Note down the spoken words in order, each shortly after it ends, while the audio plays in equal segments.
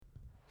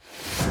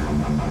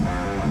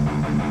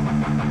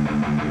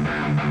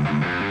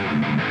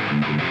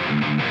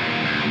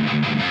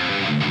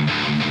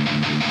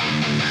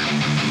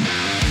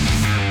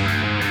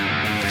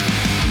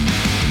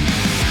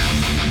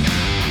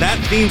That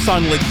theme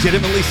song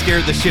legitimately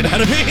scared the shit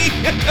out of me.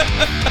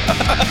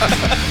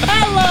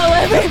 Hello,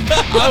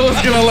 everybody. I was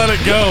going to let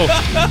it go.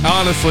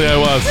 Honestly, I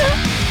was.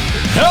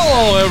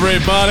 Hello,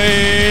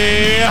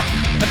 everybody.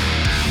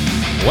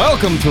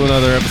 Welcome to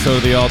another episode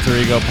of the Alter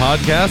Ego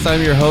Podcast.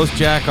 I'm your host,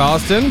 Jack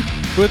Austin.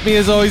 With me,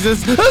 as always,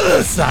 is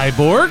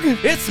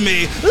Cyborg. It's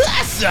me,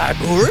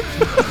 Cyborg.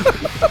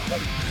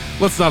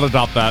 Let's not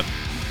adopt that.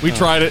 We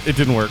tried it. It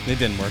didn't work. It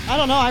didn't work. I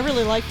don't know. I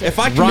really liked it. If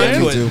I commit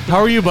to it. How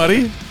are you,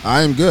 buddy?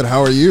 I am good.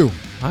 How are you?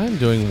 I'm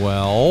doing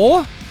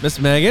well. Miss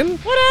Megan?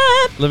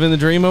 What up? Living the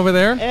dream over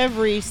there?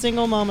 Every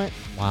single moment.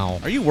 Wow.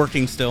 Are you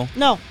working still?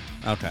 No.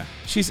 Okay.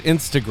 She's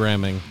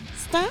Instagramming.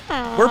 Stop.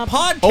 We're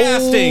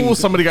podcasting. Oh,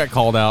 somebody got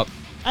called out.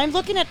 I'm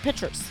looking at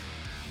pictures.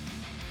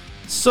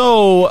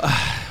 So,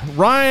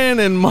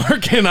 Ryan and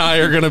Mark and I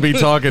are going to be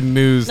talking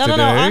news No, today.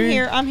 no.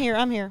 I'm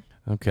here.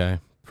 Okay.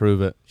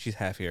 Prove it. She's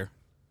half here.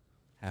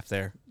 Half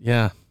there.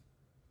 Yeah.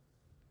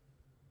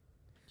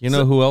 You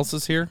know who else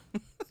is here?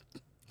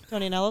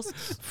 Tony Nellis.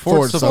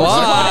 Ford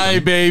Supply,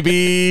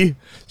 baby.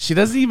 She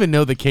doesn't even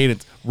know the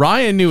cadence.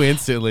 Ryan knew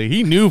instantly.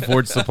 He knew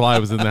Ford Supply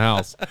was in the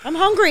house. I'm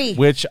hungry.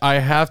 Which I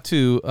have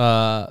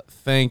to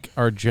thank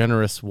our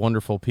generous,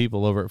 wonderful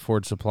people over at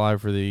Ford Supply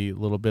for the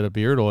little bit of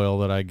beard oil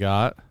that I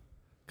got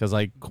because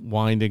I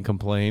whined and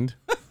complained.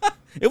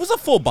 It was a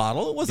full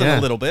bottle. It wasn't a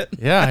little bit.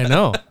 Yeah, I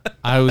know.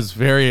 I was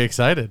very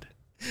excited.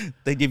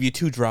 They give you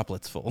 2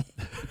 droplets full.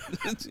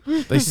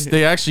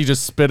 They actually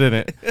just spit in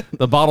it.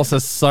 The bottle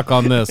says "suck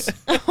on this,"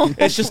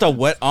 It's just a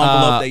wet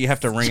envelope that you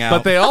have to wring out.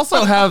 but they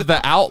also have the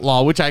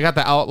Outlaw, which I got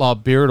the Outlaw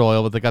beard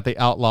oil, but they got the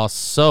Outlaw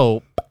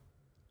soap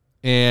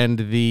and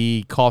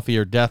the Coffee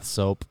or Death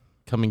soap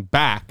coming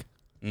back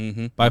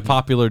by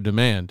popular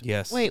demand.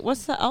 Yes. Wait,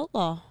 what's the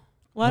Outlaw?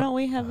 Why don't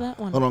we have that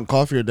one? Hold on.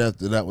 Coffee or Death,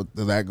 did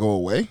that go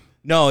away?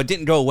 No, it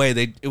didn't go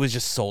away. It was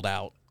just sold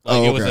out.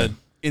 Like It was an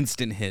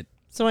instant hit.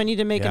 So I need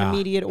to make Yeah. an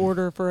immediate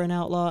order for an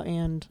Outlaw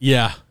and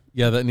Yeah,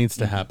 that needs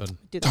to happen.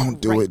 Don't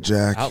do it,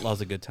 Jack.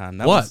 Outlaw's a good time.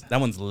 What? That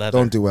one's leather.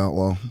 Don't do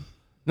Outlaw.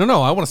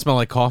 No, I want to smell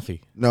like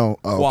coffee. No.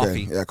 Oh,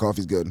 Coffee. okay. Yeah,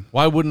 coffee's good.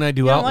 Why wouldn't I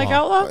do You don't Outlaw? like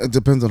Outlaw? It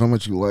depends on how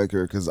much you like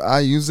her, because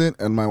I use it,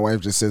 and my wife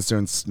just sits there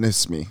and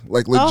sniffs me,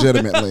 like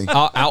legitimately.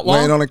 Outlaw?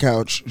 Laying on the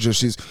couch, you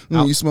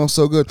smell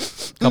so good.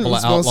 Couple you of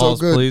smell Outlaws,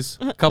 so good. please.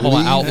 Couple of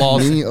Leave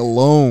Outlaws. me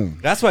alone.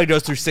 That's why he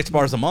goes through 6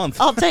 bars a month.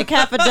 I'll take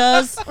half a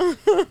dozen.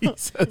 He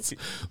says,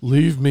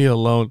 "Leave me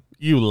alone.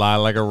 You lie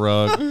like a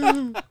rug."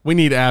 We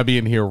need Abby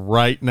in here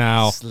right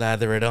now.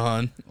 Slather it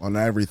on. On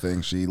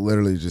everything, she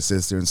literally just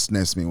sits there and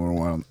sniffs me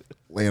when I'm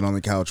laying on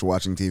the couch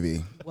watching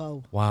TV.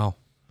 Whoa. Wow.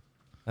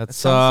 That's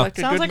Sounds like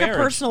a Sounds good like marriage. a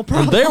personal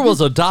problem. there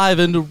was a dive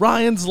into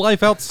Ryan's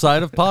life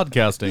outside of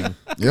podcasting.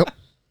 Yep.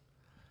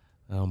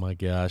 Oh my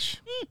gosh.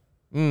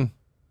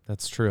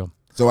 That's true.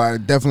 So I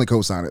definitely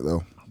co-sign it,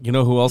 though. You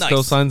know who else Nice.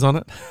 co-signs on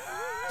it?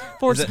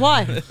 Ford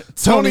Supply.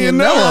 Tony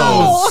and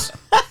Nellos.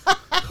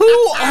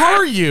 Who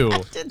are you?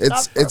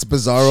 It's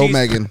Bizarro She's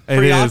Megan. It is.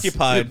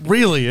 Preoccupied. It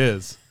really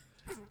is.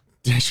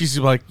 She's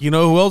like, you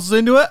know who else is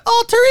into it?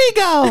 Alter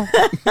Ego.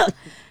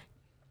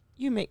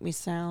 You make me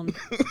sound.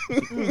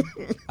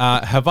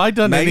 Have I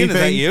done Megan, is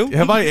anything? that you?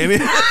 Have I any?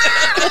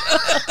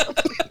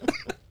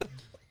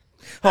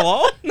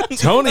 Hello?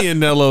 Tony and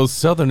Nello's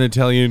Southern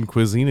Italian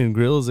Cuisine and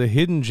Grill is a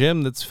hidden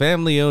gem that's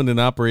family-owned and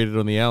operated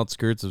on the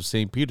outskirts of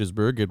St.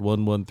 Petersburg at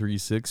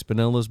 1136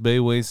 Pinellas Bay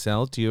Way,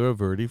 South Tierra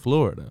Verde,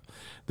 Florida.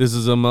 This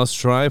is a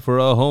must-try for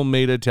a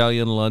homemade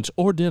Italian lunch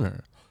or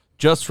dinner.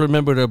 Just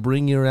remember to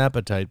bring your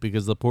appetite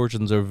because the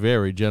portions are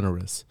very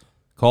generous.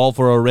 Call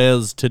for a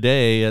res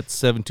today at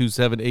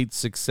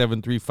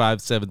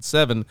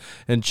 727-867-3577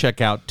 and check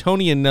out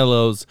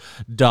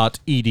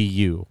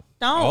tonyandnellos.edu.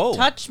 Don't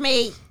touch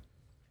me.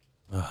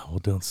 Well,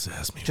 don't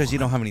sass me. Because you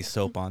don't have any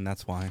soap on,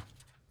 that's why.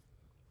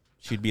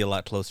 She'd be a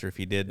lot closer if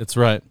you did. That's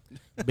right.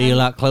 Be a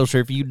lot closer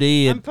if you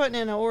did. I'm putting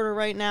in an order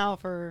right now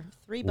for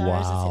 3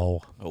 bars.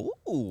 Wow.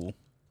 Ooh.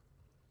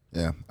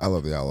 Yeah, I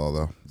love the Outlaw,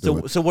 though. Do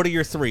it. So what are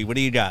your 3? What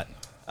do you got?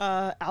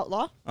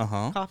 Outlaw,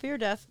 Uh-huh. Coffee or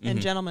Death, and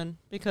Gentleman,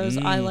 because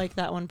I like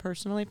that one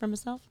personally for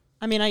myself.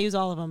 I mean, I use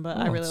all of them, but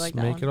I really like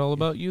that Make one. it all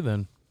about you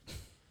then.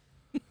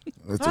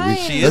 That's Fine.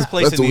 She is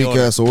placing that's a the weak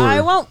order. ass order.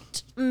 I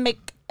won't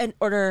make an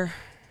order.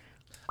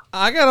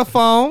 I got a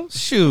phone.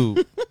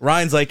 Shoot.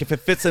 Ryan's like, if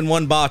it fits in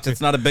one box, it's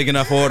not a big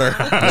enough order.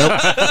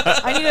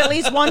 I need at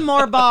least one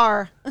more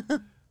bar.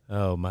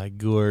 Oh my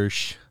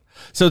gosh.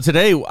 So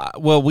today,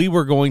 well, we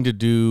were going to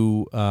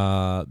do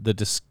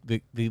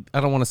the I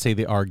don't want to say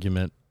the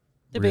argument.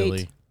 Debate.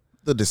 Really.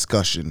 The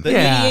discussion. The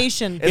Yeah.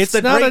 mediation. It's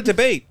the not great a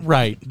debate.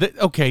 Right.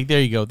 Okay, there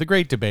you go. The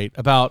great debate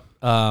about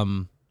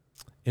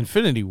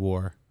Infinity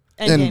War.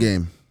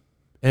 Endgame.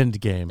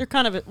 Endgame. They're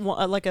kind of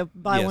like a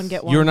buy Yes. one,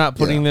 get one. You're not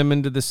putting Yeah. them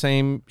into the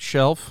same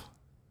shelf?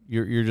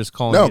 You're just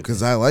calling No, it...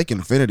 because I like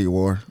Infinity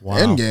War. Wow.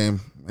 Endgame.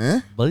 Eh?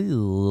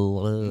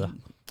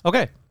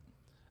 Okay.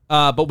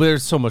 But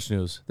there's so much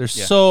news. There's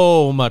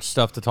so much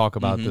stuff to talk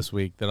about this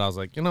week that I was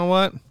like, you know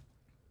what?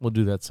 We'll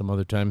do that some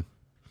other time.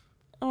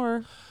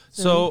 Or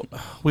so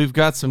we've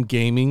got some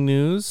gaming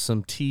news,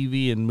 some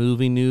TV and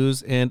movie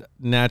news, and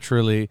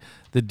naturally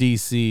the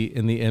DC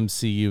and the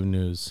MCU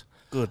news.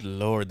 Good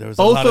Lord, there's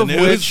a lot of news.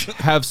 Both of which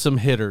have some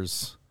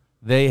hitters.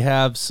 They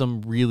have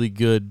some really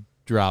good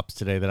drops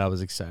today that I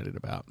was excited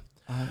about.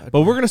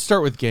 But we're going to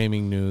start with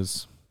gaming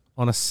news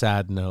on a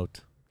sad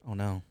note. Oh,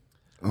 no.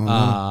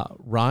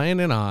 Ryan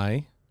and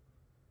I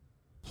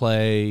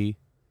play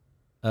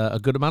a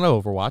good amount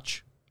of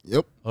Overwatch.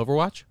 Yep.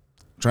 Overwatch?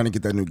 Trying to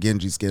get that new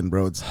Genji skin,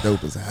 bro. It's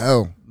dope as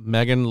hell.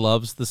 Megan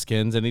loves the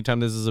skins. Anytime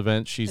there's this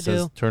event, she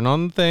says, do. turn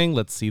on the thing.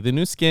 Let's see the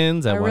new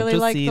skins. I want really to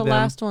like see the them.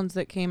 last ones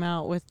that came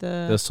out with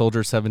The Soldier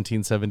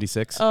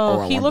 1776.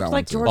 Oh, I he want looked that like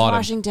one too. George Bought him.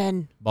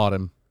 Washington. Bought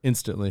him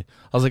instantly.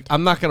 I was like,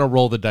 I'm not going to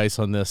roll the dice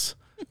on this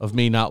of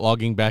me not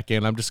logging back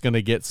in. I'm just going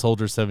to get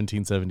Soldier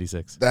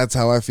 1776. That's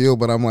how I feel,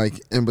 but I'm like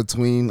in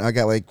between. I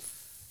got like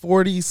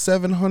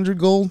 4,700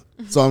 gold,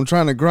 so I'm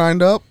trying to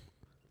grind up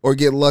or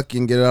get lucky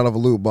and get it out of a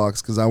loot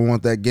box because I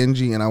want that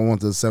Genji and I want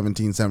the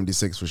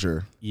 1776 for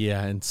sure.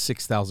 Yeah, and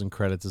 6,000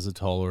 credits is a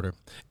tall order.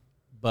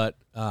 But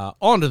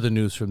on to the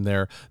news from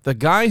there. The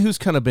guy who's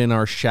kind of been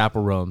our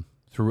chaperone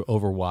through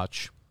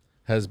Overwatch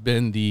has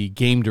been the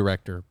game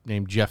director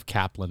named Jeff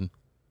Kaplan.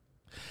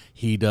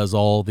 He does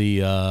all the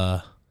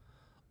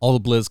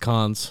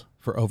BlizzCons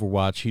for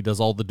Overwatch. He does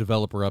all the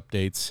developer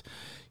updates.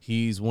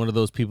 He's one of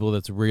those people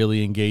that's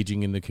really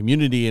engaging in the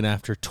community, and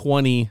after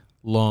 20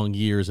 long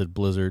years at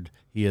Blizzard,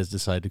 he has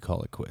decided to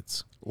call it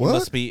quits. He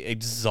must be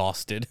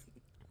exhausted.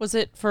 Was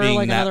it for Being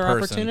like that another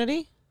person.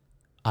 opportunity?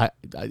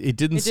 It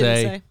didn't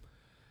say,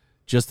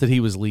 just that he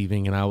was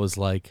leaving, and I was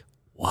like,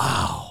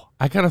 wow.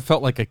 I kind of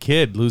felt like a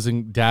kid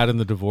losing dad in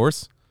the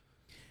divorce.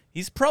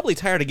 He's probably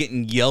tired of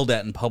getting yelled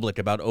at in public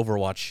about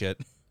Overwatch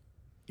shit.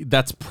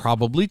 That's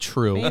probably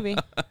true. Maybe.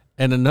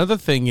 And another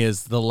thing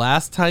is, the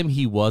last time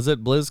he was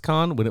at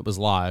BlizzCon, when it was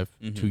live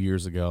 2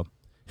 years ago,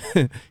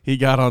 he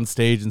got on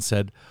stage and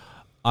said,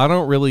 I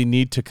don't really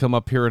need to come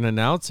up here and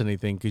announce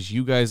anything because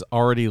you guys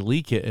already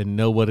leak it and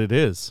know what it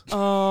is.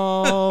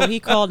 Oh, he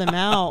called him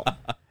out.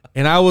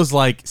 And I was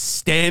like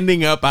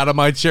standing up out of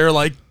my chair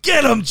like,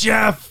 get him,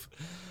 Jeff!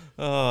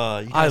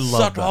 I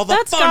love all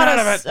that. the fun out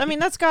of it. I mean,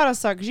 that's gotta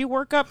suck because you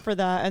work up for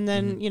that, and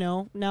then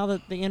now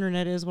that the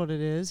internet is what it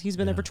is, he's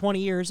been there for 20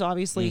 years.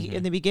 Obviously,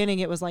 in the beginning,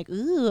 it was like,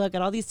 ooh, I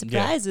got all these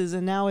surprises,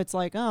 and now it's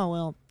like, oh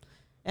well,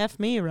 f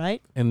me,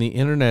 right? And the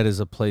internet is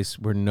a place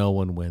where no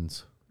one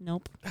wins.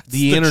 Nope.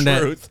 The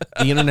truth.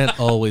 the internet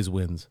always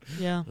wins.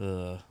 Yeah.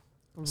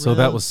 So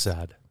that was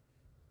sad.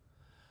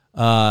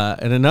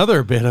 And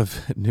another bit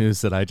of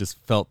news that I just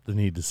felt the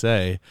need to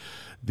say,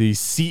 the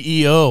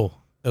CEO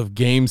of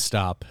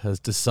GameStop has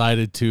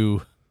decided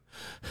to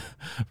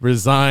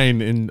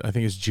resign in, I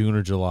think it's June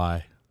or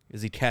July.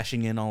 Is he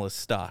cashing in all his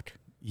stock?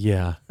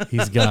 Yeah,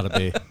 he's got to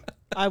be.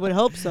 I would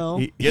hope so.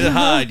 Get it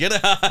high. Get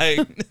it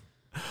high.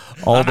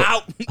 I'm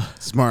out.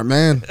 Smart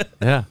man.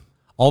 Yeah.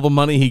 All the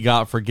money he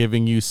got for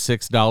giving you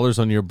 $6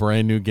 on your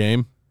brand new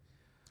game.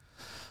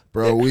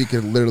 Bro, we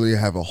could literally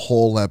have a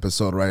whole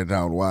episode right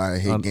now on why I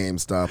hate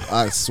GameStop.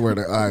 I swear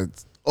to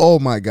oh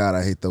my God,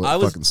 I hate the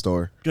fucking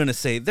store. Gonna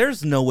say,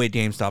 there's no way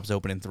GameStop's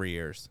open in 3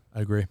 years.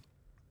 I agree.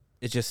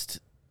 It's just,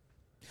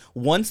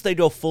 once they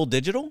go full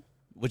digital,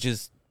 which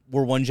is,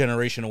 we're one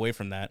generation away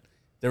from that,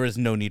 there is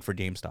no need for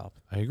GameStop.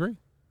 I agree.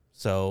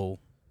 So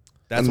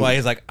that's why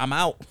he's like, I'm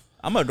out.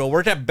 I'm going to go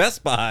work at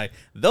Best Buy.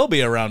 They'll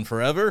be around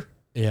forever.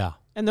 Yeah.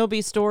 And there'll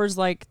be stores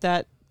like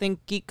that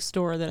Think Geek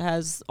store that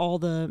has all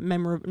the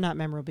not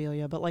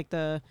memorabilia, but like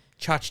the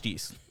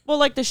Tchotchkes. well,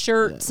 like the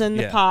shirts and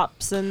the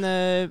pops and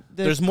the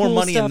there's more cool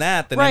money stuff. in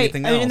that than right.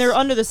 anything else. I mean, they're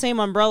under the same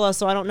umbrella,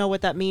 so I don't know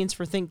what that means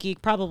for Think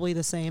Geek. Probably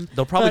the same.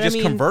 They'll probably just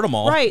convert them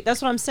all. Right.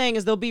 That's what I'm saying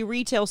is there'll be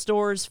retail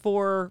stores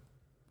for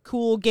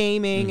cool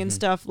gaming and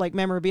stuff like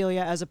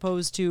memorabilia as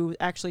opposed to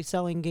actually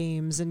selling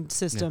games and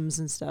systems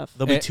and stuff.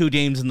 There'll be 2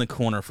 games in the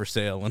corner for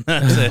sale, and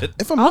that's it.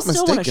 If I'm I'll not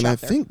still wanna mistaken, I shop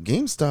there. think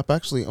GameStop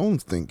actually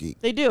owns ThinkGeek.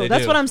 They do. They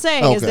That's do. what I'm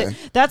saying is Okay.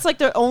 that's like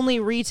the only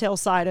retail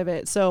side of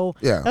it. So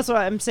Yeah. that's what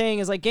I'm saying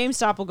is like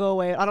GameStop will go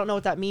away. I don't know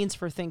what that means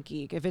for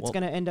ThinkGeek if it's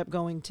going to end up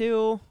going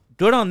too.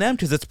 Good on them,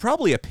 because it's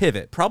probably a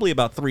pivot. Probably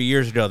about 3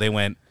 years ago, they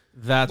went,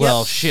 That's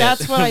well, shit.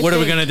 That's what I what are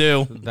we think. going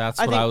to do? That's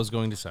I what I think- was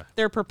going to say.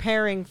 They're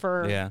preparing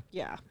for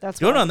that's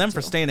Good what I on them think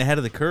for too. staying ahead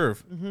of the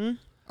curve.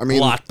 I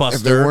mean, Blockbuster.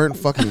 if they weren't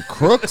fucking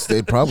crooks,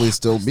 they'd probably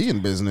still be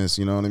in business.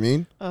 You know what I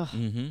mean?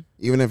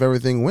 Even if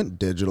everything went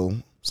digital,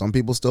 some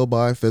people still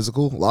buy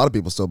physical. A lot of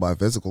people still buy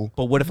physical.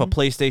 But what if a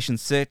PlayStation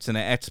 6 and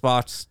an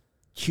Xbox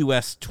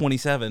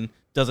QS27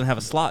 doesn't have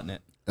a slot in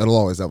it? It'll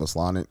always have a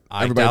slot in it.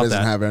 I Everybody doubt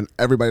doesn't that. have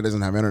everybody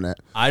doesn't have internet.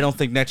 I don't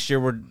think next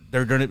year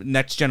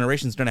next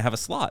generation's going to have a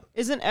slot.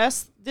 Isn't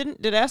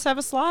did S have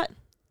a slot?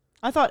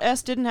 I thought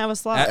S didn't have a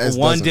slot. S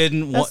One doesn't.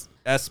 didn't. That's-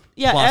 S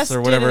Yeah, Plus S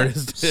or whatever did it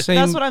it. is. Same-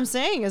 That's what I'm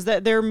saying is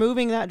that they're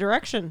moving that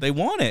direction. They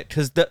want it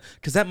because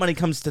that money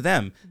comes to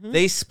them. Mm-hmm.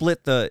 They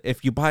split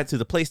if you buy it through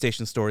the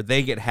PlayStation Store,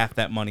 they get half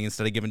that money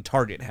instead of giving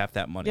Target half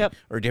that money, Yep.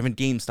 or giving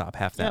GameStop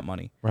half that Yep.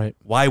 money. Right.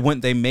 Why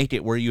wouldn't they make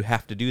it where you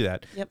have to do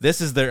that? Yep.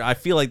 I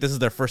feel like this is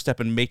their first step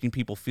in making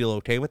people feel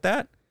okay with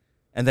that,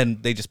 and then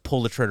they just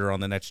pull the trigger on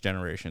the next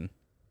generation.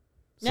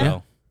 Yeah.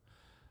 So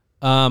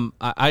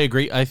I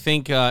agree. I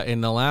think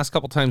in the last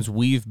couple times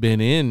we've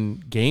been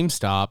in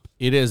GameStop,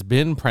 it has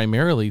been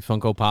primarily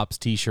Funko Pops,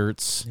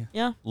 T-shirts,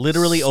 Yeah.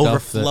 literally Stuff that-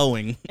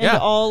 overflowing. And Yeah.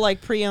 all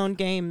like pre-owned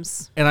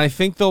games. and I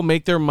think they'll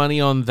make their money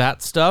on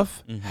that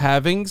stuff.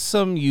 Having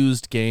some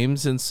used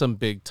games and some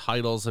big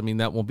titles, I mean,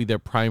 that won't be their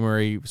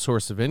primary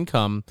source of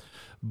income,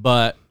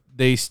 but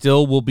they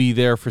still will be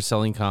there for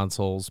selling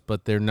consoles,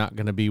 but they're not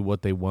going to be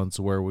what they once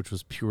were, which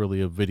was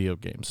purely a video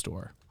game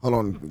store. Hold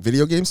on,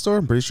 video game store?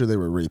 I'm pretty sure they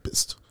were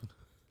rapists.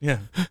 Yeah,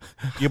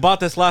 you bought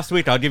this last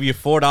week. I'll give you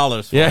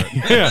 $4 for Yeah,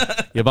 it.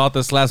 yeah. You bought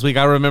this last week.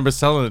 I remember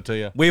selling it to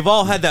you. We've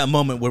all had that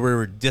moment where we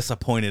were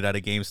disappointed at a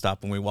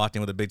GameStop when we walked in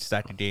with a big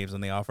stack of games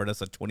and they offered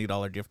us a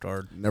 $20 gift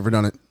card. Never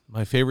done it.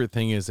 My favorite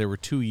thing is there were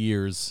 2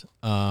 years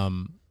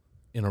in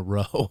a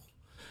row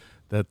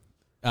that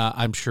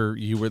I'm sure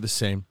you were the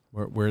same,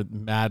 where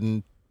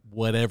Madden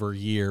whatever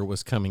year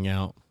was coming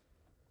out,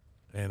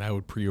 and I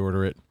would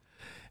pre-order it,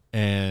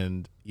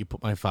 and you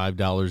put my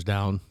 $5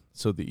 down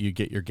so that you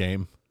get your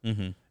game,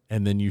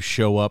 and then you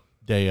show up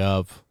day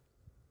of,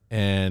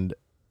 and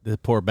the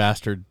poor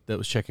bastard that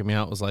was checking me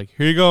out was like,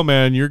 "Here you go,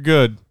 man, you're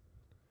good."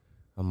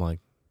 I'm like,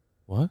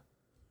 "What?"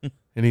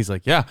 And he's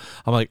like, "Yeah."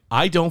 I'm like,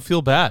 "I don't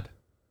feel bad.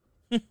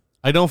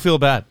 I don't feel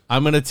bad.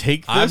 I'm going to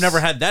take this." I've never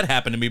had that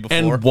happen to me before.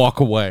 And walk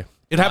away.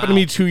 It happened to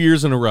me 2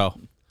 years in a row.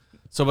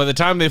 So by the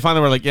time they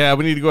finally were like, "Yeah,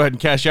 we need to go ahead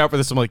and cash out for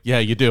this," I'm like, "Yeah,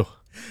 you do."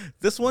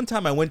 This one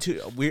time I went to,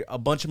 a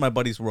bunch of my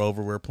buddies were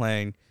over. We were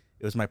playing.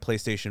 It was my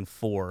PlayStation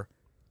 4,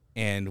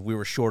 and we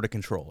were short a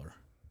controller.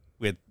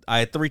 I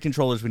had 3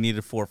 controllers. We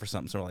needed 4 for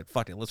something. So we're like,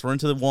 fuck it. Let's run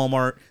to the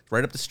Walmart. It's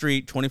right up the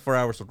street. 24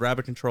 hours. We'll grab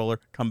a controller.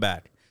 Come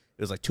back.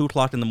 It was like 2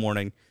 o'clock in the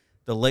morning.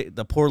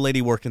 The poor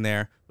lady working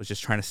there was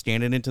just trying to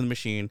scan it into the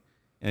machine,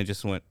 and it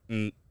just went,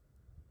 and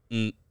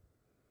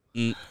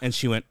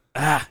she went,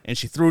 and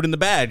she threw it in the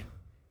bag.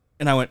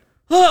 And I went,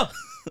 oh,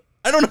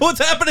 I don't know what's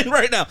happening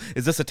right now.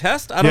 Is this a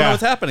test? I don't know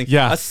what's happening.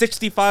 Yeah. A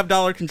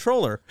 $65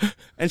 controller.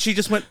 And she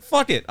just went,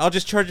 fuck it. I'll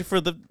just charge you for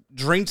the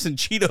drinks and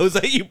Cheetos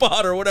that you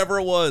bought or whatever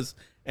it was.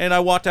 And I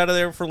walked out of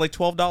there for like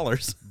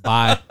 $12.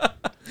 Bye.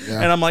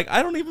 Yeah. And I'm like,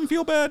 I don't even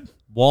feel bad.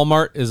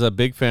 Walmart is a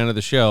big fan of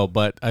the show,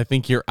 but I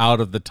think you're out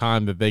of the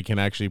time that they can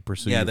actually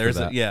pursue you for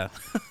that.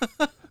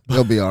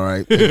 They'll be all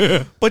right.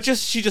 But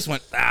she just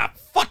went,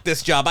 fuck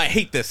this job. I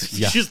hate this.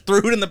 Yeah. She just threw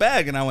it in the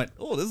bag. And I went,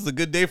 oh, this is a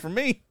good day for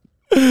me.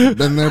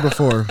 Been there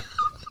before.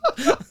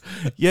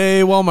 Yay,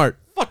 Walmart.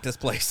 Fuck this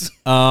place.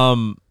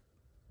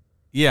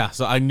 Yeah,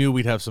 so I knew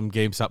we'd have some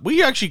GameStop.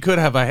 We actually could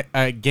have a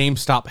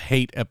GameStop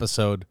hate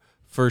episode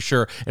for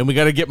sure. And we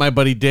got to get my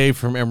buddy Dave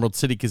from Emerald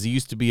City because he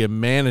used to be a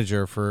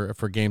manager for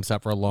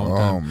GameStop for a long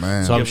time. Oh,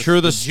 man. So I'm Give us sure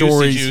the the juicy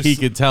stories juice. he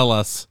could tell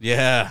us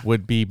Yeah.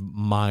 would be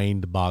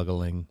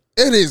mind-boggling.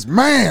 It is,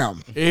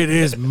 ma'am. It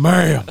is,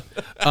 ma'am.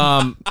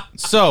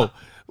 So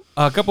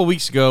a couple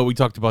weeks ago, we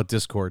talked about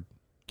Discord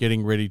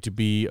getting ready to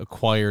be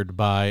acquired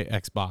by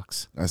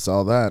Xbox. I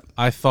saw that.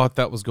 I thought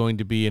that was going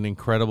to be an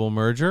incredible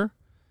merger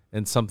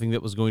and something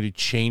that was going to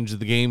change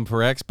the game for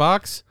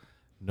Xbox.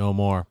 No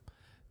more.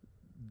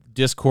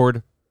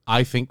 Discord,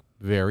 I think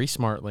very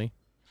smartly,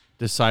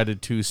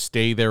 decided to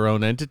stay their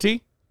own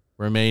entity,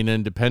 remain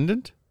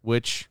independent,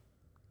 which,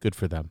 good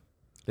for them.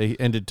 They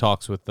ended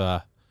talks with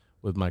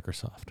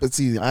Microsoft. But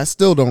see, I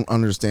still don't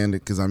understand it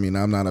because, I mean,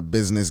 I'm not a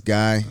business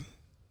guy.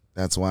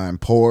 That's why I'm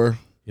poor.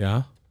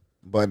 Yeah?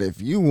 But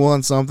if you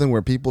want something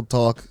where people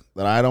talk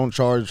that I don't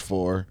charge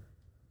for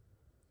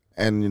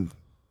and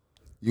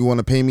you want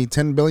to pay me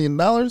 $10 billion,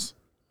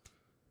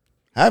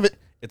 have it.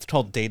 It's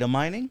called data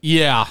mining.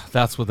 Yeah,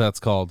 that's what that's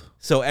called.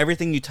 So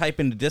everything you type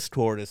into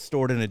Discord is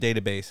stored in a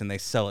database, and they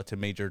sell it to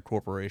major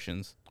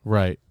corporations.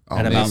 Right. Oh,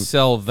 And man. they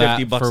sell that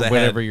 50 bucks for a head.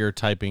 whatever you're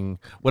typing,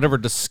 whatever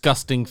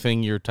disgusting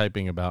thing you're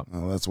typing about.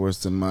 Oh, that's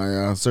worse than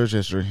my search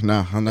history.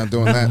 No, I'm not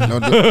doing that.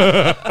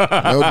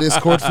 No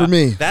Discord for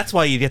me. That's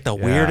why you get the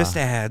weirdest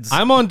ads.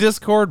 I'm on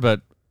Discord, but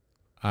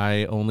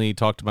I only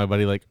talk to my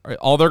buddy. Like,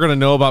 all they're going to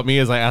know about me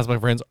is I ask my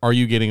friends, "Are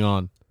you getting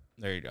on?"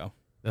 There you go.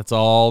 That's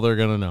all they're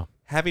going to know.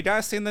 Have you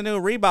guys seen the new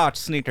Reebok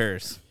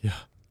sneakers? Yeah.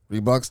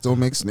 Reebok still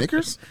makes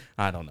sneakers?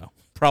 I don't know.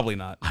 Probably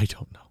not. I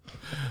don't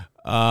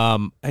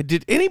know.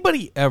 Did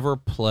anybody ever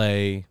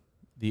play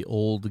the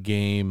old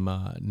game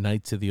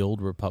Knights of the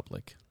Old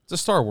Republic? It's a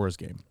Star Wars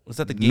game. Was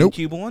that the Nope.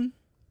 GameCube one?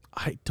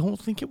 I don't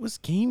think it was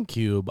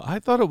GameCube. I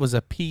thought it was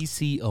a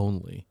PC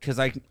only. Because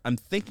I'm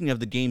thinking of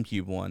the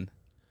GameCube one.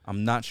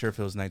 I'm not sure if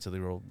it was Knights of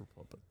the Old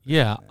Republic.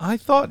 Yeah, I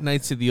thought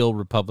Knights of the Old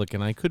Republic,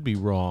 and I could be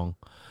wrong,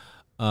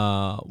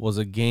 was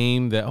a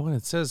game that, and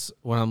it says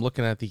when I'm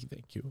looking at the,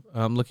 thank you,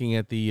 I'm looking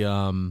at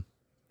the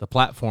the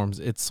platforms.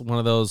 It's one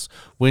of those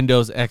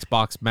Windows,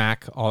 Xbox,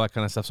 Mac, all that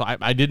kind of stuff. So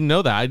I didn't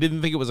know that. I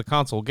didn't think it was a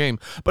console game,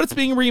 but it's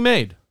being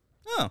remade.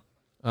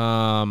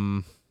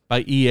 Oh. By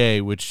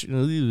EA, which I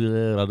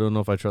don't know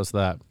if I trust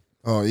that.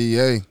 Oh,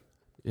 EA.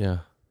 Yeah.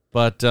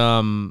 But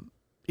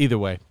either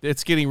way,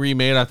 it's getting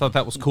remade. I thought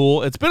that was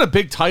cool. It's been a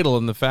big title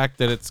in the fact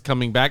that it's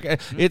coming back.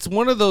 It's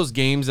one of those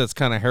games that's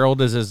kind of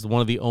heralded as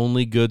one of the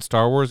only good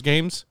Star Wars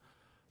games.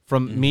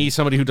 From me,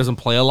 somebody who doesn't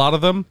play a lot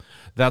of them,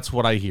 that's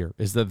what I hear,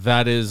 is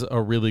that is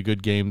a really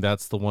good game.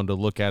 That's the one to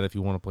look at if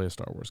you want to play a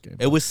Star Wars game.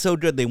 It was so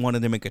good they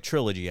wanted to make a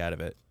trilogy out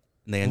of it.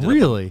 And they ended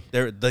Really?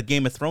 The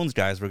Game of Thrones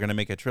guys were going to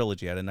make a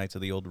trilogy out of Knights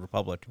of the Old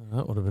Republic,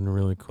 That would have been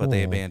really cool. but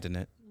they abandoned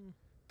it.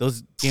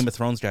 Those Game of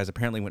Thrones guys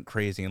apparently went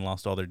crazy and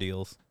lost all their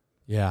deals.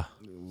 Yeah.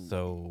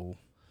 So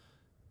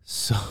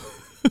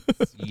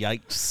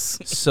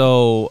yikes.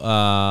 So,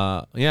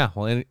 yeah,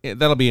 well,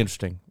 that'll be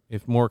interesting.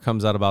 If more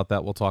comes out about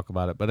that, we'll talk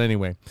about it. But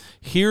anyway,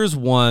 here's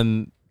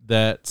one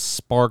that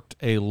sparked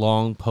a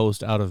long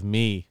post out of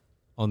me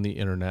on the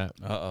internet.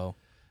 Uh-oh.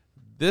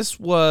 This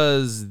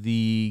was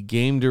the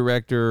game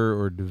director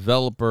or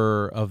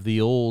developer of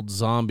the old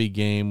zombie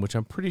game, which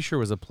I'm pretty sure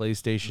was a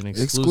PlayStation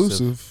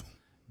exclusive.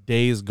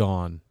 Days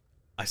Gone.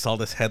 I saw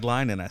this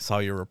headline and I saw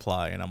your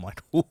reply, and I'm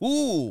like,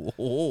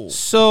 ooh.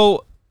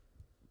 So,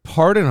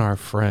 pardon our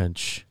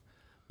French,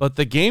 but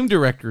the game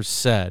director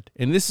said,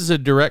 and this is a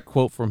direct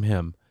quote from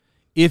him,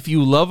 "If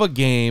you love a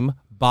game,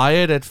 buy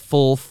it at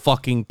full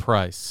fucking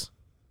price."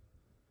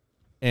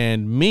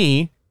 And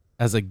me,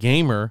 as a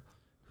gamer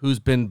who's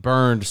been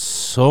burned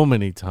so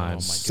many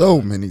times,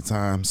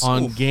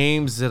 on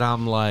games that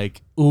I'm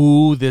like,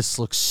 ooh, this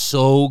looks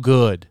so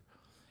good,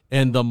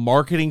 and the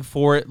marketing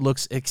for it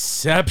looks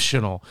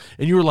exceptional,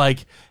 and you're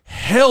like,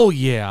 hell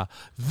yeah,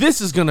 this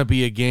is going to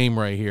be a game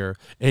right here,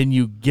 and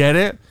you get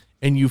it,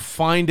 and you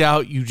find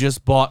out you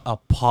just bought a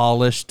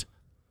polished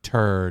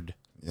turd.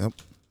 Yep.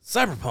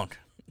 Cyberpunk.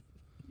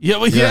 Yeah,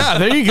 well, yeah,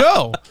 there you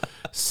go.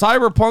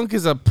 Cyberpunk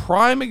is a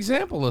prime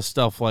example of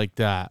stuff like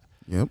that.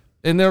 Yep.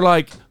 And they're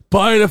like,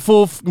 buy it at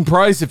full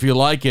price if you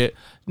like it.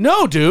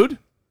 No, dude.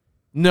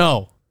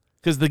 No.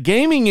 Because the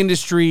gaming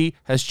industry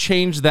has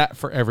changed that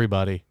for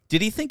everybody.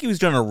 Did he think he was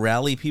going to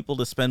rally people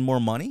to spend more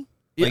money?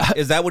 Like, Yeah.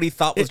 is that what he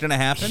thought was going to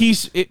happen?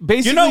 Basically,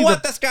 you know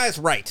what? This guy's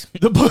right.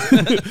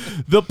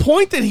 The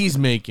point that he's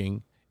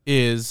making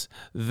is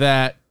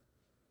that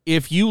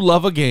if you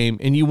love a game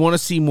and you want to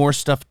see more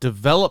stuff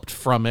developed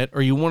from it,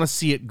 or you want to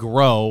see it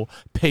grow,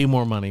 pay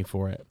more money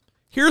for it.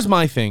 Here's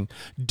my thing.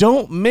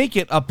 Don't make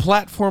it a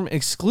platform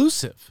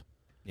exclusive.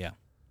 Yeah.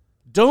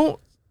 Don't.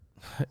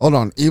 Hold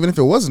on. Even if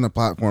it wasn't a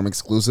platform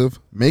exclusive,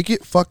 make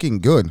it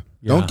fucking good.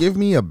 Yeah. Don't give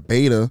me a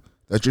beta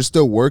that you're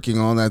still working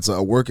on that's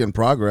a work in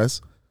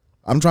progress.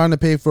 I'm trying to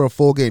pay for a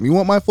full game. You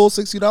want my full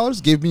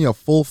 $60? Give me a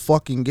full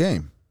fucking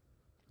game.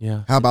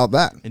 Yeah. How about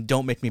that? And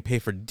don't make me pay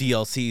for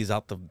DLCs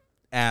out the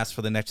ass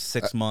for the next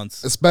 6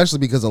 months. Especially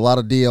because a lot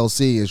of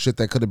DLC is shit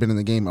that could have been in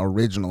the game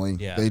originally.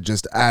 Yeah. They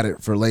just add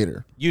it for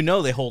later. You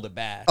know they hold it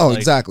back. Oh, Like,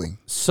 exactly.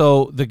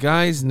 So the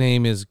guy's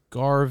name is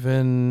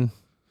Garvin.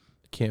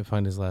 I can't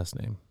find his last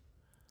name.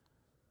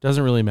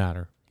 Doesn't really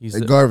matter. He's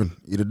Hey, Garvin,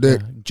 eat a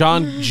dick.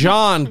 John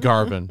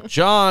Garvin.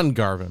 John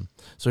Garvin.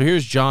 So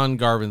here's John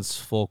Garvin's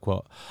full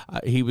quote.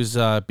 He was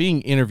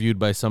being interviewed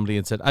by somebody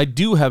and said, "I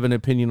do have an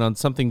opinion on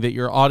something that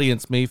your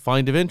audience may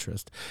find of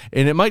interest,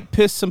 and it might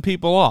piss some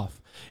people off.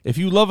 If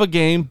you love a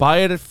game, buy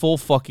it at full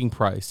fucking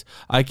price.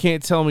 I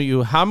can't tell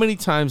you how many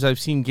times I've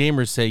seen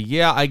gamers say,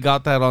 yeah, I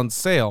got that on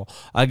sale.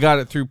 I got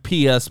it through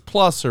PS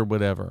Plus or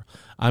whatever.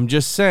 I'm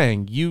just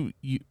saying,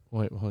 wait,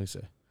 what did he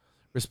say?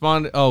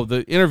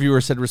 The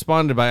interviewer said,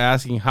 responded by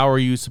asking, how are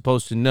you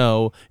supposed to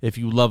know if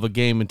you love a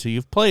game until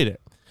you've played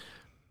it?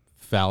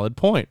 Valid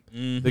point.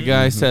 Mm-hmm. The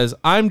guy says,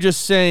 I'm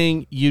just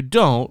saying you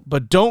don't,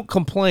 but don't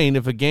complain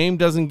if a game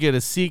doesn't get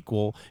a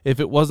sequel if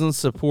it wasn't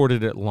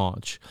supported at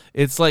launch.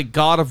 It's like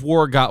God of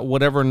War got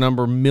whatever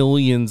number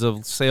millions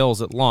of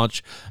sales at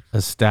launch,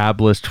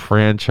 established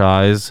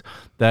franchise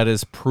that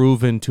is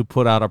proven to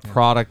put out a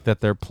product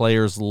that their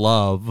players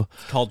love.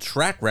 Called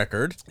track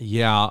record.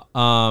 Yeah.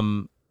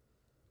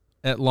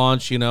 At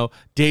launch,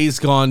 Days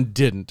Gone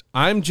didn't.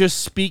 I'm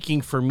just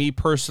speaking for me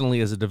personally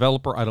as a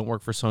developer. I don't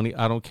work for Sony.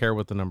 I don't care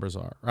what the numbers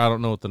are. I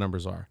don't know what the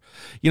numbers are.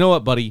 You know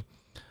what, buddy?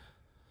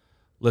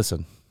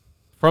 Listen,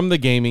 from the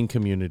gaming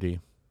community,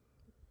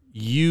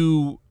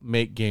 you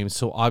make games,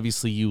 so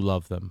obviously you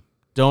love them.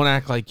 Don't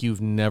act like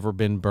you've never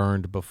been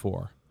burned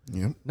before.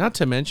 Yep. Not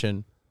to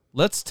mention,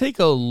 let's take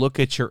a look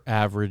at your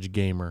average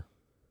gamer.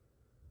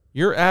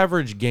 Your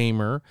average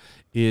gamer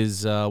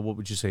is, what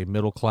would you say,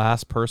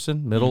 middle-class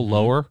person? Middle,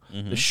 lower?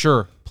 Mm-hmm.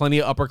 Sure, plenty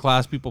of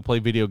upper-class people play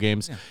video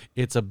games. Yeah.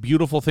 It's a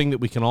beautiful thing that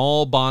we can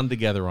all bond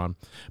together on.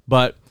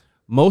 But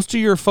most of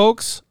your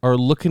folks are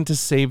looking to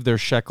save their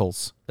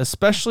shekels,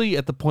 especially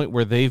at the point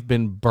where they've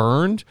been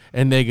burned,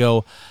 and they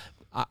go,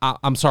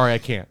 I'm sorry, I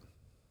can't.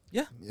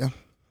 Yeah. Yeah,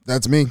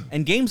 that's me.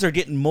 And games are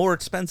getting more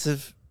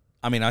expensive.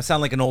 I mean, I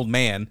sound like an old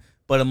man,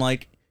 but I'm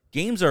like,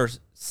 games are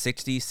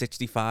 60,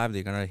 65.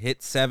 They're going to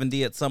hit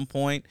 70 at some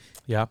point.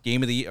 Yeah.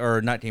 Game of the year,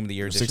 or not Game of the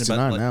Year edition,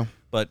 69 but now.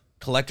 but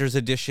collector's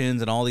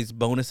editions and all these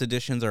bonus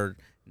editions are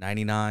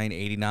 $99,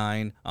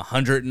 $89,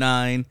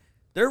 $109.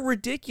 They're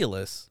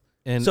ridiculous.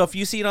 And so if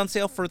you see it on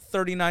sale for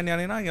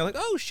 $39.99, you're like,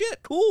 oh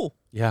shit, cool.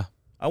 yeah,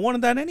 I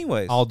wanted that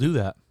anyways. I'll do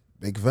that.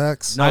 Big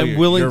facts. No, I'm you're,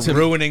 willing you're to-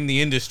 ruining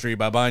the industry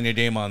by buying your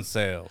game on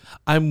sale.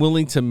 I'm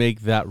willing to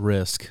make that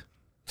risk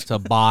to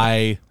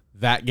buy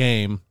that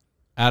game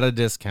at a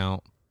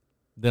discount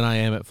than I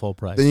am at full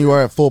price. Then you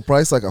are at full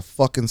price like a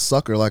fucking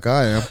sucker like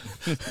I am.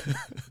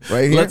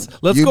 Right here. Let's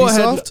Ubisoft go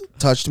ahead.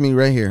 touched me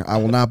right here. I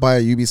will not buy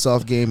a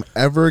Ubisoft game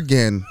ever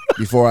again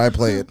before I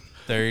play it.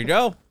 There you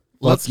go.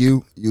 Fuck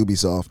you,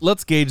 Ubisoft.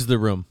 Let's gauge the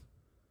room.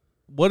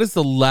 What is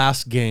the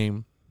last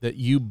game that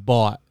you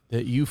bought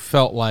that you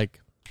felt like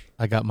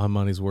I got my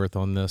money's worth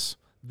on this?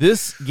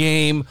 This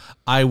game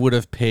I would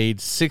have paid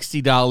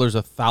 $60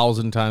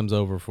 1,000 times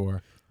over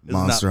for.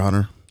 Monster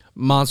Hunter.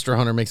 Monster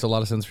Hunter makes a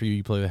lot of sense for you.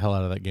 You play the hell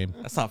out of that game.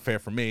 That's not fair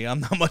for me.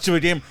 I'm not much of a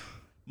gamer.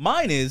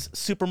 Mine is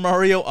Super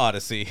Mario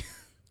Odyssey.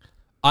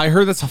 I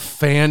heard that's a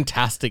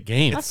fantastic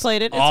game. I've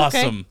played it. It's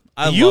Awesome.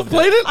 okay. You've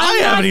played it? I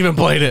I'm haven't not- even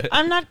played it.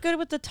 I'm not good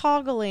with the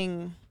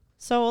toggling.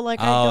 So, like,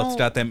 I Oh, don't... it's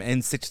got them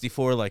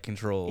N64-like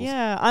controls.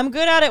 Yeah, I'm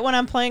good at it when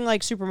I'm playing,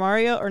 like, Super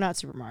Mario, or not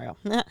Super Mario.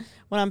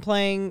 When I'm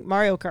playing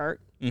Mario Kart,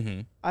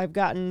 Mm-hmm. I've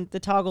gotten the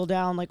toggle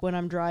down, like, when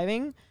I'm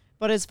driving.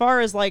 But as far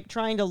as, like,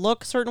 trying to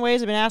look certain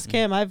ways, I mean, ask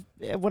him.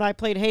 When I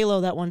played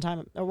Halo that one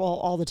time, well,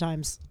 all the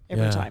times,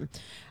 every Yeah. time,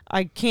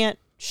 I can't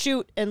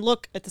shoot and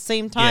look at the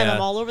same time. Yeah.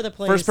 I'm all over the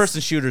place.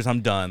 First-person shooters, I'm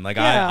done. Like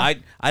Yeah.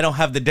 I don't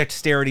have the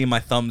dexterity in my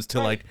thumbs to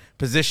Right. like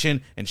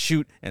position and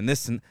shoot and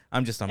this and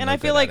I'm And no I feel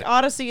good at like it.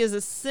 Odyssey is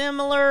a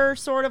similar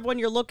sort of when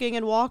you're looking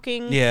and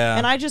walking. Yeah.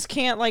 And I just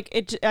can't, like,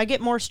 it. I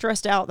get more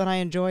stressed out than I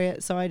enjoy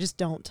it, so I just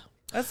don't.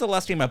 That's the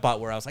last game I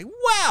bought where I was like,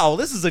 wow,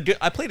 this is a good.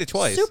 I played it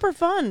twice. Super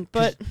fun,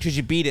 but because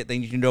you beat it,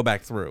 then you can go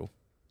back through.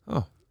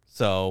 Oh.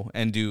 So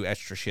and do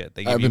extra shit.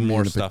 They give I've you been more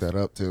meaning to stuff. pick that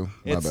up too.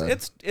 My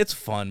bad. It's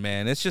fun,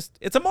 man. It's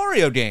a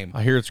Mario game.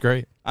 I hear it's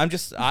great.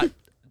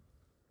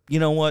 You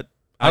know what?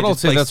 I don't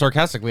just say play that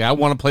sarcastically. I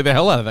want to play the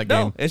hell out of that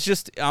No, game. it's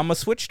just I'm a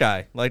Switch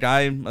guy. Like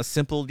I'm a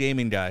simple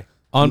gaming guy.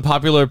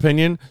 Unpopular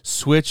opinion,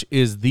 Switch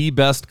is the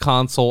best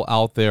console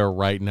out there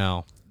right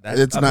now. That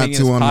It's not opinion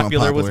too is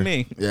unpopular popular with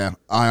me. Yeah,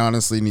 I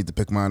honestly need to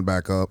pick mine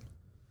back up.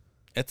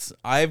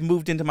 I've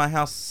moved into my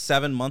house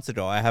 7 months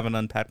ago. I haven't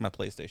unpacked my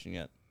PlayStation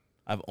yet.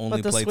 I've only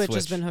but the played Switch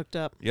has been hooked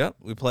up. Yep,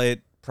 we play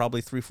it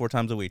probably 3-4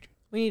 times a week.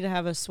 We need to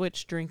have a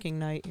Switch drinking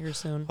night here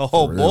soon.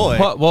 Oh boy.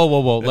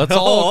 Whoa. Let's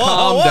all Whoa,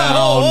 calm whoa, down.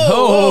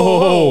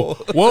 whoa,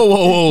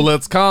 Whoa.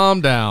 Let's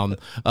calm down.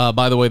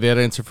 By the way, that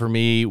answer for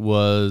me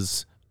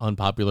was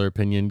unpopular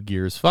opinion,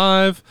 Gears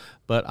 5,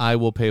 but I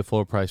will pay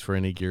full price for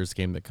any Gears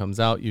game that comes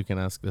out. You can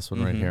ask this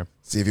one right here.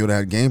 See, if you would have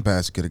had Game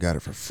Pass, you could have got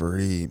it for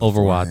free.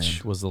 Overwatch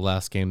beforehand. was the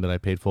last game that I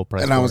paid full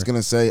price And for. I was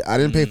gonna say I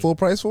didn't pay full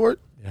price for it.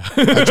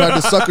 I tried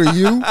to sucker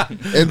you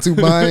into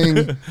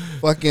buying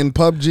fucking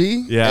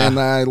PUBG, Yeah. and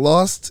I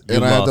lost, You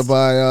and I had to lost.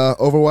 buy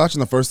Overwatch.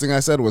 And the first thing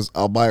I said was,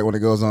 "I'll buy it when it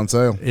goes on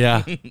sale."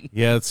 Yeah,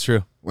 it's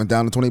true. Went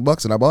down to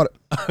 $20, and I bought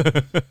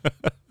it.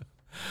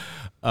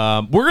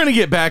 We're going to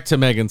get back to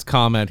Megan's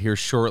comment here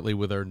shortly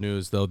with our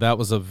news, though. That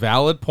was a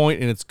valid point,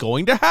 and it's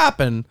going to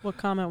happen. What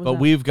comment was But that?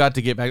 we've got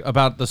to get back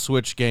about the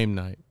Switch game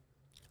night.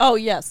 Oh,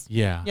 yes.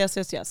 Yeah. Yes.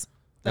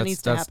 That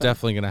needs to That's happen.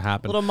 definitely going to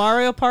happen. Little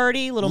Mario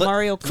Party,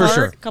 Mario Kart, for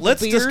sure. couple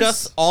Let's beers.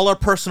 discuss all our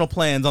personal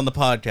plans on the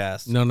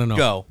podcast. No.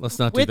 Go. Let's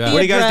not do With that. the What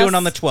are you guys address. doing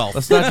on the 12th?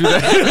 Let's not do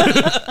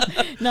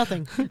that.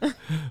 Nothing. Okay.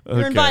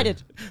 You're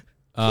invited.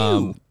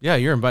 Yeah,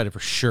 you're invited for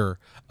sure.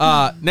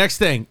 Next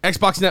thing,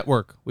 Xbox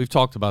Network. We've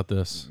talked about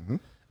this.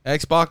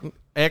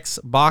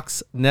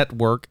 Xbox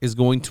Network is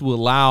going to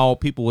allow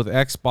people with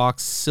Xbox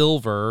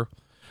Silver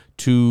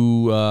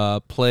to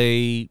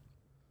play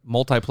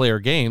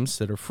multiplayer games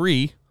that are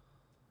free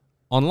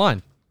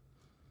online.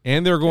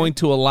 And they're going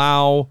to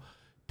allow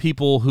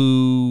people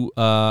who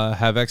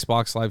have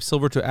Xbox Live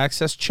Silver to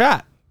access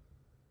chat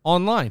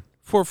online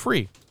for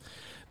free.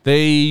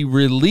 They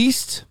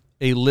released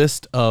a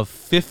list of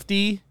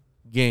 50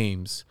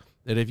 games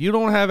that if you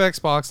don't have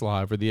Xbox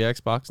Live or the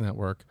Xbox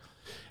Network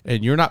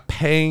and you're not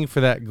paying for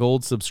that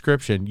gold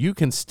subscription, you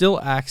can still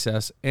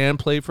access and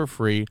play for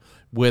free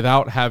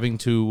without having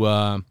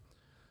to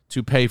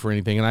pay for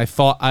anything. And I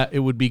thought it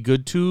would be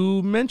good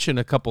to mention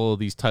a couple of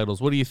these titles.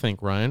 What do you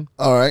think, Ryan?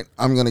 All right,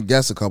 I'm gonna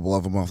guess a couple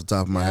of them off the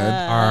top of my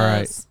head. All right.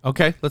 Yes.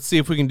 Okay, let's see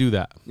if we can do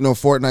that. You know,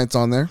 Fortnite's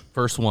on there.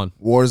 First one.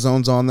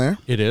 Warzone's on there.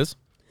 It is.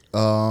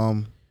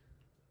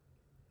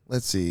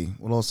 Let's see,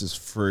 what else is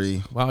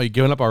free? Wow, you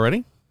giving up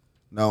already?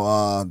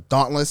 No,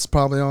 Dauntless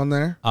probably on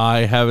there. I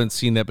haven't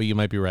seen that, but you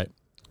might be right.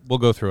 We'll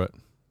go through it.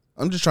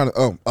 I'm just trying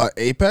to.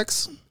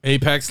 Apex.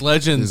 Apex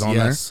Legends, Is on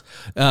yes.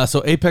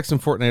 So Apex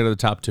and Fortnite are the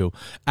top two.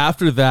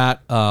 After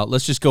that,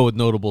 let's just go with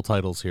notable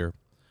titles here.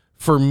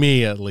 For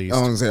me, at least. I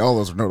was gonna say all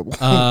those are notable.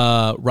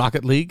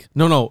 Rocket League?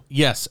 No.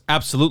 Yes,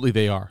 absolutely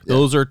they are.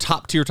 Those are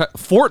top tier.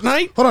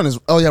 Fortnite? Hold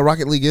on,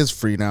 Rocket League is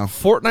free now.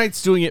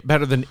 Fortnite's doing it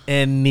better than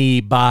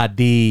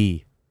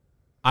anybody.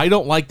 I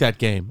don't like that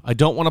game. I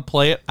don't want to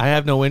play it. I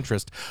have no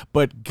interest.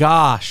 But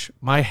gosh,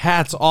 my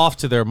hat's off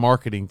to their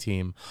marketing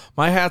team.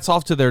 My hat's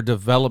off to their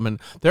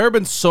development. There have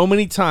been so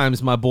many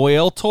times my boy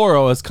El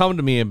Toro has come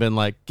to me and been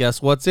like,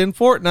 guess what's in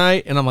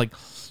Fortnite? And I'm like,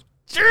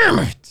 damn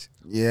it.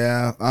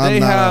 Yeah, I'm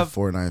not a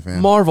Fortnite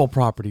fan. Marvel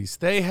properties.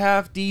 They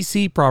have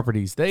DC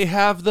properties. They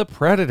have The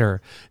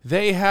Predator.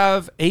 They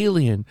have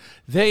Alien.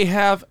 They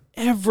have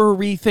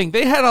everything.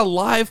 They had a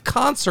live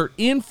concert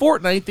in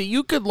Fortnite that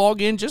you could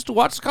log in just to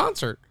watch the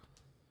concert.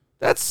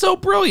 That's so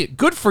brilliant.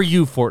 Good for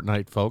you,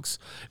 Fortnite, folks.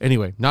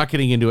 Anyway, not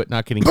getting into it,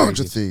 not getting Bunch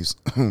crazy. of thieves.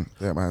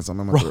 Damn, I had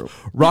something in my throat.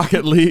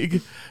 Rocket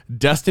League,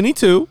 Destiny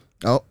 2.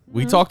 Oh,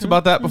 We talked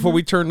about that before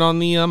we turned on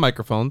the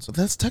microphones.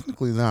 that's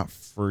technically not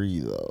free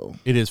though.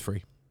 It is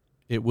free.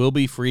 It will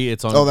be free.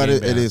 It's on. Oh, it Game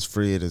Pass. is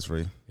free. It is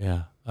free.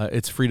 Yeah,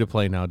 it's free to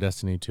play now.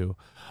 Destiny 2,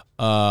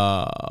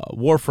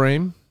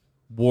 Warframe,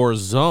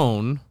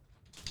 Warzone.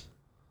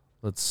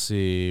 Let's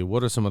see.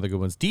 What are some other good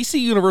ones? DC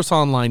Universe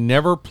Online.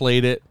 Never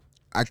played it.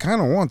 I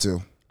kind of want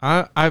to.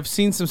 I've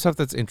seen some stuff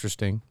that's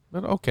interesting,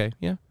 but okay,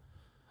 yeah.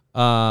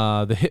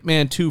 The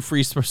Hitman 2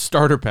 free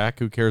starter pack.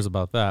 Who cares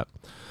about that?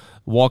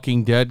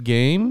 Walking Dead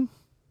game.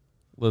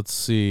 Let's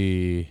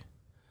see.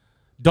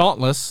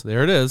 Dauntless.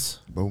 There it is.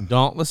 Boom.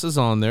 Dauntless is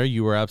on there.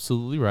 You were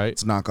absolutely right.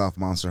 It's knockoff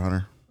Monster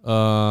Hunter.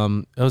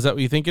 Is that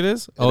what you think it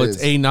is? It It's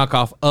is. a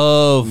knockoff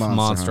of Monster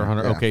Monster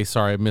Hunter. Hunter, yeah. Okay,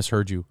 sorry, I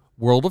misheard you.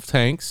 World of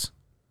Tanks.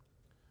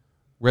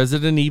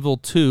 Resident Evil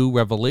 2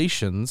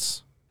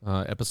 Revelations.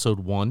 Episode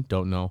 1,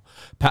 don't know.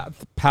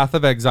 Path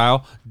of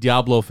Exile,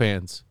 Diablo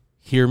fans,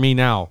 hear me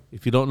now.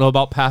 If you don't know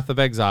about Path of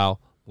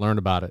Exile, learn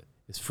about it.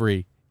 It's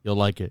free. You'll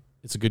like it.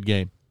 It's a good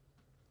game.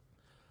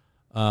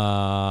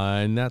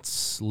 And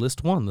that's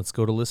list 1. Let's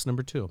go to list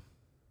number 2.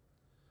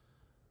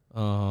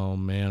 Oh,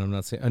 man, I'm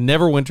not saying...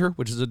 Neverwinter,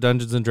 which is a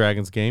Dungeons &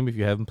 Dragons game. If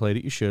you haven't played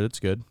it, you should. It's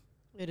good.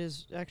 It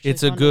is actually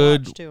It's a fun to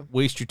good watch, too.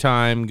 waste your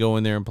time, go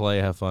in there and play,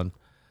 have fun.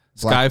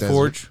 Black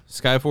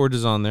Skyforge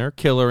is on there.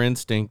 Killer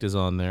Instinct is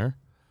on there.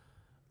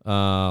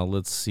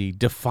 Let's see.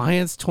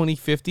 Defiance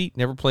 2050.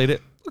 Never played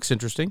it. Looks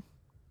interesting.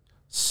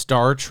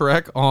 Star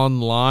Trek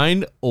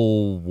Online.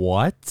 Oh,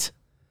 what?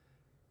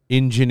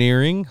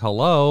 Engineering.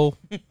 Hello.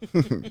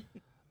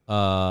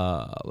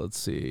 Let's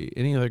see.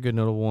 Any other good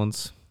notable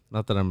ones?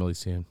 Not that I'm really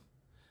seeing.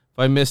 If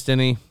I missed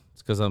any,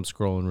 it's because I'm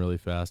scrolling really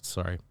fast.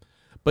 Sorry.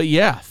 But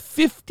yeah,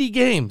 50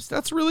 games.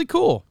 That's really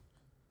cool.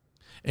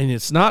 And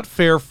it's not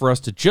fair for us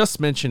to just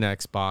mention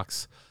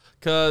Xbox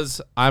because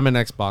I'm an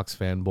Xbox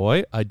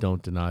fanboy. I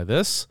don't deny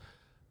this.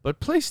 But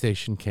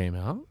PlayStation came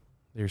out.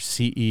 Their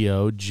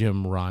CEO,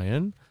 Jim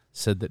Ryan,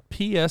 said that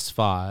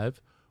PS5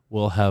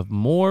 will have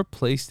more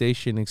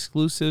PlayStation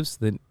exclusives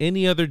than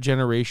any other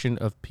generation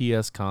of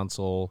PS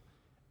console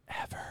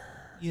ever.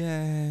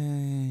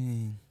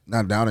 Yay.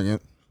 Not doubting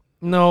it.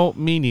 No,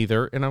 me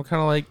neither. And I'm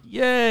kind of like,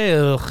 yay,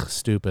 ugh,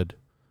 stupid.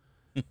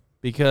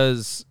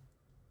 Because,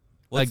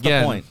 What's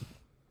again, the point?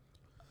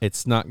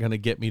 it's not going to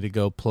get me to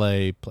go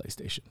play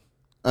PlayStation.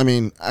 I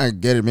mean, I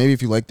get it. Maybe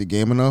if you like the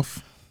game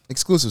enough,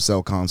 exclusive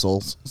sell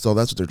consoles. So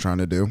that's what they're trying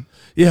to do.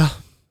 Yeah.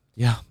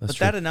 Yeah, that's But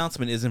true. that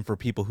announcement isn't for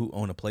people who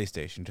own a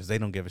PlayStation because they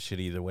don't give a shit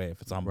either way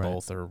if it's on Right.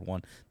 both or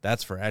one.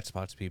 That's for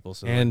Xbox people.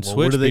 So And well,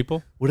 Switch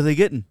people. What are they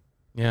getting?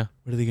 Yeah.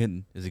 What are they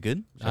getting? Is it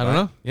good? Should I don't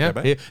know. Should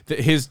I Yeah. buy?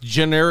 His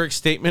generic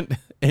statement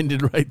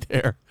ended right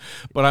there.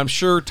 But I'm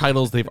sure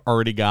titles they've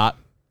already got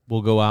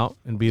will go out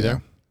and be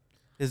there.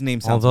 His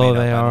name sounds Although made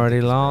up. they I don't already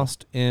think he's real.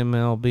 lost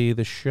MLB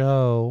The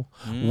Show,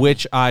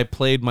 which I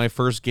played my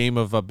first game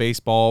of a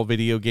baseball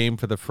video game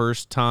for the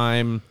first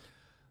time.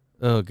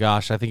 Oh,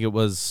 gosh. I think it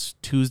was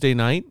Tuesday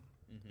night.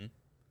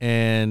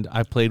 And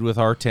I played with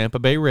our Tampa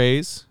Bay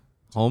Rays,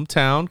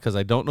 hometown, because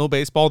I don't know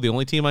baseball. The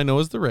only team I know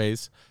is the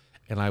Rays.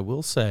 And I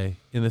will say,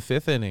 in the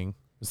 5th inning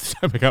was the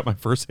time I got my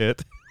first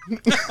hit.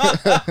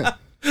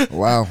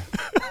 Wow.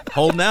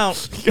 Holding out.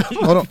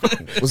 Hold on.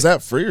 Was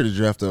that free or did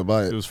you have to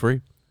buy It it? was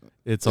free.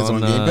 It's Is it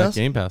on on Game Pass?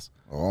 Game Pass.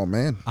 Oh,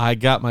 man. I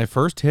got my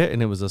first hit,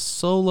 and it was a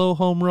solo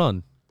home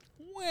run.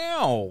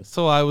 Wow.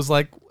 So I was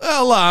like,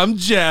 well, I'm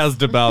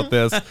jazzed about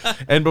this.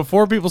 And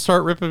before people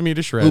start ripping me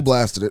to shreds, Who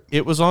blasted it?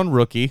 it was on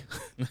rookie.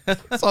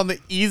 It's on the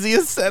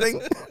easiest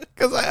setting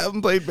because I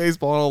haven't played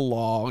baseball in a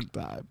long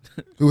time.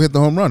 Who hit the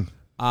home run?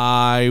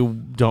 I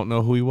don't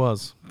know who he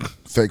was.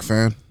 Fake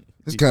fan.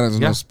 This kind of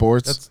doesn't know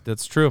sports.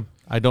 That's true.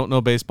 I don't know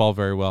baseball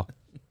very well,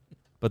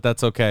 but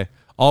that's okay.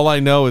 All I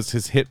know is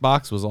his hit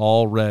box was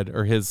all red,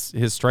 or his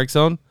strike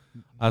zone.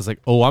 I was like,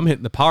 oh, I'm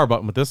hitting the power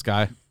button with this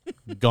guy.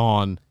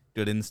 Gone.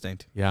 Good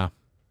instinct. Yeah.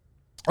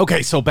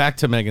 Okay, so back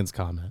to Megan's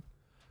comment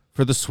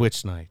for the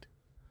Switch night,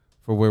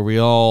 for where we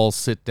all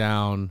sit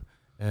down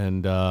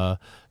and get a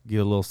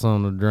little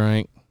something to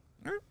drink,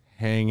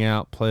 hang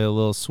out, play a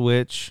little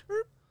Switch.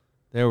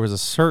 There was a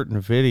certain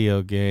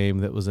video game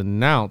that was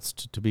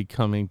announced to be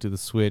coming to the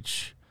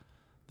Switch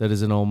that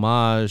is an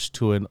homage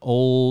to an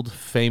old,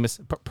 famous,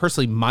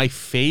 personally my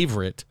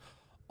favorite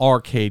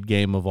arcade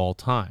game of all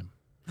time.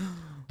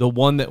 The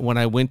one that when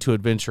I went to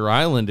Adventure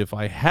Island, if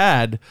I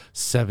had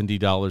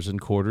 $70 in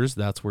quarters,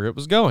 that's where it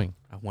was going.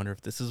 I wonder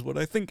if this is what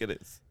I think it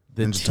is.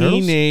 The Ninja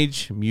Turtles?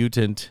 Teenage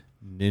Mutant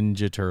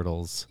Ninja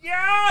Turtles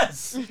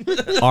Yes.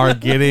 are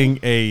getting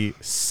a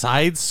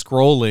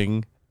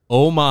side-scrolling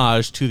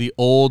homage to the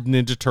old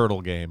Ninja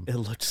Turtle game. It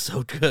looked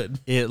so good.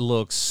 It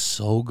looks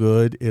so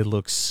good. It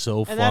looks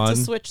so fun. And that's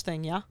a Switch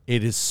thing, yeah?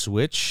 It is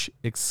Switch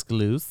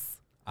exclusive.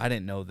 I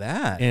didn't know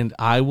that. And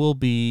I will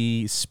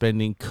be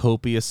spending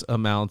copious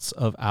amounts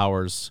of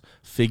hours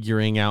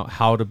figuring out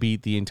how to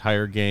beat the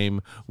entire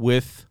game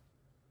with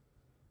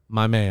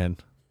my man,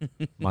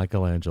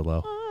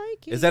 Michelangelo.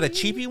 Is that a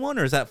cheapy one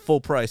or is that full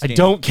price? I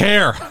don't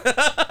care.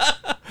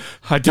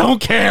 I don't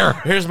care.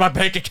 Here's my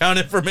bank account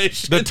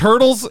information. The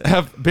Turtles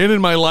have been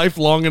in my life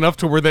long enough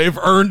to where they've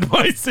earned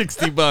my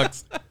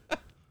 $60.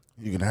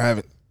 You can have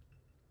it.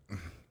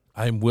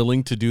 I'm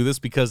willing to do this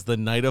because the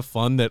night of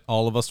fun that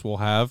all of us will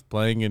have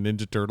playing a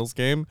Ninja Turtles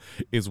game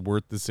is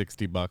worth the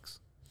 $60.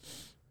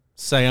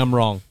 Say I'm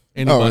wrong.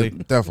 Anybody? Oh,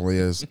 it definitely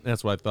is.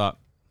 That's what I thought.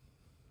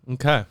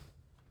 Okay.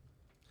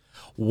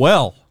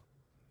 Well,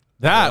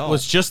 that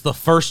was just the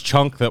first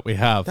chunk that we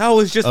have. That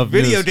was just of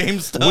video news. game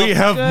stuff. We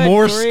have Good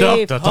more grief. stuff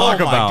to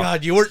talk oh my about.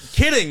 God, you weren't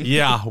kidding.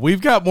 Yeah,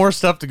 we've got more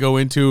stuff to go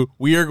into.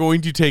 We are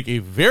going to take a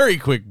very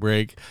quick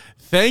break.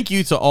 Thank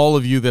you to all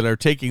of you that are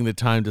taking the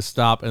time to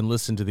stop and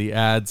listen to the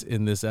ads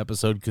in this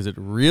episode because it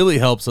really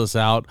helps us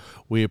out.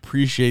 We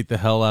appreciate the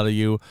hell out of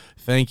you.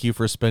 Thank you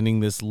for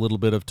spending this little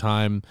bit of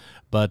time.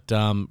 But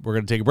we're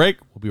going to take a break.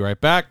 We'll be right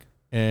back,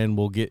 and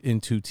we'll get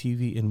into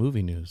TV and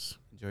movie news.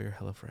 Enjoy your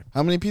HelloFresh.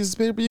 How many pieces of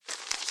paper?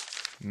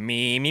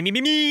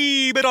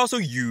 Me, but also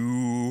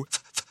you.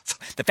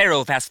 The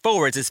Pharaoh fast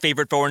forwards his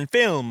favorite foreign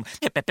film,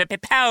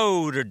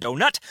 Powder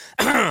Donut.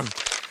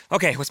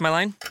 Okay, what's my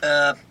line?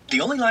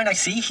 The only line I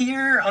see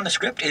here on the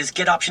script is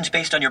get options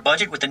based on your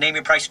budget with the Name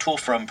Your Price tool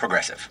from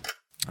Progressive.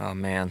 Oh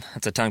man,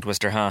 that's a tongue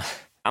twister, huh?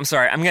 I'm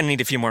sorry, I'm gonna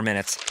need a few more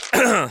minutes.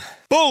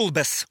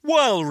 Bulbous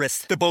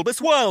Walrus, the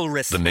Bulbous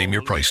Walrus. The Name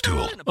Your Price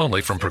tool,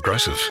 only from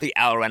Progressive. The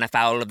owl ran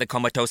afoul of the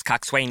comatose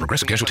coxswain.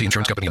 Progressive Casualty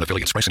Insurance Company and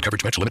affiliates. Price and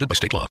coverage match limited by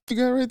state law. You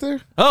got it right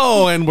there?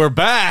 Oh, and we're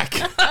back.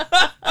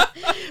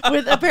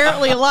 With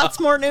apparently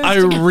lots more news I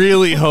to go.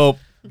 really hope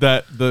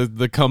that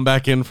the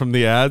comeback in from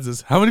the ads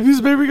is, how many pieces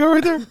of paper you got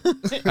right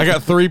there? I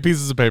got 3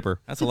 pieces of paper.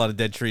 That's a lot of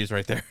dead trees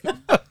right there.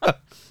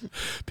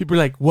 People are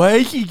like, why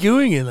is he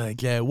doing it like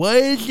that? Why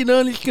is it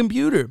on his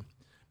computer?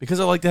 Because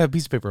I like to have a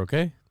piece of paper,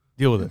 okay?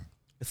 Deal with it.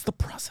 It's the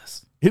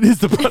process. It is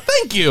the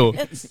thank you.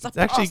 It's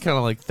Actually kind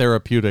of like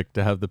therapeutic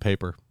to have the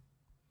paper.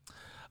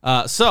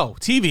 So,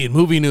 TV and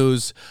movie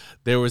news.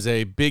 There was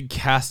a big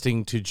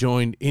casting to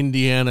join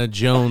Indiana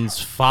Jones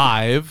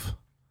 5.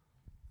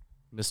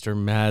 Mr.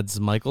 Mads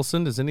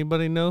Mikkelsen. Does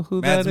anybody know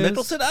who Mads that is?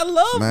 Mikkelsen? I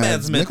love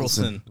Mads Mads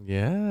Mikkelsen.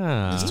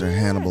 Yeah. Mr.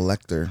 Hannibal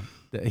Lecter.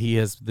 He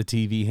has the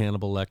TV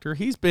Hannibal Lecter.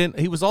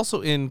 He was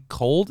also in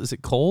Cold. Is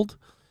it Cold?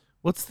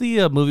 What's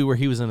the movie where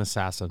he was an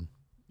assassin?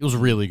 It was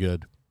really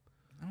good.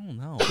 I don't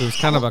know. It was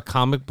kind of a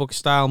comic book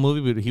style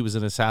movie, but he was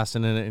an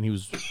assassin in it, and he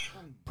was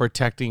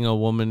protecting a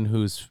woman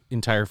whose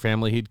entire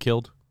family he'd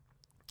killed.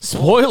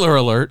 Spoiler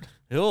alert.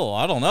 Oh,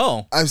 I don't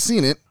know. I've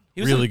seen it.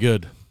 He was Really in,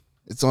 good.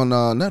 It's on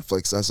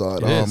Netflix. I saw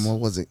it. It is. What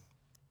was it?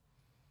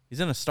 he's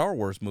in a Star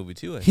Wars movie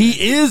too. I think.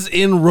 He is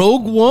in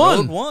Rogue One.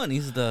 Rogue One.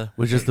 He's the.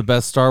 Which is the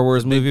best Star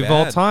Wars Big movie of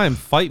all bad. time.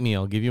 Fight me.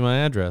 I'll give you my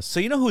address. So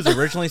you know who's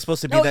originally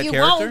supposed to be No, that you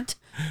character? won't.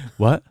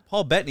 What?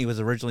 Paul Bettany was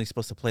originally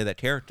supposed to play that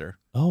character,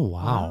 Oh,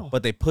 wow.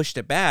 but they pushed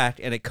it back,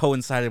 and it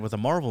coincided with a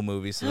Marvel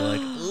movie. So they're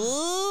like,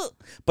 ugh.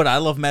 But I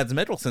love Mads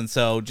Mikkelsen,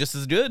 so just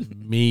as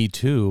good. Me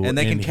too. And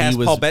they can he cast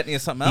was- Paul Bettany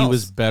as something else. He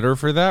was better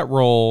for that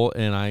role,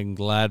 and I'm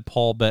glad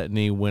Paul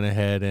Bettany went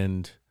ahead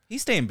and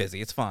He's staying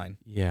busy. It's fine.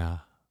 yeah.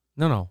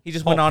 No. He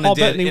just went on and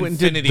did Bettany went and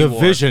did Infinity The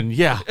War. Vision.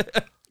 Yeah.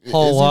 he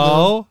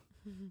Hello.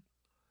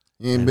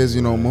 He ain't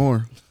busy no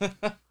more.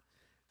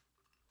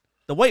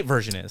 The white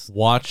version is.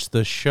 Watch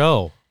the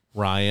show,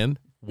 Ryan.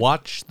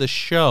 Watch the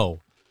show.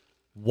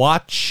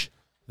 Watch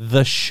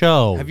the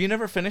show. Have you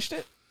never finished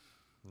it?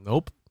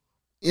 Nope.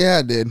 Yeah,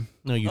 I did.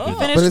 No, you Oh. didn't.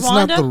 Finished But it's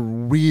Wanda? not the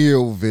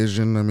real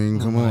Vision. I mean,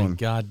 come Oh my on.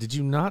 God, did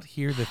you not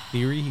hear the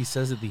theory he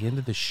says at the end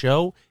of the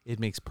show? It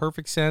makes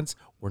perfect sense.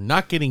 We're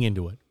not getting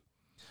into it.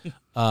 You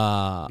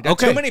got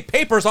Okay. too many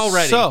papers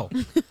already. So,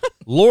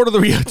 Lord of the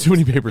Rings, too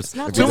many papers.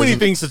 not Too really- many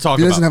things to talk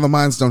If he doesn't about. have a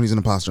Mind Stone, he's an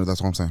imposter.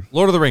 That's what I'm saying.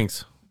 Lord of the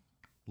Rings.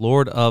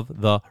 Lord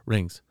of the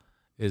Rings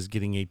is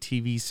getting a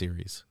TV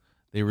series.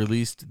 They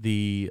released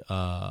the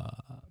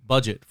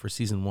budget for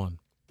season 1.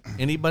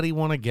 Anybody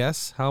want to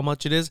guess how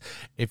much it is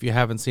if you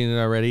haven't seen it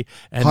already?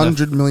 And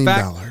 $100 million.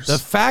 The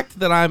fact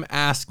that I'm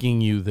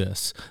asking you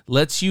this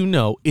lets you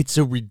know it's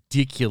a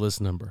ridiculous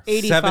number.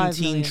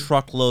 17 million.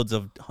 truckloads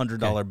of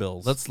 $100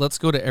 bills. Let's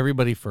go to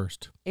everybody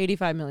first.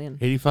 85 million.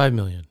 85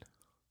 million.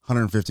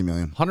 150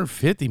 million.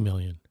 150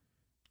 million.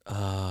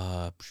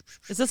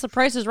 Is this the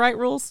Price is Right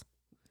rules?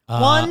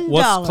 What's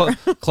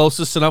 $1.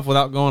 closest enough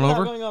without going Without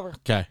over? going over.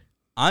 Okay.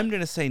 I'm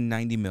going to say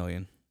 90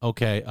 million.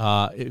 Okay.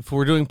 If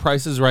we're doing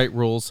Prices Right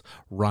rules,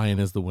 Ryan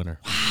is the winner.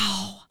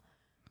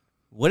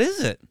 What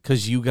is it?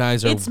 Because you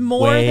guys are It's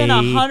more than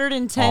way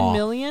 110 off.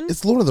 million.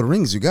 It's Lord of the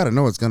Rings. You got to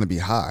know it's going to be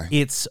high.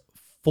 It's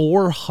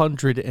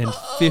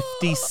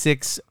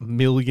 $456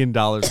 million.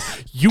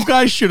 You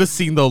guys should have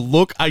seen the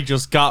look I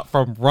just got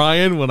from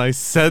Ryan when I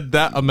said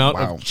that amount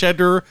Wow. of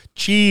cheddar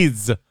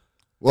cheese.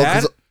 Well,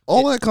 because That-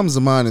 all that comes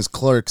to mind is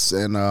Clerks,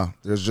 and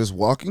there's just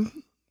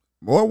walking,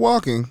 more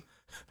walking.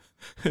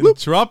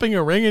 Dropping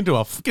a ring into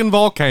a fucking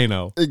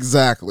volcano.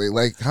 Exactly.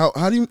 Like how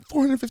do you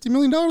 $450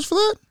 million for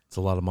that? It's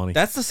a lot of money.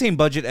 That's the same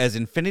budget as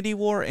Infinity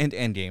War and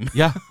Endgame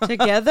Yeah.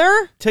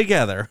 Together?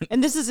 together.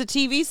 And this is a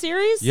TV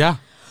series? Yeah.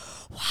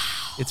 Wow.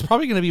 It's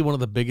probably going to be one of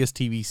the biggest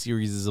TV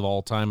series of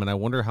all time, and I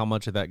wonder how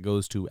much of that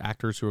goes to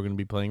actors who are going to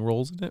be playing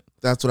roles in it.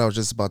 That's what I was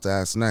just about to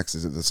ask next.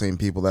 Is it the same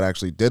people that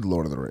actually did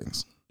Lord of the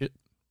Rings?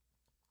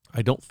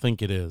 I don't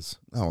think it is.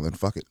 Oh, then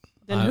fuck it.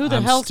 Then who the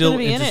I'm hell's still going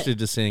to be in interested it?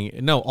 to seeing.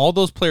 No, all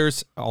those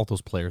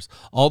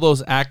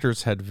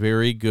actors had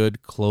very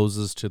good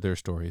closes to their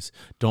stories.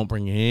 Don't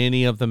bring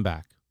any of them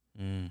back.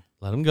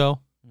 Let them go.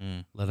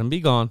 Let them be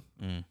gone.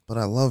 But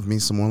I love me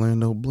some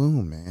Orlando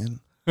Bloom, man.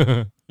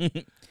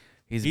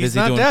 He's He's busy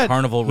not doing dead.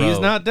 Carnival Row. He's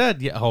not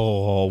dead yet.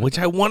 Oh, which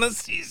I want to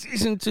see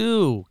season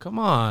 2. Come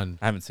on.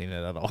 I haven't seen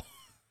it at all.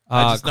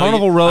 I just know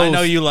Carnival you- Row. I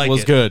know you like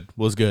was it. good.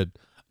 Was good.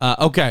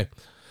 Okay.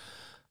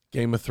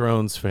 Game of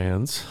Thrones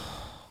fans.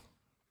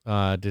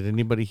 Did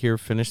anybody here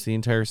finish the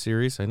entire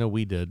series? I know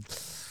we did.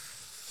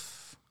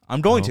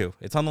 I'm going No. to.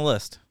 It's on the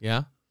list.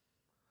 Yeah.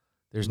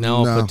 There's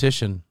now a No.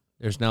 petition.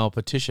 There's now a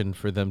petition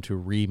for them to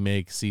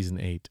remake season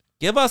 8.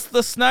 Give us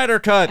the Snyder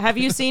cut. Have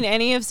you seen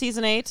any of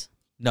season 8?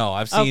 No,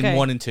 I've seen Okay.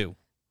 1 and 2.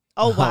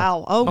 Oh,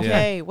 wow.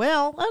 Okay. Yeah.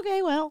 Well,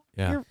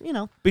 Yeah.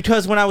 you're.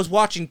 Because when I was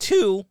watching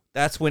 2,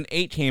 that's when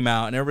 8 came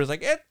out, and everybody's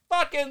like, it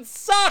fucking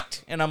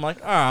sucked. And I'm like,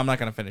 oh, I'm not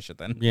going to finish it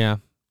then. Yeah.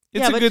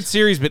 It's Yeah, a but- good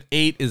series, but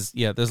 8 is,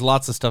 there's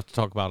lots of stuff to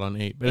talk about on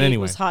 8. But 8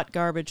 anyway. was hot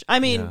garbage. I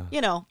mean,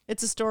 Yeah.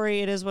 it's a story.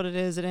 It is what it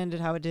is. It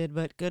ended how it did,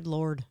 but good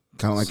Lord.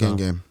 Kind of like So-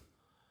 Endgame.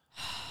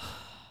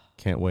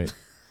 Can't wait.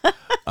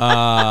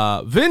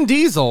 Vin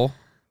Diesel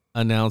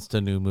announced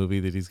a new movie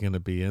that he's going to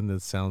be in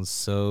that sounds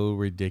so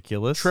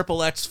ridiculous. Triple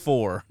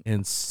X4.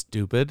 And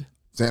stupid.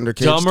 Xander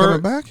Cage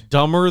coming back?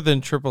 Dumber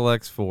than Triple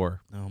X4.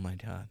 Oh, my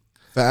God.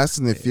 Fast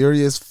and the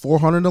Furious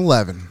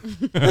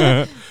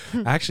 411.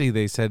 Actually,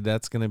 they said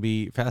that's going to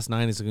be Fast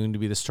 9 is going to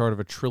be the start of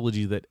a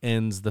trilogy that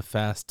ends the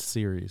Fast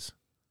series.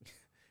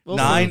 We'll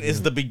 9 see.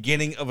 is the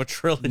beginning of a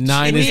trilogy.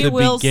 9 is We the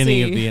will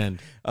beginning of see. the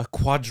end. A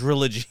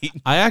quadrilogy.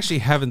 I actually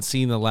haven't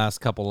seen the last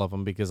couple of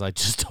them because I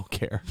just don't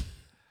care.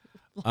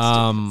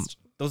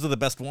 Those are the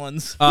best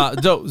ones.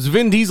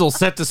 Vin Diesel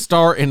set to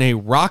star in a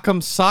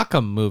Rock'em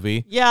Sock'em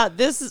movie Yeah,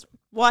 this is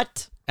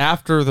what?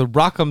 after the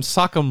Rock'em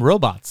Sock'em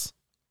robots.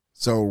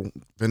 So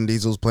Vin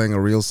Diesel's playing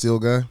a real steel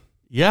guy?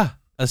 Yeah,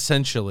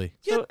 essentially.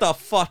 Get the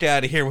fuck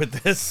out of here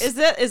with this. Is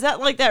that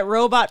like that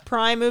Robot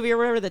Prime movie or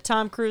whatever that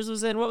Tom Cruise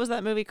was in? What was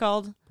that movie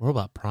called?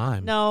 Robot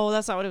Prime. No,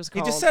 that's not what it was He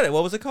called. just said it.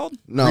 What was it called?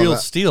 No, Real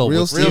Steel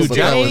Real with Steel. Hugh but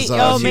that Jackman. was,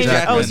 Oh, Hugh maybe.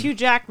 Jackman. Oh, it was Hugh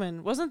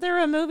Jackman. Wasn't there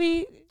a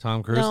movie?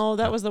 Tom Cruise? No,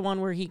 that was the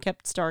one where he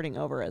kept starting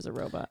over as a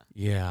robot.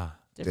 Yeah.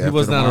 Different. He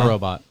was After not a Tomorrow.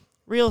 robot.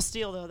 Real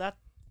Steel, though.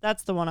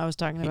 That's the one I was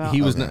talking about.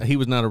 He was Okay. not. He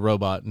was not a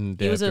robot in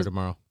Day He was After a-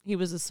 Tomorrow. He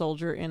was a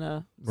soldier in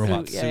a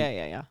Robot suit. suit.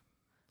 Yeah.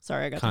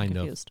 Sorry, I got them Kind of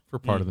confused. for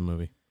part of the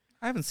movie.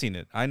 I haven't seen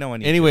it. I know I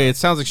need Anyway, it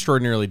sounds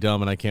extraordinarily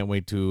dumb, and I can't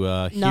wait to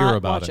hear Not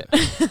about watch it.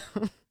 it.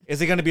 to.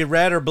 Is it going to be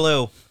red or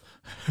blue?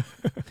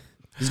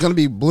 He's going to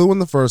be blue in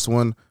the first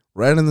one,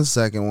 red in the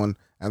second one,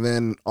 and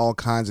then all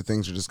kinds of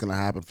things are just going to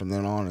happen from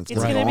then on. It's It's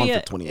going to gonna go on be for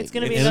a- 28 it's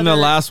gonna be years. And in the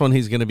another- last one,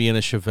 he's going to be in a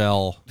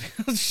Chevelle.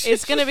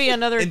 It's going to be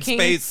another In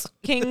space.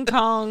 King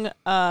Kong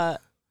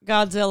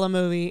Godzilla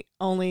movie,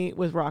 only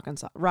with Rock'em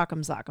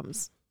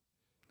Sock'ems.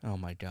 Oh,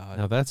 my God.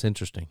 Now that's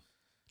interesting.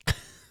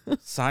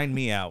 Sign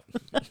me out.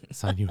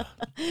 Sign you.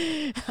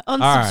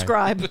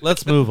 Unsubscribe.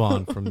 Let's move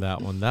on from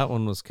that one. That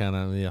one was kind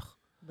of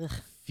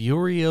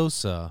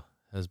Furiosa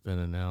has been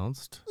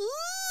announced.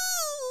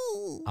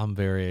 I'm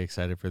very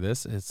excited for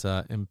this. It's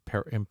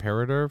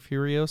Imperator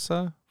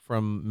Furiosa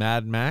from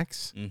Mad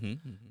Max,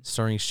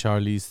 starring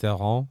Charlize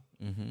Theron,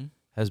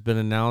 has been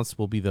announced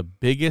will be the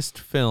biggest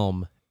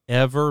film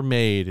ever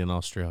made in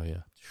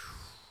Australia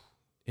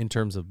in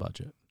terms of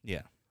budget.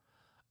 Yeah.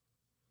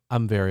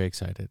 I'm very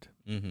excited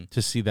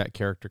to see that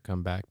character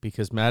come back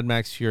because Mad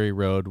Max Fury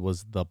Road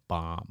was the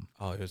bomb.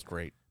 Oh, it was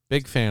great.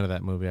 Big fan of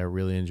that movie. I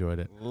really enjoyed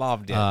it.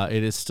 Loved it.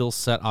 It is still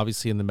set,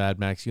 obviously, in the Mad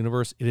Max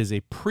universe. It is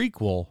a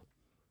prequel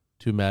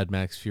to Mad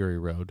Max Fury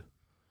Road.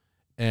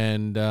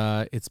 And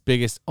it's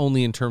biggest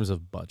only in terms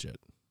of budget,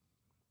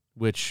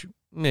 which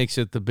makes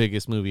it the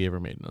biggest movie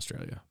ever made in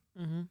Australia.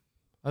 Mm-hmm.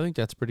 I think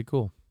that's pretty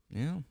cool.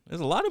 Yeah.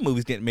 There's a lot of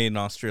movies getting made in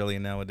Australia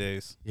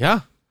nowadays.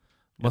 Yeah.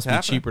 Must be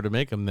happening. cheaper to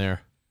make them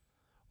there.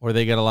 Or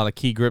they got a lot of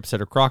key grips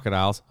that are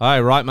crocodiles. Hey,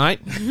 right,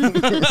 mate?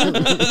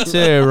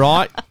 So,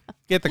 right.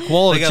 Get the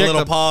koala. They got check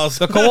little the, paws.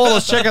 The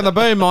koala's checking the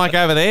boom mic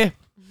over there.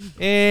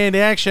 And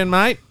action,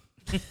 mate.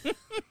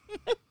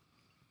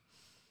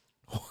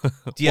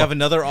 Do you have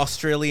another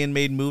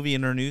Australian-made movie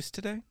in our news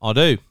today? I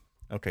do.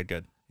 Okay,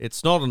 good.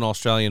 It's not an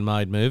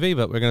Australian-made movie,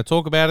 but we're going to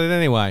talk about it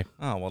anyway.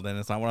 Oh, well, then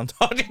it's not what I'm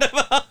talking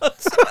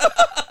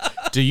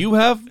about. Do you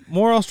have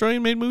more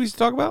Australian-made movies to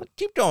talk about?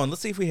 Keep going.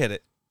 Let's see if we hit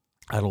it.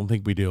 I don't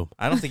think we do.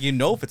 I don't think you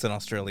know if it's an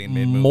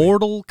Australian-made movie.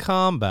 Mortal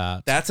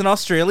Kombat. That's an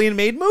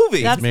Australian-made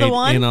movie. That's made the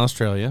one? in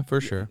Australia, for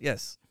sure.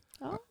 Yes.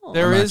 Oh.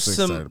 There I'm is actually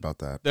some. excited about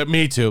that.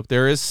 Me too.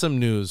 There is some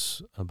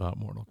news about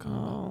Mortal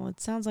Kombat. Oh, it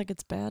sounds like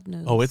it's bad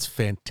news. Oh, it's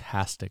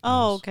fantastic.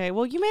 Oh, news. okay.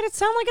 Well, you made it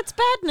sound like it's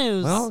bad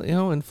news.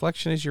 Well,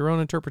 inflection is your own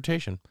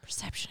interpretation.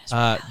 Perception is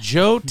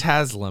Joe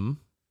Taslim,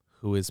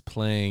 who is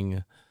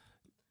playing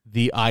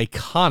the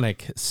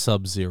iconic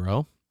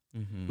Sub-Zero,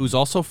 who's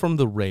also from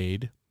The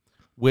Raid,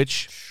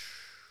 which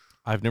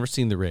I've never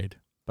seen The Raid,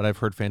 but I've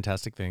heard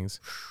fantastic things.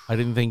 I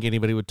didn't think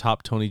anybody would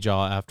top Tony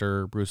Jaa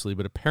after Bruce Lee,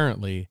 but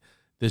apparently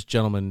this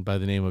gentleman by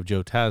the name of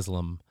Joe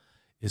Taslim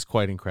is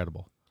quite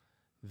incredible.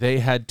 They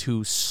had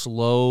to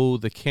slow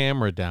the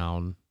camera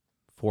down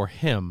for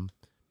him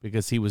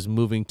because he was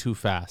moving too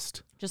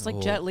fast. just like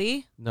Jet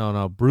Li.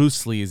 No.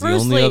 Bruce Lee is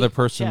Bruce the only Lee. other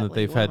person Jet that Li,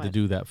 they've what had am to I-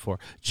 do that for.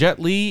 Jet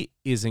Li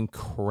is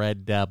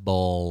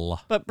incredible.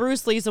 But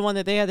Bruce Lee's the one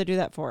that they had to do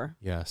that for.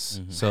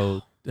 Yes.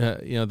 So,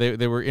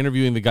 they were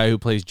interviewing the guy who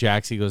plays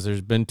Jax. He goes,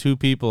 there's been two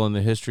people in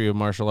the history of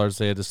martial arts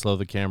they had to slow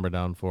the camera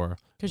down for.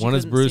 'Cause you One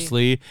is couldn't Bruce see.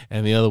 Lee,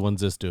 and the other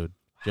one's this dude,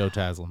 Joe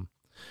Taslim.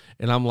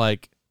 And I'm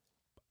like,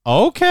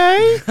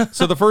 okay.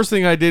 So the first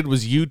thing I did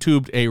was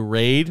YouTubed a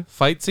Raid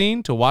fight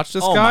scene to watch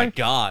this Oh guy. my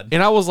God.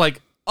 And I was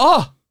like,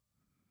 oh,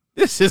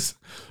 this is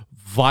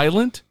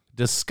violent,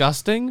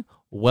 disgusting,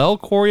 well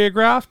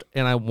choreographed,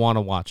 and I want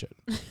to watch it.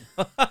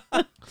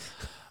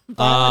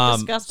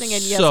 Violent, disgusting,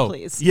 and yes,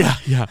 please.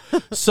 Yeah.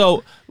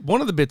 So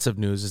one of the bits of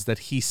news is that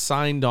he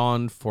signed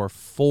on for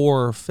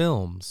 4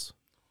 films.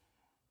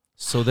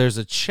 So there's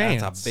a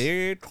chance That's a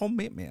big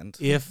commitment.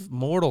 if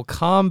Mortal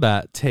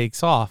Kombat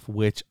takes off,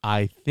 which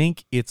I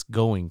think it's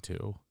going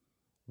to,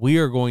 we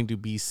are going to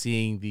be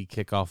seeing the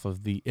kickoff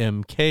of the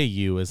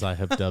MKU, as I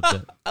have dubbed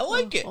it. I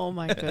like it. Oh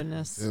my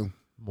goodness. Ew.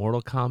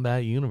 Mortal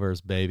Kombat universe,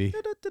 baby.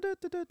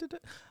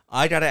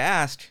 I gotta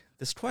ask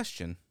this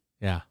question.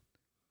 Yeah.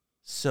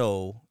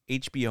 So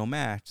HBO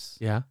Max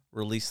Yeah.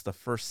 released the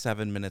first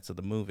 7 minutes of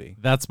the movie.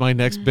 That's my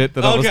next bit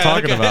that I was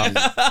talking about.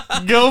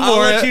 about. Go I'll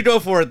for let it. you go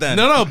for it then.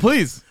 No,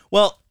 please.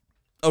 Well,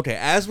 okay.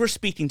 As we're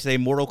speaking today,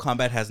 Mortal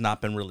Kombat has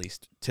not been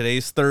released.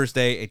 Today's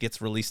Thursday. It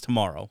gets released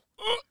tomorrow.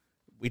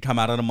 We come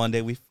out on a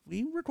Monday. We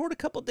record a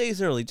couple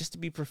days early just to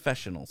be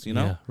professionals, you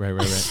know. Yeah,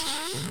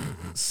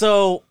 right.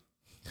 So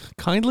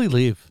Kindly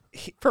leave.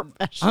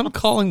 Professional. I'm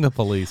calling the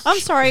police. I'm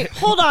sorry.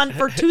 Hold on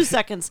for 2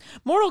 seconds.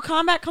 Mortal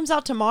Kombat comes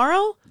out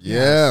tomorrow,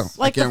 Yeah.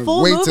 Like I the can't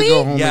full wait movie? to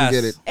go home Yes. and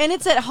get it. and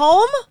it's at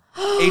home.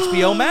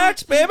 HBO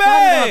Max, baby.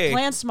 Gotta go have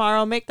plans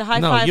tomorrow. Make the high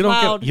no, five you don't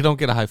loud. get. You don't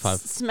get a high five.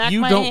 Smack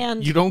you my don't,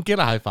 hand. You don't get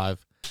a high five.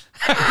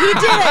 He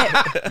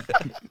did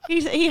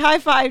it. he high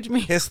fived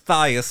me. His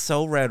thigh is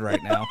so red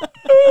right now.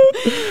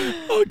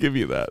 I'll give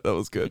you that. That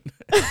was good.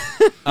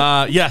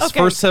 Yes, Okay.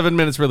 first 7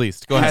 minutes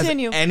released. Go ahead.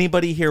 Continue.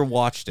 Anybody here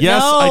watched it?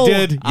 Yes, I No.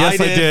 did. Yes,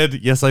 I I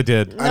did. Yes, I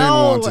did. I didn't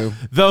want to.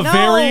 The No.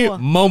 very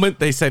moment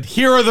they said,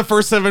 "Here are the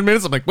first 7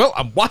 minutes," I'm like, "Well,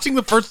 I'm watching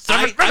the first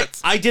 7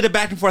 minutes." I did it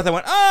back and forth. I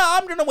went,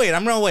 I'm gonna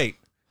wait.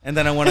 And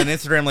then I went on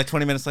Instagram like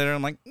 20 minutes later.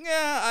 I'm like,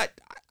 yeah,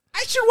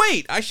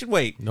 I should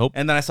wait. Nope.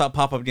 And then I saw it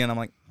pop up again. I'm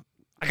like,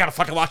 I gotta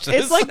fucking watch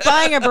this. It's like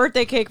buying a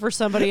birthday cake for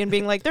somebody and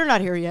being like, they're not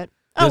here yet.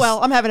 Oh, This-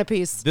 well, I'm having a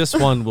piece. This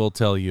one will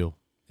tell you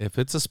if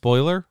it's a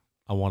spoiler.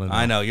 I want to know.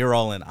 I know you're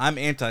all in. I'm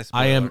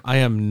anti-spoiler. I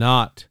am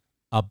not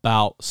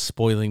about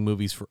spoiling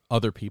movies for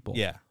other people.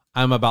 Yeah,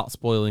 I'm about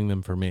spoiling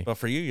them for me. but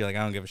for you, you're like, I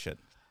don't give a shit.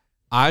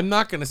 I'm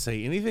not going to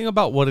say anything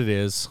about what it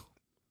is.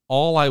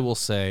 All I will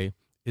say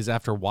is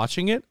after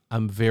watching it,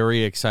 I'm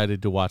very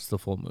excited to watch the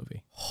full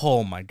movie.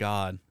 Oh my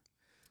god.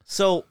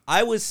 So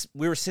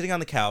we were sitting on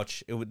the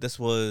couch. This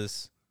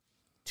was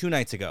 2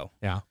 nights ago,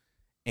 Yeah.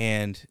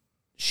 and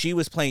she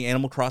was playing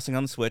Animal Crossing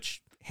on the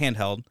Switch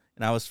handheld,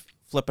 and I was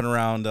flipping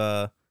around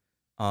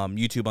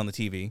YouTube on the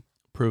TV.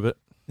 Prove it.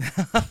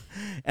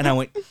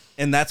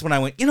 And that's when I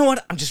went, you know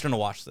what? I'm just gonna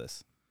watch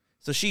this.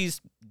 So she's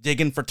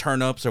digging for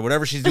turnips or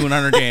whatever she's doing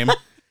on her game,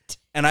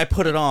 and I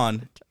put it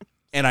on,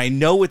 and I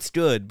know it's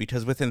good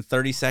because within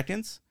 30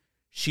 seconds,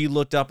 she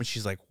looked up and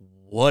she's like,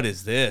 "What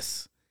is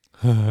this?"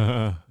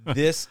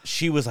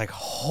 She was like,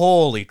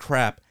 "Holy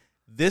crap!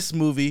 This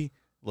movie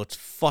looks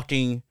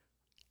fucking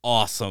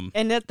awesome."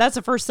 And that's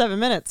the first 7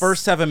 minutes.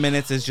 First 7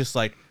 minutes is just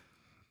like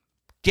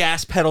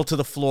gas pedal to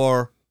the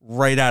floor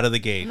right out of the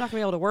gate. I'm not going to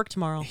be able to work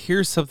tomorrow.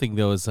 Here's something,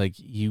 though, is like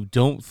you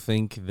don't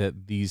think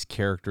that these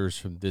characters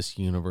from this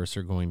universe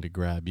are going to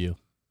grab you.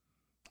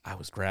 I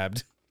was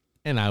grabbed.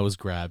 And I was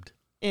grabbed.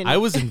 I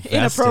was invested.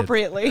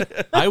 Inappropriately.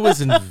 I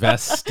was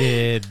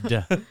invested.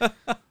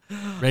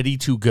 Ready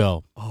to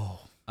go. Oh.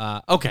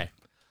 Okay.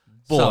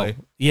 Boy.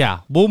 So, yeah,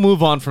 we'll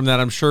move on from that.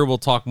 I'm sure we'll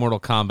talk Mortal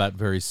Kombat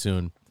very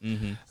soon.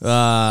 Mm-hmm.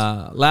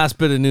 Last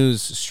bit of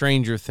news,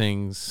 Stranger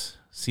Things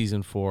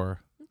Season 4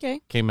 Okay.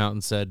 came out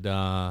and said,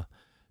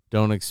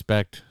 don't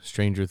expect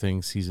Stranger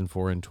Things Season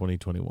 4 in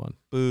 2021.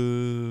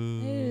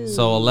 Boo.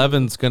 So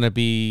 11's going to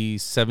be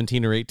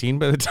 17 or 18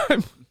 by the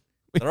time.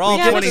 They're all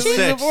Yeah, but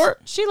 26.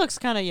 She looks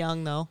kind of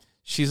young, though.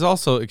 She's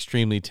also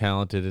extremely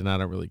talented, and I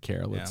don't really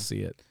care. Let's Yeah. see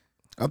it.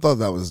 I thought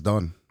that was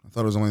done. I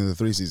thought it was only the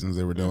 3 seasons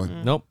they were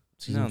doing. Nope.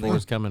 Season No, 4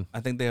 is coming. I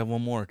think they have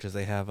one more because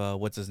they have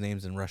what's his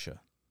name's in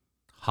Russia.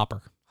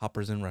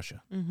 Hopper's in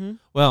Russia. Mm-hmm.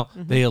 Well,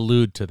 they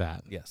allude to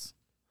that. Yes.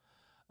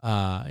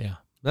 Yeah.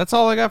 That's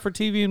all I got for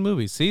TV and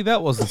movies. See,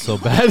 that wasn't so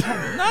bad.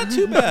 Not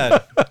too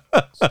bad.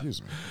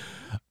 Excuse me.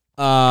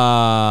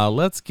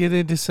 Let's get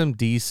into some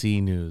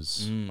DC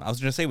news. I was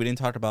gonna say we didn't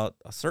talk about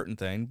a certain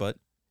thing, but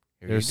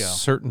here There's you go.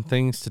 certain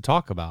things to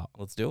talk about.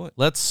 Let's do it.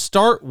 Let's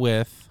start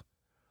with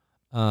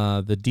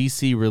the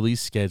DC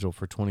release schedule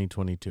for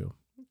 2022.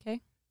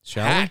 Okay.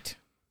 Shall Packed.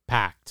 we?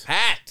 Packed.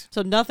 Packed.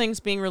 So nothing's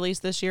being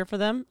released this year for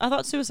them? I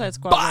thought Suicide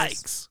Squad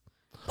Bikes.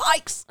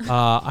 Bikes!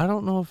 I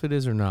don't know if it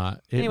is or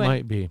not. It Anyway,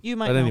 might be. you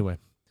might But know. anyway,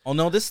 Oh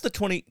no, this is the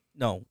 20.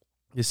 No.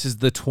 this is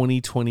the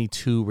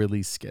 2022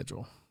 release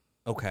schedule.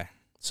 Okay.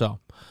 So,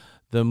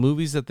 the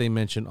movies that they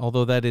mentioned,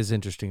 although that is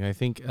interesting, I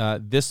think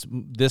this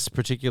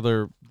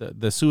particular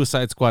the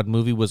Suicide Squad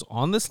movie was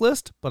on this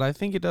list, but I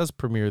think it does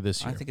premiere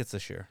this year. I think it's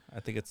this year.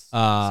 I think it's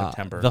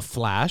September. The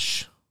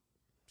Flash,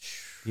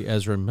 the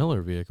Ezra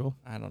Miller vehicle,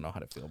 I don't know how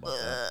to feel about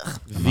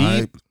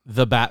that.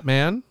 the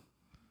Batman,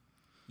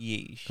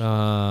 Yeesh.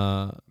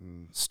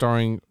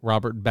 starring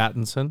Robert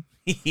Pattinson,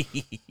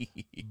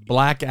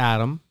 Black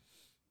Adam,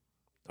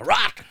 The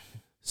Rock.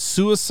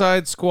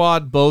 Suicide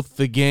Squad, both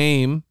the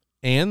game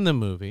and the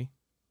movie,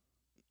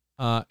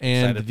 and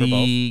Excited for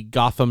the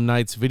Gotham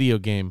Knights video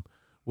game,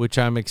 which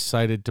I'm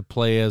excited to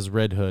play as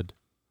Red Hood.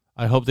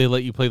 I hope they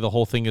let you play the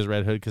whole thing as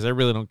Red Hood because I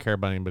really don't care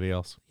about anybody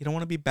else. You don't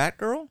want to be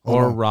Batgirl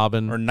Or on.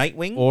 Robin. or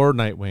Nightwing? Or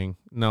Nightwing.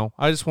 No,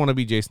 I just want to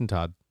be Jason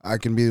Todd. I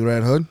can be the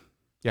Red Hood.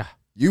 Yeah.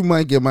 You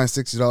might get my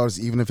 $60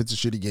 even if it's a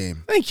shitty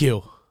game. Thank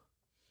you.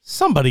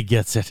 Somebody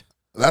gets it.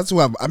 That's who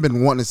I've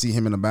been wanting to see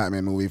him in a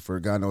Batman movie for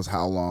God knows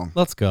how long.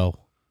 Let's go.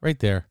 Right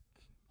there.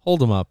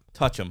 Hold him up.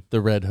 Touch him.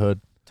 The Red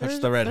Hood. Touch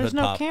the Red There's Hood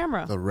no pop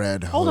camera. The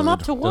Red Hood. Hold him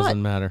up to what?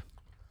 Doesn't matter.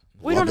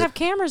 We Love don't it. have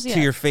cameras yet. to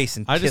your face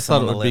and I kiss just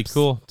thought him it on would the be lips.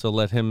 cool to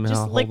let him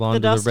Just lick hold on the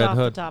to the dust Red off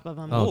Hood. the top of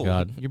him. Oh, Ooh.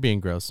 God. You're being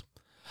gross.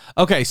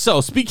 Okay,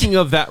 so speaking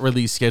of that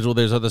release schedule,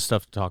 there's other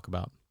stuff to talk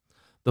about.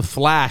 The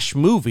Flash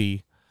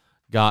movie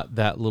got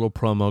that little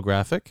promo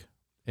graphic,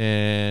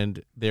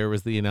 and there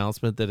was the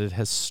announcement that it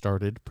has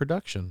started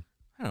production.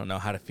 I don't know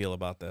how to feel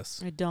about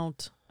this. I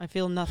don't. I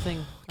feel nothing.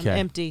 I'm Okay.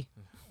 empty.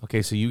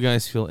 Okay, so you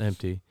guys feel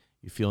empty.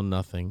 You feel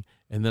nothing.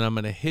 And then I'm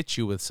going to hit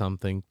you with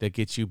something that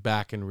gets you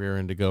back and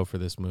rearing to go for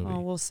this movie.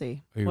 Oh, we'll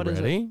see. Are you What is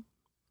it? ready?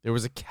 There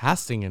was a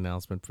casting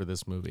announcement for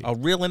this movie. A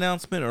real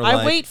announcement or I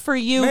like wait for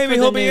you maybe for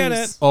the he'll be in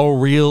news. A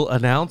real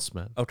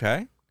announcement.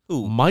 Okay.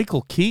 Who?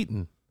 Michael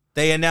Keaton.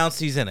 They announced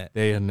he's in it.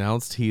 They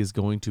announced he is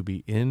going to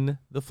be in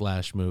the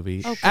Flash movie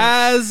Okay.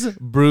 as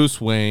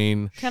Bruce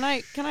Wayne. Can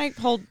I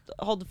hold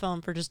the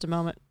phone for just a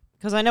moment?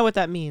 Because I know what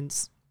that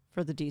means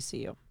for the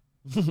DCU.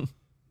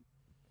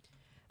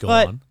 Go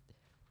But- on.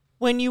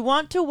 When you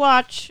want to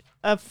watch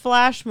a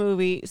Flash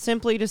movie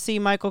simply to see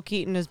Michael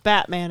Keaton as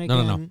Batman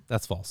again, No.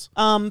 That's false.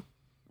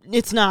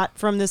 it's not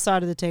from this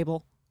side of the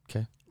table.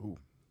 Okay.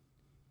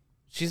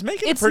 She's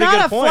making It's a pretty not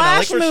good a point. I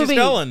like Flash where she's movie.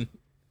 going.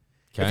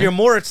 Okay. If you're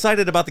more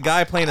excited about the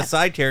guy playing a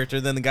side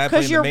character than the guy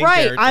playing Because the you're main right.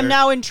 character. I'm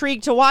now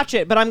intrigued to watch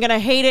it, but I'm going to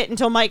hate it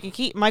until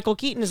Michael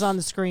Keaton is on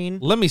the screen.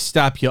 Let me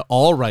stop you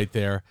all right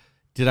there.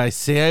 Did I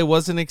say I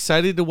wasn't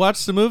excited to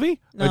watch the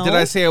movie? Or did No.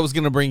 I say I was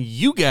going to bring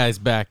you guys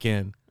back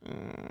in?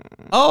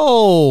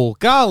 Oh,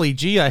 golly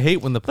gee, I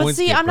hate when the But points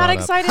see, get I'm not brought up.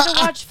 excited to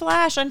watch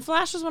Flash, and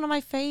Flash is one of my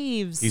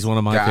faves. He's one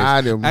of my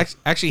Got favorites. him.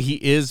 Actually, he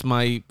is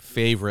my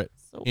favorite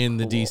So in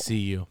the cool.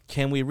 DCU.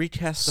 Can we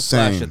recast the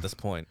Same. Flash at this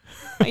point?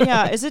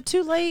 Yeah, is it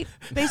too late?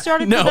 They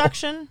started No.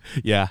 production.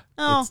 Yeah,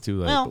 Oh, it's too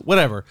late. well. But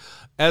whatever.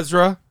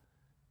 Ezra,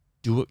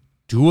 do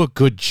a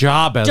good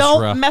job, Ezra.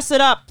 Don't mess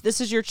it up.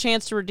 This is your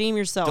chance to redeem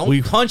yourself.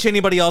 Don't punch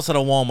anybody else at a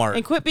Walmart.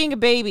 And quit being a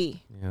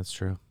baby. Yeah, that's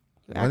true.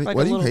 You act like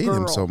Why a do you little hate girl.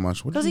 him so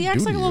much? What Because did he he acts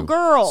do like a to little you?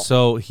 girl.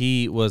 So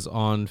he was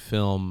on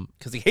film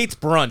Because he hates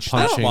brunch.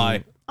 That's punching,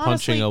 why.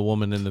 Honestly- punching a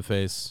woman in the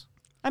face.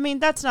 I mean,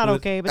 that's not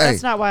okay, but Hey,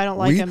 that's not why I don't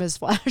like we- him as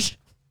Flash.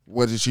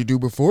 What did she do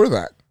before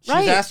that? She's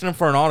Right. asking him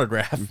for an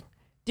autograph.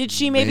 Did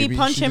she maybe Maybe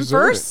punch she him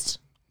deserved it. first?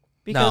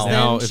 Because No. then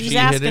Now, if she's she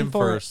asking hit him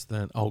for first,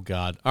 then oh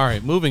god. All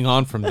right, moving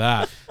on from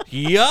that.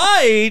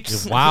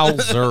 Yikes!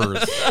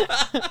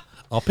 Wowzers.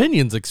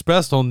 Opinions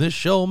expressed on this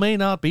show may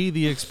not be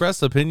the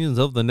express opinions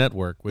of the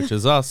network, which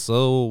is us,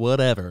 so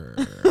whatever.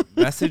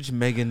 Message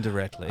Megan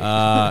directly.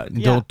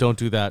 Don't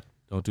do that.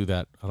 Don't do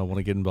that. I don't want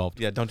to get involved.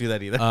 yeah, don't do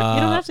that either. it.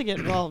 You don't have to get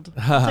involved.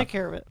 I'll take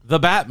care of it. The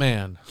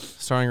Batman,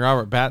 starring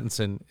Robert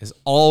Pattinson, is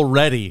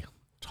already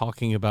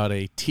talking about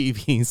a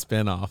TV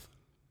spinoff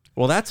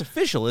well, that's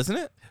official, isn't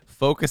it?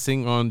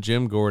 focusing on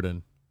Jim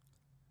Gordon.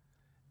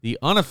 The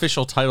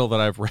unofficial title that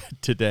I've read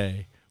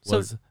today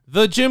was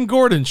The Jim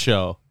Gordon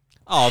Show.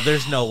 Oh,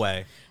 there's no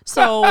way.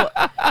 So,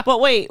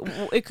 but wait,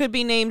 it could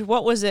be named,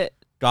 what was it?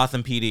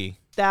 Gotham PD.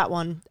 That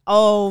one.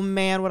 Oh,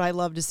 man, would I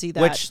love to see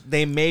that. Which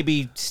they may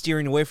be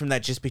steering away from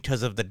that just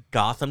because of the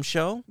Gotham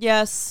show.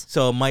 Yes.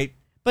 So it might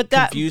But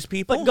that confuse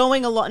people. But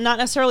going along, not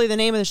necessarily the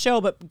name of the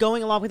show, but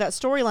going along with that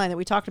storyline that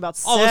we talked about.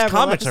 Oh, those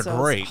several comics episodes.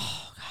 are great.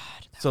 Oh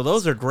God. So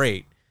those are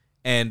great.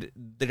 And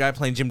the guy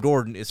playing Jim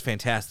Gordon is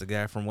fantastic. The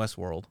guy from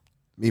Westworld.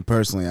 Me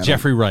personally,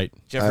 Jeffrey Wright.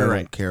 I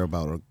don't care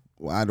about.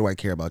 Why do I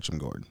care about Jim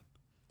Gordon?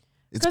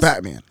 It's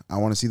Batman. I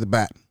want to see the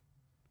Bat.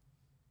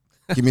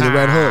 Give me the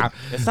Red Hood.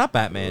 It's not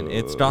Batman.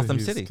 It's Gotham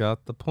He's City.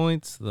 Got the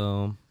points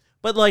though.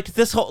 But like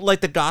this whole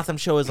the Gotham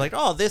show is like,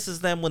 oh, this is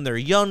them when they're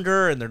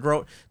younger and they're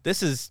grown.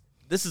 This is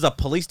a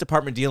police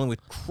department dealing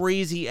with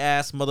crazy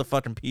ass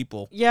motherfucking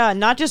people. Yeah,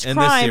 not just In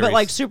this crime, but series.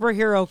 like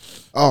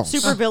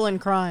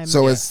supervillain crime.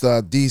 So it's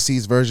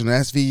DC's version of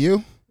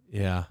SVU.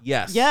 Yeah.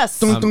 Yes. Yes.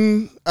 Dun,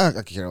 dun. I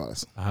could care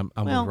less. I'm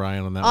Well, with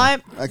Ryan on that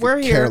one. We're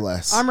could here. care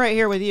less. I'm right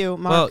here with you,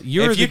 Mark. Well,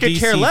 you're If the you could DC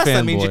care less,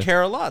 that fanboy. means you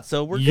care a lot.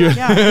 So we're You're- good.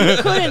 yeah,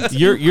 you couldn't.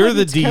 You're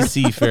the couldn't care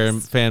DC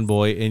less.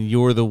 fanboy, and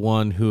you're the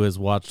one who has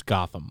watched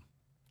Gotham.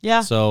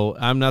 Yeah. So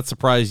I'm not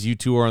surprised you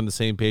two are on the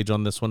same page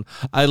on this one.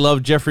 I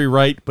love Jeffrey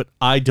Wright, but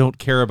I don't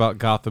care about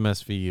Gotham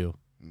SVU.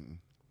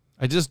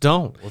 I just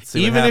don't. Let's see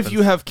what Even if happens.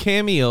 you have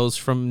cameos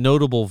from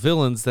notable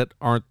villains that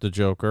aren't the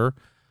Joker,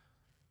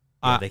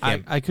 Yeah, they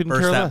can't I couldn't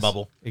burst care that less.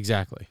 bubble.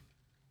 Exactly.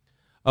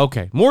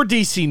 Okay, more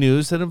DC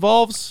news that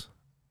involves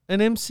an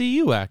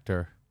MCU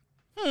actor.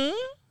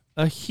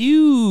 A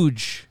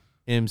huge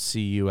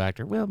MCU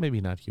actor. Well,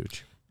 maybe not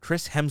huge.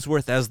 Chris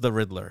Hemsworth as the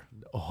Riddler.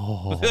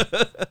 Oh.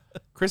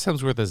 Chris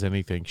Hemsworth as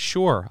anything.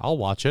 Sure, I'll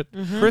watch it.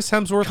 Chris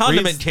Hemsworth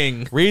Condiment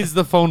King. reads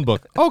the phone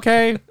book.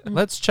 Okay,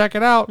 let's check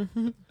it out.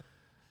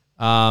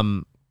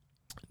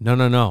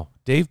 No.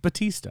 Dave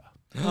Bautista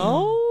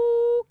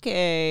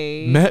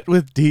Okay. met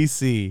with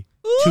DC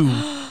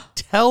to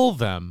tell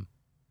them,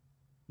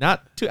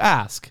 not to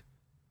ask,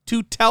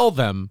 to tell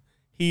them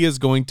he is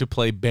going to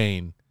play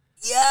Bane.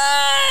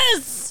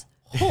 Yes.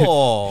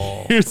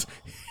 Oh, Here's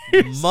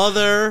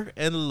mother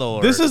and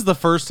Lord. this is the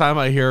first time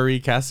I hear a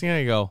recasting, and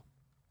I go,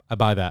 I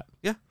buy that.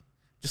 yeah.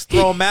 Just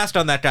throw a mask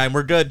on that guy and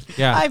we're good.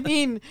 Yeah. I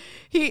mean,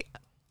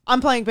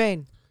 I'm playing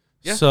Bane.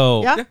 Yeah.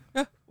 So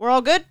Yeah. We're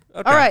all good.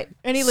 All right.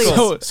 And he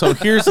leaves. so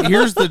here's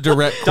the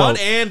direct Done quote.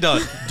 and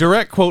done.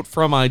 Direct quote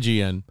from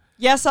IGN.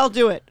 Yes, I'll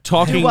do it.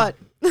 Talking- Do what?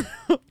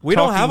 We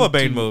don't have a Talking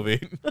Bane to-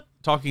 movie.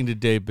 Talking to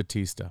Dave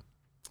Bautista.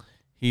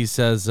 He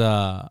says,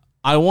 I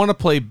want to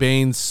play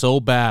Bane so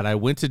bad. I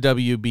went to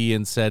WB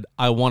and said,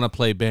 I want to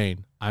play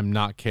Bane. I'm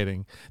not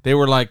kidding. They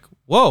were like,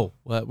 whoa,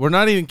 we're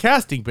not even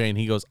casting Bane.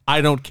 He goes,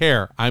 I don't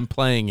care. I'm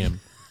playing him.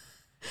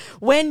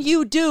 When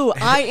you do,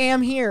 I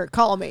am here.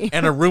 Call me.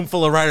 And a room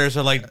full of writers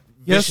are like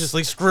Yes.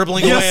 viciously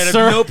scribbling Yes, away at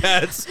sir.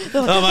 notepads.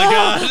 Oh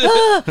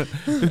my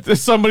god.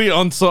 There's somebody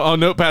on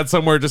Notepad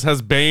somewhere just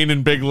has Bane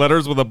in big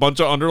letters with a bunch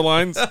of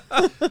underlines.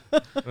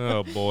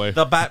 Oh, boy.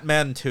 The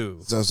Batman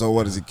 2. So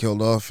what is he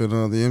killed off in the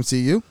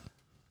MCU?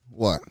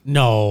 What?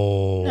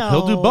 No. No,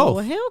 He'll do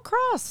both. He'll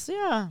cross.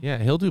 Yeah. Yeah,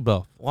 he'll do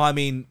both. Well, I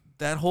mean,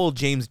 that whole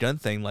James Gunn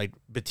thing, like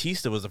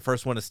Batista was the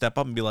first one to step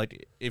up and be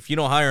like, if you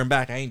don't hire him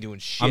back, I ain't doing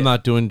shit. I'm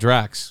not doing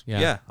Drax.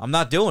 Yeah, I'm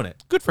not doing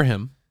it. Good for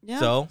him. Yeah.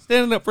 So,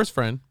 Standing up for his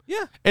friend.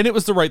 yeah. And it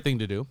was the right thing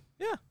to do.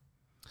 Yeah.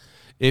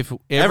 If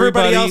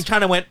Everybody else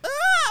kind of went,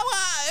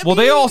 Well,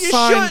 they all you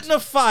signed- shouldn't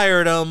have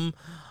fired him.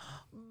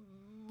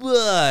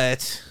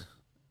 But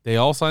they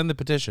all signed the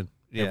petition.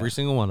 Yeah. Every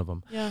single one of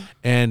them. Yeah.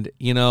 And,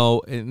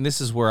 and this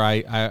is where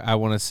I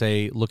want to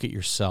say, look at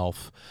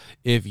yourself.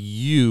 If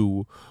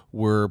you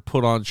were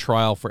put on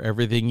trial for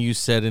everything you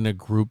said in a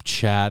group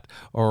chat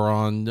or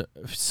on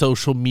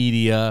social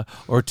media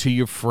or to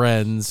your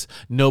friends,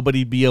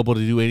 nobody'd be able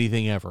to do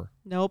anything ever.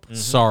 Nope.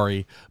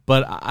 Sorry,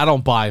 but I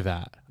don't buy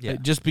that. Yeah.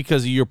 Just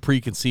because of your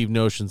preconceived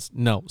notions.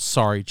 No,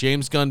 sorry.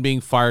 James Gunn being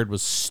fired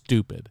was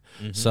stupid.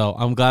 So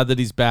I'm glad that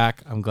he's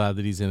back. I'm glad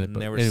that he's in it. and But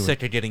they were anyway.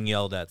 sick of getting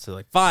yelled at. So,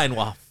 like, fine,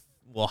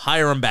 we'll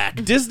hire him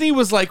back. Disney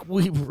was like,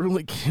 we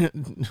really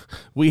can't.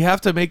 We have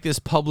to make this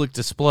public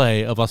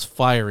display of us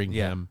firing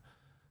him.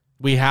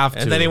 We have to.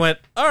 And then he went,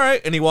 all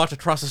right. And he walked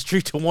across the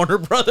street to Warner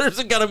Brothers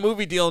and got a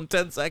movie deal in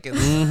 10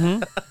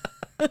 seconds.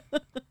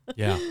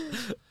 Yeah.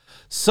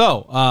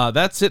 So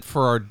that's it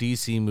for our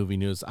DC movie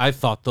news. I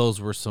thought those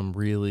were some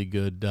really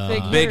good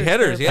Big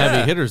hitters, babe. yeah.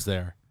 heavy hitters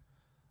there.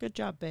 Good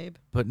job, babe.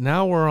 But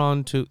now we're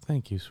on to.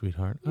 Thank you,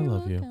 sweetheart. I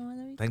love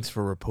you. Thanks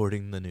for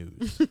reporting the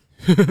news.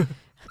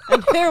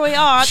 And here we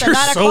are at the You're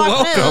 9 so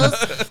o'clock welcome.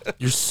 news.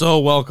 You're so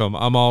welcome.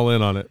 I'm all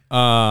in on it.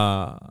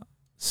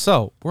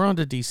 So we're on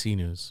to DC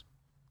news.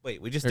 Wait,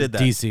 we just Or did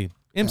that. DC.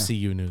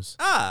 MCU news.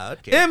 Ah,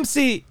 okay.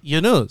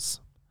 MCU news.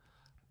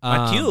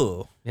 Not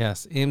you.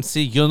 Yes,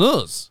 MCU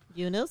news.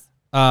 Eunice?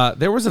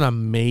 There was an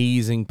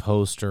amazing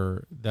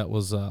poster that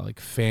was like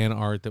fan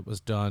art that was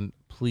done.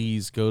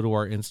 Please go to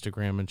our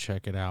Instagram and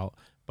check it out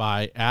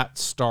by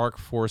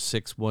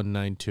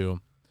 @Stark46192.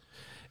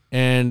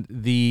 And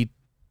the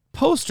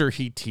poster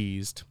he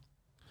teased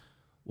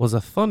was a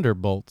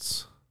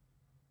Thunderbolts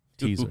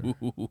teaser.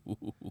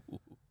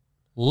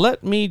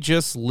 Let me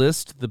just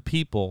list the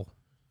people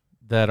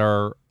that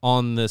are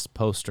on this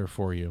poster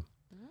for you.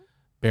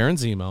 Baron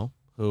Zemo,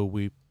 who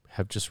we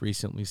have just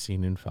recently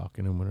seen in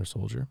Falcon and Winter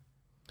Soldier.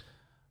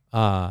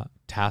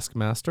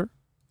 Taskmaster.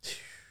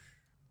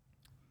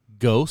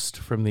 Ghost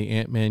from the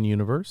Ant-Man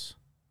universe.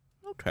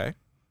 Okay.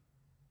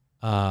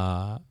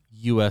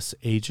 U.S.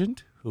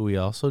 Agent, who we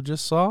also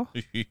just saw.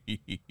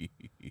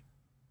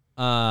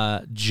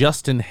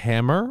 Justin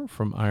Hammer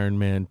from Iron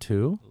Man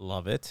 2.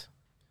 Love it.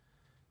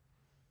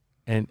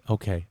 And,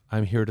 okay,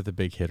 I'm here to the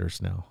big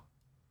hitters now.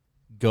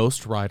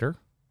 Ghost Rider.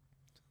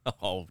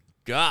 Oh,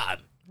 God.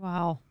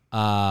 Wow.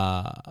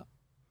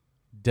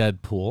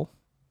 Deadpool.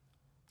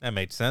 That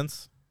made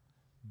sense.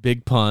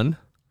 Big Pun.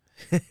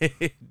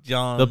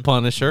 John The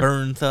Punisher.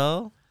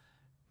 Bernthal.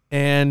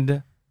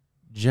 And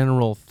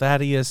General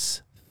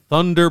Thaddeus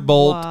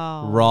Thunderbolt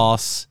Wow.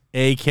 Ross,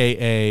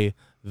 a.k.a.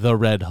 the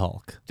Red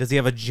Hulk. Does he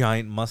have a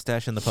giant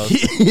mustache in the poster?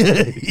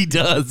 Yeah, he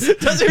does.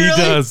 Does he really? He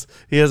does.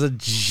 He has a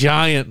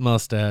giant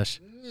mustache.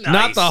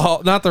 Nice.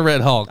 Not the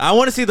Red Hulk. I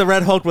want to see the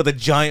Red Hulk with a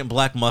giant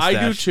black mustache.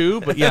 I do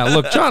too, but yeah,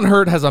 look, John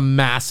Hurt has a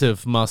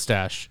massive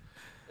mustache.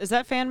 Is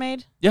that fan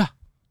made? Yeah,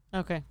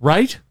 Okay.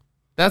 right?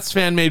 That's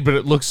fan made, but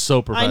it looks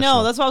so professional. I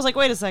know. That's why I was like,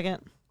 wait a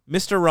second.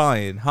 Mr.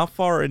 Ryan, how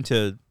far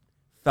into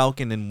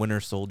Falcon and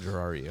Winter Soldier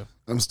are you?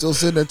 I'm still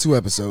sitting at 2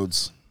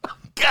 episodes.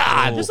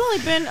 God. There's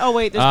only been. Oh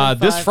wait, there's been 5.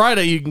 This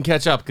Friday you can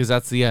catch up because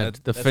that's the end.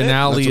 The That's it?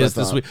 finale That's is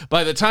what I this thought. week.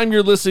 By the time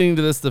you're listening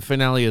to this, the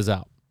finale is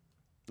out.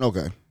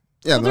 Okay.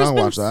 Yeah, Well, then I'll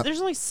watch that. There's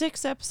only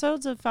 6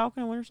 episodes of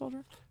Falcon and Winter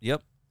Soldier.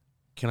 Yep.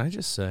 Can I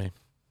just say,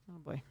 Oh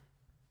boy.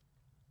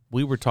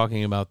 we were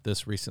talking about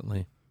this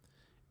recently.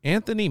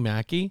 Anthony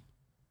Mackie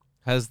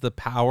has the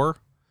power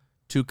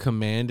to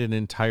command an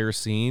entire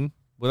scene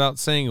without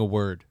saying a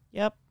word.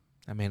 Yep.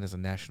 That man is a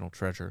national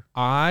treasure.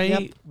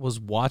 I was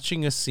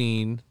watching a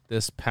scene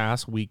this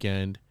past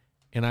weekend,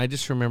 and I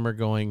just remember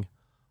going,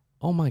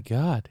 oh my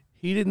God,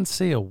 he didn't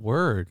say a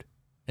word.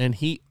 And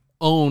he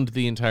owned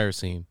the entire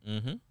scene.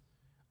 Mm-hmm.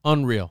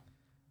 Unreal.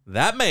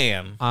 That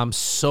man. I'm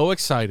so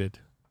excited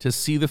to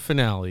see the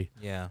finale.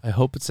 Yeah. I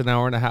hope it's an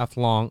hour and a half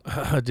long.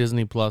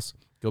 Disney Plus.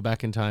 Go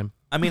back in time.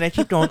 I mean, I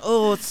keep going,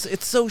 oh,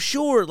 it's so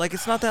short. Like,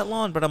 it's not that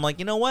long. But I'm like,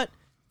 you know what?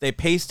 They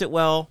paced it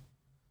well.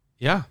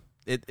 Yeah.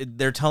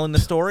 They're telling the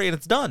story, and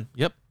it's done.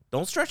 Yep.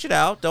 Don't stretch it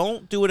out.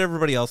 Don't do what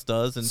everybody else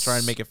does and try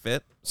and make it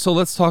fit. So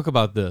let's talk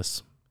about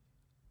this.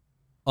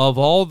 Of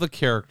all the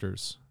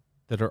characters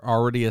that are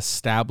already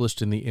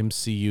established in the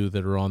MCU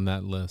that are on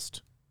that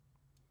list,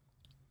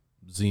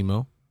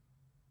 Zemo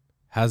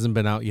hasn't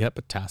been out yet,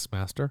 but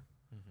Taskmaster,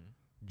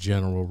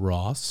 General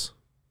Ross,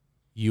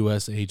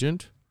 U.S.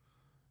 Agent,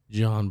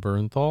 John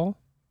Bernthal,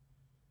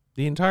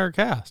 the entire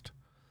cast.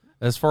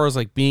 As far as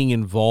like being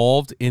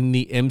involved in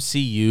the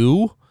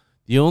MCU,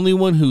 the only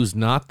one who's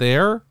not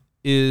there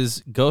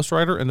is Ghost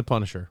Rider and the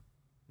Punisher.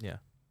 Yeah.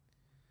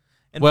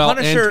 And Well,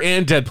 Punisher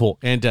and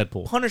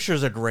Deadpool.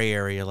 Punisher's a gray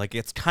area. Like,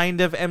 it's kind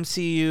of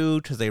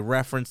MCU because they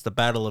reference the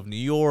Battle of New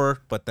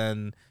York, but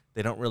then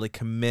they don't really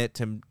commit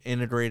to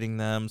integrating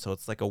them, so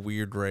it's like a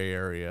weird gray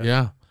area.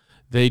 Yeah.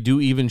 They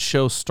do even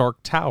show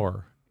Stark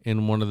Tower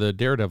in one of the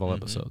Daredevil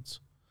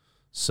episodes.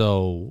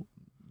 So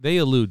they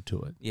allude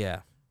to it.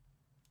 Yeah.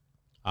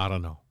 I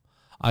don't know.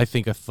 I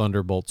think a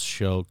Thunderbolts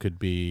show could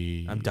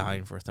be... I'm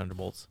dying for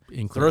Thunderbolts.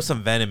 incredible. Throw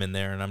some Venom in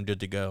there, and I'm good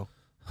to go.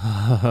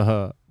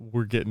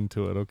 We're getting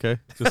to it, okay?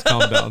 Just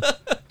calm down.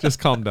 Just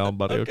calm down,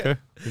 buddy, okay?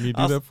 Can you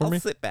do that for I'll me?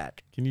 sit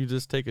back. Can you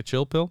just take a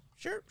chill pill?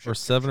 Sure. Or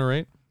 7 or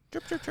 8?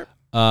 Chirp.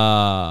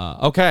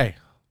 Okay.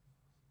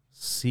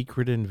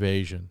 Secret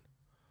Invasion.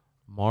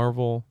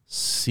 Marvel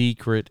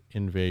Secret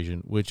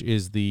Invasion, which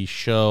is the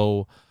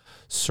show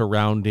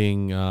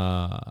surrounding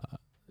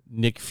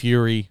Nick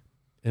Fury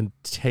and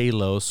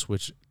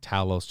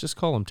Talos, just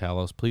call him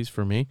Talos, please,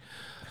 for me.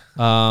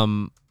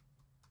 Following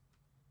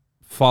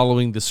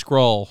the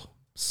Skrull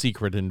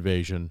Secret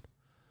Invasion,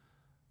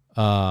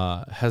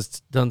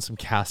 has done some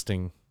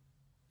casting,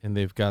 and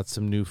they've got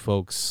some new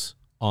folks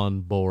on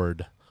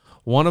board.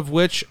 One of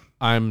which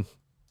I'm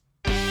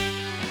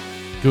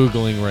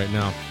Googling right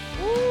now.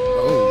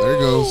 Oh, there it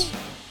goes.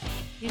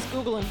 He's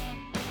Googling.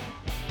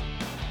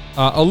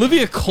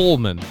 Olivia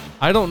Colman.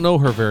 I don't know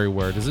her very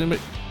well. Does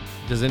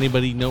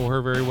anybody know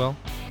her very well?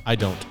 I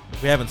don't.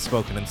 We haven't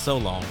spoken in so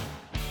long.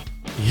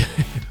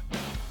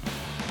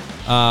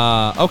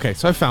 Okay,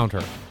 so I found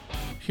her.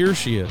 Here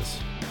she is.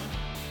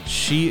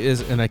 She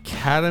is an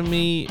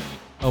Academy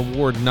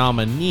Award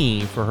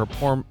nominee for her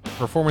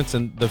performance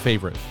in The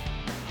Favorite.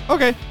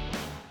 Okay.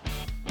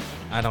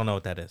 I don't know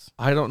what that is.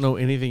 I don't know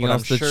anything But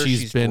else I'm that sure she's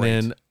she's been great.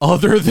 in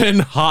other than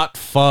Hot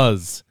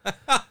Fuzz.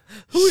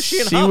 Who is she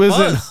in She Hot was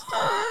Fuzz?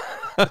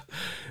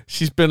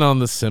 She's been on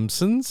The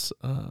Simpsons.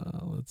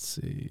 Let's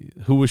see.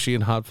 Who was she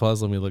in Hot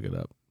Fuzz? Let me look it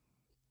up.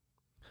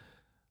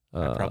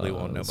 I probably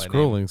won't know by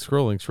name.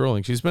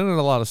 Scrolling. She's been in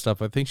a lot of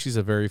stuff. I think she's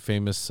a very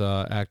famous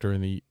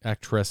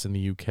actress in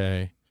the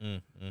UK.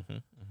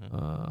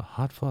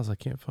 Hot Fuzz. I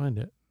can't find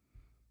it.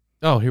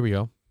 Oh, here we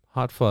go.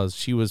 Hot Fuzz.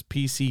 She was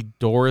PC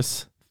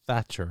Doris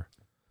Thatcher.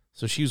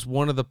 So she's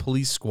one of the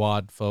police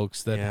squad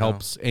folks that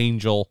helps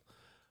Angel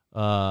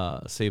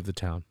save the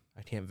town.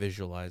 I can't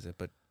visualize it,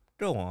 but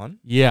go on.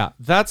 Yeah,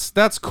 that's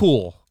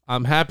cool.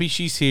 I'm happy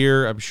she's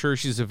here. I'm sure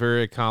she's a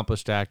very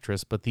accomplished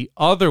actress. But the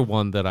other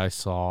one that I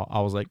saw,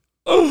 I was like,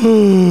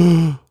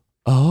 oh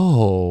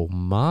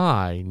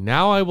my.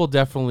 Now I will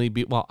definitely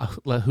be, well,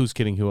 who's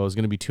kidding who? I was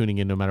going to be tuning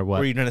in no matter what.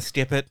 Were you going to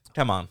skip it?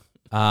 Come on.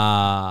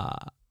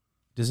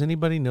 Does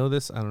anybody know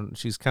this? I don't.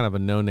 She's kind of a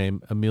no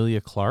name.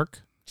 Amelia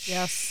Clark.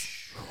 Yes.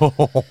 For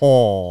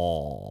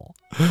For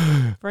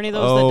any of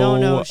those that don't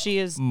know, she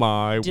is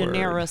my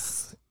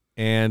Daenerys.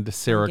 And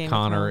Sarah Game of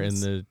Connor in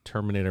Thrones. the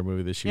Terminator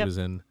movie that she Yep. was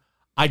in.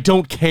 I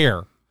don't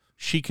care.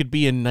 She could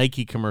be in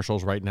Nike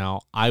commercials right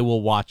now. I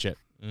will watch it.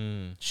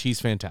 She's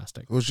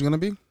fantastic. Who's she gonna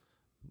be?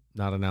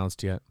 Not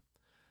announced yet.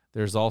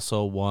 There's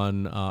also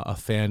one, a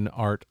fan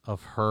art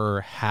of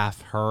her,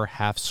 half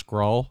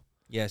Skrull.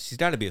 Yeah, she's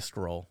got to be a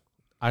Skrull.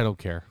 I don't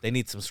care. They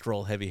need some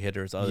Skrull heavy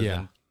hitters other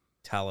than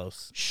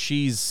Talos.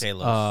 She's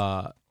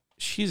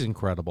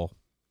incredible.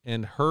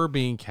 And her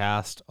being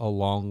cast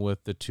along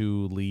with the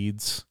two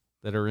leads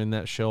that are in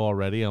that show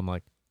already, I'm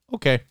like,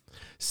 okay.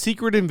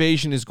 Secret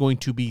Invasion is going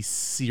to be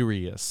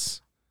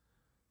serious.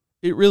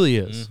 It really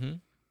is. Mm-hmm.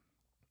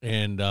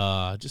 And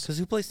just Because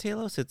who plays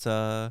Talos? It's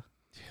I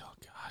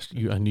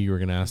knew you were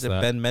going to ask is it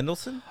that. Ben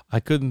Mendelsohn? I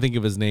couldn't think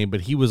of his name,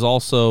 but he was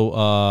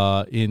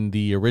also in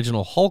the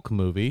original Hulk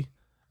movie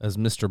as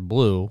Mr.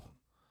 Blue.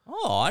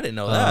 Oh, I didn't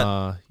know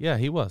that. Yeah,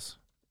 he was.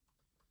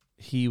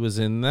 He was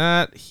in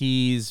that.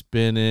 He's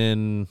been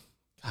in,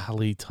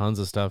 tons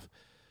of stuff.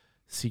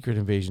 Secret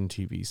Invasion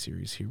TV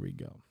series. Here we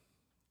go.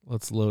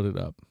 Let's load it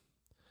up.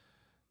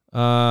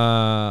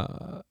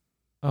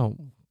 Oh,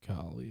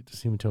 golly.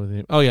 Doesn't even tell me the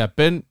name. Oh, yeah.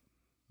 Ben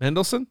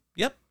Mendelsohn?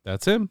 Yep.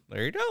 That's him.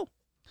 There you go.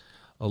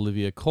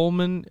 Olivia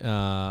Colman,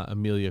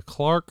 Amelia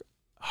Clark.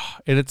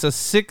 And it's a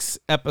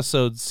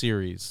 6-episode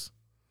series.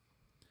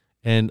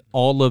 And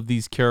all of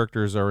these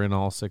characters are in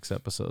all 6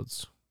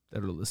 episodes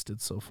that are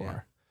listed so far. Yeah.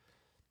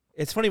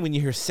 It's funny when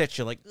you hear 6,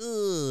 you're like,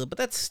 ugh, but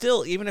that's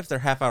still, even if they're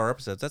half-hour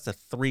episodes, that's a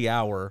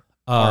 3-hour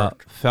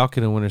arc.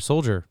 Falcon and Winter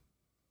Soldier,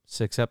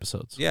 6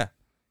 episodes. Yeah.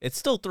 It's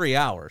still 3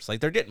 hours. Like,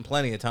 they're getting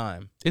plenty of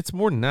time. It's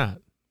more than that.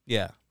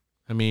 Yeah.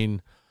 I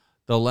mean,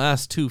 the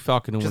last 2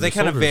 Falcon and Winter Because they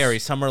kind of Soldiers- vary.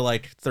 Some are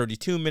like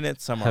 32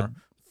 minutes. Some are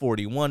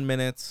 41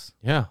 minutes.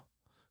 Yeah.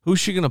 Who's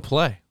she going to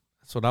play?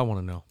 That's what I want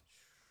to know.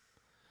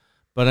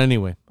 But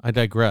anyway, I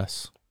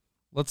digress.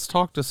 Let's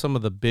talk to some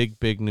of the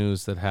big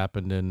news that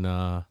happened in...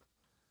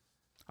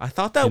 I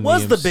thought that in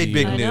was the the big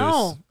MCU. I news.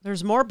 know.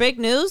 There's more big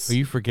news. Are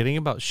you forgetting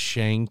about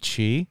Shang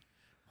Chi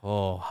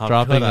Oh, how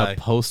dropping could I? a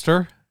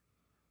poster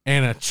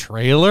and a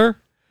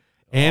trailer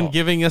and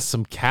giving us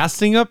some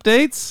casting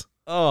updates?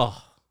 Oh,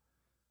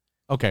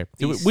 Okay.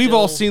 He's We've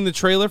all still seen the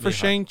trailer for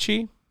behind.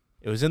 Shang-Chi.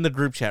 it was in the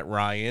group chat,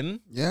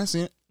 Ryan. Yeah, I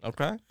see it.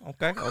 Okay.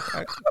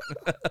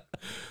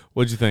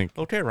 What'd you think?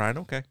 Okay, Ryan,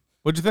 okay.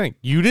 What'd you think?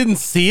 You didn't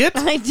see it?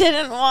 I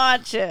didn't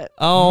watch it.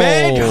 Oh,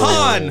 Meg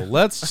Han!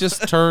 Let's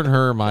just turn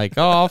her mic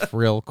off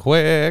real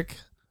quick.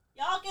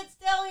 Y'all can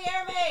still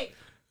hear me.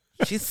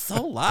 She's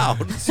so loud.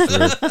 She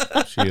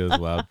is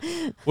loud.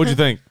 What'd you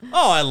think?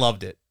 Oh, I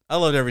loved it. I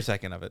loved every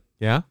second of it.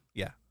 Yeah?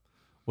 Yeah.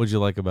 What'd you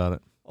like about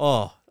it?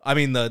 Oh, I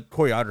mean, the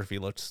choreography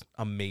looks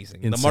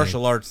amazing. The Insane.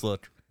 martial arts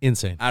look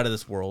Insane. out of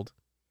this world.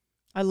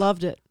 I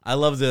loved it. I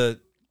love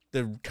the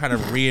kind of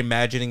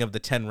reimagining of the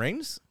 10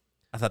 rings.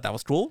 I thought that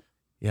was cool.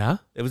 Yeah?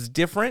 It was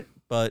different,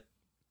 but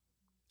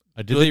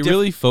Did they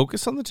really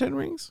focus on the 10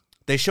 rings?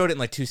 they showed it in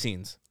like 2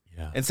 scenes.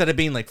 Yeah. Instead of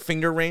being like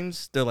finger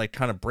rings, they're like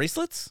kind of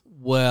bracelets.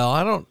 Well,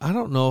 I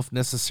don't know if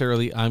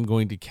necessarily I'm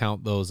going to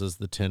count those as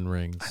the 10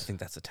 rings. I think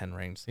that's the 10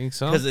 rings. Think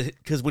so?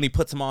 Because when he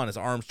puts them on, his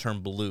arms turn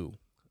blue.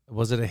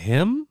 Was it a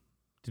him?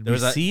 Did There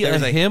we was see there a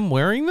was a- him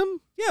wearing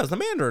them? Yeah, it was the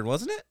Mandarin,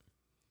 wasn't it?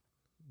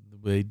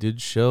 They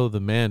did show the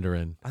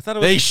Mandarin. I thought it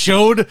was. They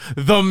showed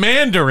the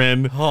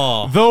Mandarin.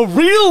 Oh. The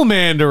real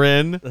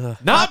Mandarin.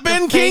 Not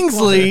Ben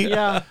Kingsley.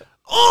 Yeah.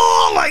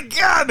 Oh my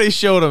God. They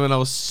showed him, and I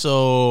was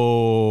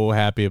so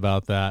happy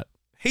about that.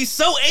 He's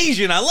so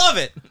Asian. I love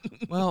it.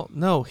 Well,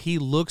 no, he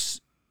looks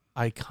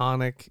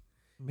iconic.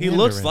 He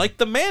looks Mandarin. like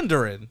the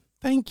Mandarin.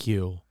 Thank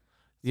you.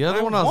 The That's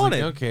other what one, I I was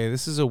wanted. like, okay,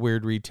 this is a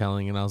weird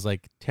retelling. And I was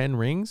like, 10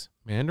 rings?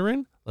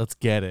 Mandarin? Let's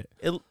get it.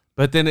 It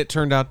But then it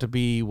turned out to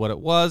be what it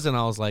was. And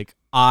I was like,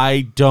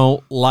 I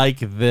don't like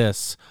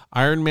this.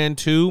 Iron Man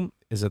 2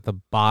 is at the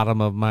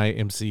bottom of my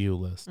MCU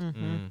list.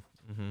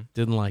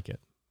 Didn't like it.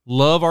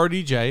 Love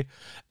RDJ.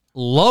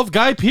 Love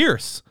Guy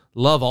Pearce.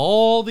 Love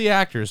all the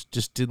actors.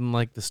 Just didn't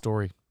like the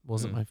story.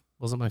 Wasn't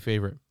my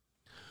favorite.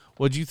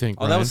 What'd you think,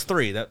 Oh, that Ryan? was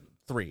 3. That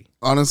 3.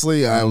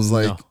 Honestly, I was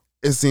like, No.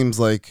 it seems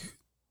like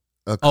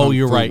a Oh, kung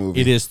you're fu right.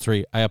 movie. It is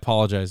 3. I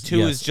apologize. 2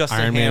 Yes. is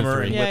Justin Iron Man Hammer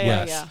 3. and Yeah,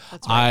 Whiplash. yeah.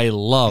 That's right. I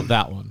love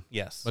that one.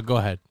 Yes, But go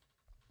ahead.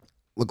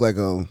 Looked like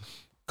a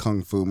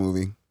kung fu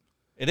movie.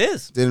 it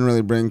is. Didn't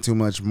really bring too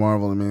much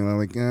Marvel to me. I'm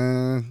like,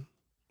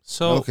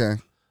 So okay.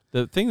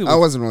 the thing that I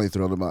wasn't really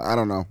thrilled about. I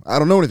don't know. I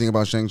don't know anything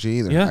about Shang-Chi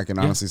either. Yeah, I can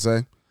yeah. honestly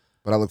say,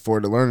 but I look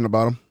forward to learning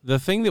about him. the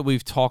thing that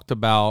we've talked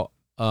about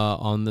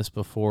on this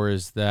before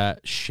is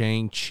that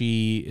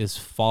Shang-Chi is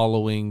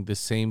following the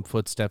same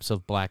footsteps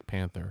of Black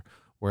Panther,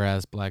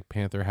 whereas Black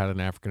Panther had an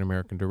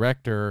African-American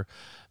director,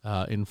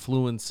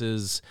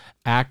 influences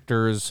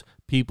actors,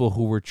 people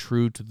who were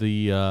true to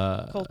the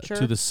Culture.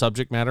 to the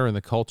subject matter and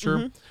the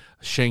culture.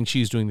 Shang-Chi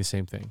is doing the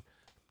same thing.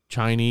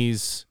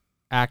 Chinese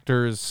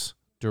actors,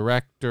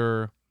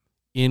 director,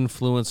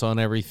 influence on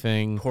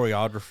everything.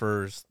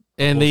 Choreographers.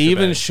 And they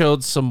even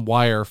showed some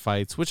wire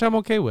fights, which I'm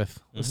okay with.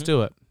 Let's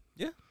do it.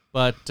 Yeah.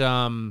 But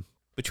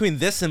between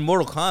this and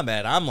Mortal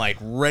Kombat, I'm like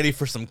ready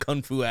for some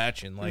kung fu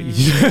action. Like,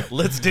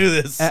 let's do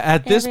this.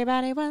 At this,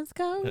 Everybody wants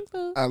kung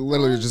fu. I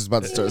literally was just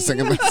about to start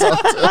singing myself.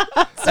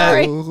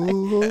 Sorry.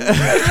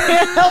 I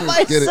can't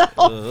help Get it.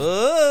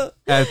 myself.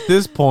 at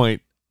this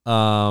point,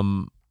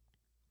 I'm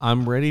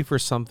ready for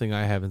something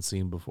I haven't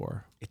seen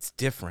before. It's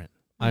different.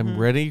 I'm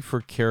ready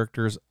for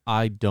characters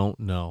I don't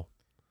know.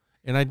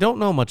 And I don't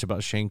know much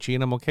about Shang-Chi,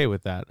 and I'm okay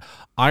with that.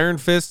 Iron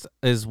Fist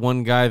is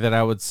one guy that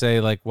I would say,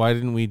 like, why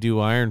didn't we do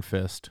Iron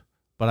Fist?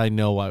 But I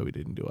know why we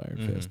didn't do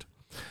Iron Fist.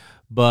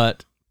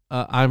 But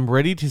I'm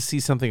ready to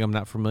see something I'm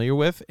not familiar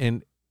with.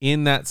 And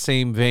in that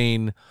same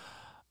vein,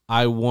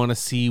 I want to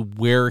see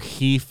where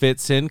he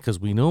fits in, because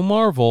we know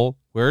Marvel.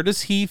 Where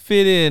does he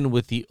fit in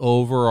with the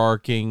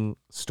overarching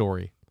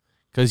story?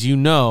 Because you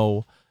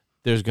know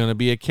there's going to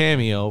be a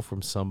cameo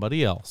from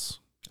somebody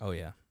else. Oh,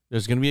 yeah.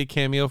 There's going to be a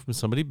cameo from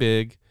somebody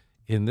big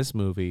in this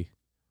movie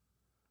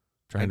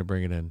trying to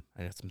bring it in.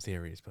 I got some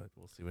theories, but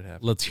we'll see what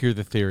happens. Let's hear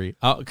the theory.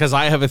 Because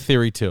I have a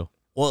theory, too.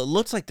 Well, it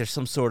looks like there's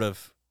some sort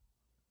of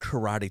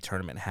karate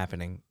tournament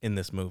happening in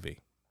this movie.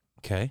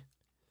 Okay.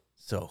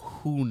 So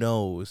who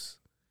knows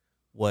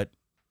what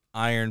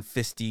Iron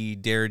Fisty,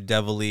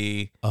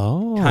 Daredevil-y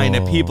kind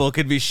of people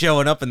could be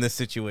showing up in this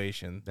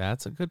situation.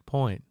 That's a good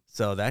point.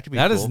 So that could be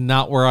That cool. is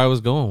not where I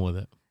was going with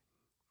it.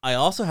 I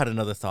also had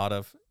another thought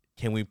of,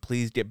 can we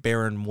please get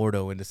Baron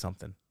Mordo into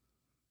something?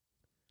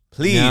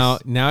 Please.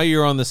 Now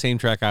you're on the same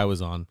track I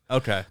was on.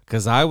 Okay.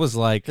 Because I was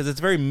like... Because it's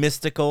very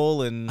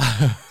mystical and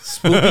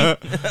spooky.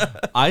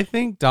 I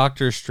think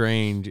Doctor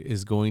Strange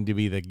is going to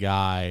be the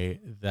guy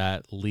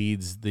that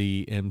leads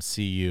the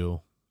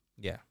MCU.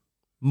 Yeah.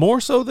 More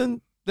so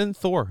than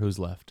Thor, who's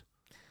left.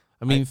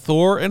 I mean,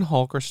 Thor and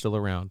Hulk are still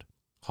around.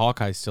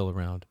 Hawkeye's still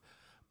around.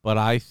 But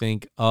I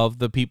think of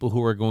the people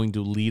who are going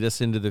to lead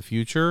us into the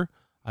future,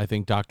 I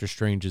think Doctor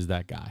Strange is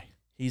that guy.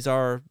 He's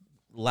our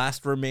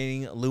last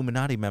remaining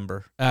Illuminati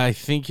member. I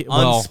think...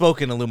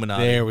 Unspoken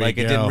Illuminati. There we go.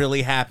 It didn't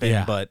really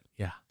happen, but...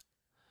 Yeah.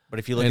 But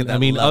if you look at that, I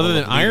mean, level other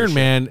than of Iron leadership-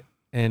 Man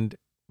and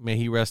may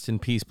he rest in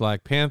peace,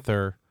 Black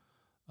Panther,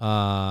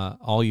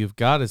 all you've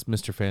got is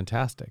Mr.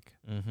 Fantastic.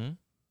 Mm-hmm.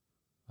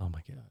 Oh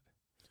my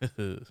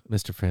God.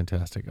 Mr.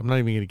 Fantastic. I'm not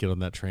even going to get on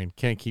that train.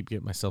 Can't keep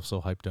getting myself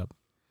so hyped up.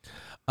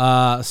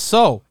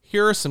 So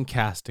here are some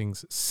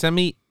castings.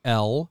 Semi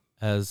L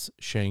as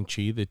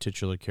Shang-Chi, the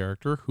titular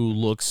character, who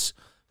looks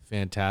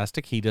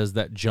fantastic. He does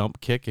that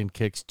jump kick and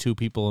kicks two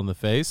people in the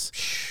face.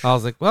 I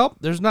was like, well,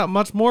 there's not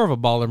much more of a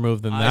baller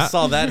move than that. I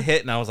saw that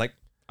hit and I was like,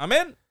 I'm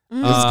in.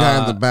 This guy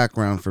in the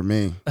background for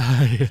me.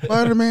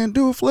 Spider-Man,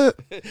 do a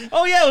flip.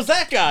 Oh yeah, it was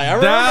that guy. I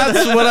remember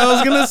That's what I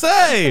was gonna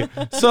say.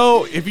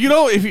 So if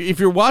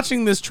you're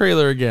watching this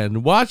trailer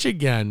again, watch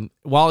again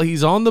while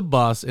he's on the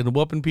bus and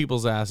whooping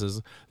people's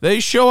asses. They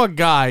show a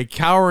guy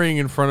cowering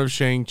in front of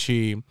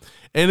Shang-Chi,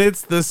 and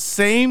it's the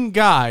same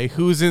guy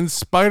who's in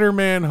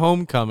Spider-Man: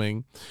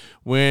 Homecoming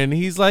when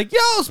he's like,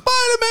 "Yo,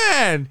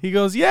 Spider-Man!" He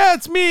goes, "Yeah,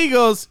 it's me." He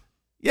goes,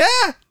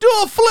 "Yeah, do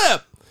a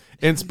flip."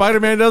 And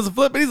Spider-Man does a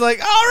flip, and he's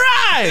like, all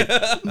right.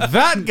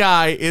 That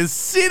guy is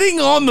sitting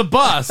on the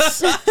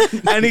bus.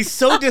 and he's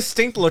so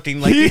distinct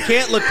looking, like you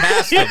can't look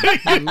past him. You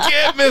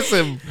can't miss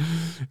him.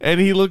 And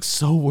he looks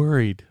so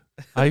worried.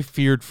 I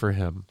feared for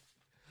him.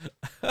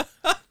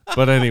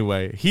 But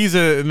anyway,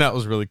 and that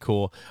was really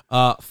cool.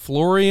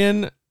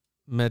 Florian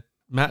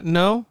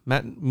Mutino.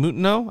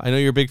 I know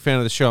you're a big fan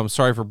of the show. I'm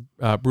sorry for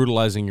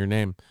brutalizing your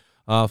name.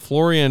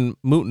 Florian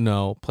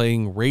Mutino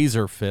playing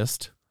Razor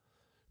Fist,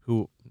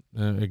 who...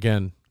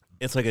 again,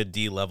 it's like a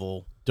D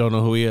level. Don't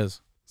know who he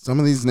is. Some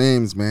of these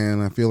names, man,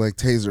 I feel like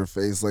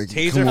Taserface. Like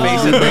Taserface and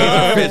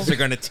Razor Fist are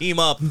going to team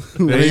up.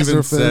 They even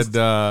Razor Fist.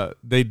 said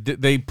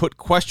they put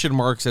question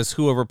marks as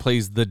whoever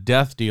plays the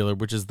Death Dealer,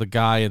 which is the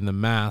guy in the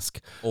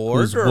mask Or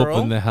who's girl.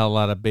 whooping the hell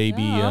out of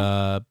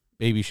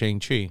baby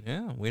Shang-Chi.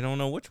 Yeah, we don't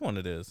know which one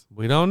it is.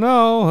 We don't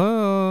know.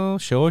 Oh,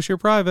 show us your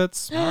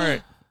privates. All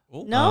right.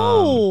 Ooh.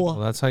 No. Well,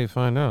 that's how you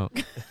find out.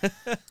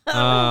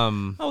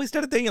 Oh, he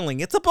started dingling.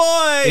 It's a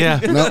boy. Yeah.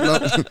 No.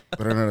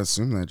 Better not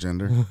assume that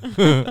gender.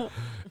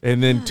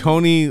 And then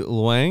Tony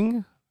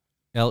Leung,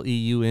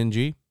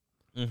 Leung,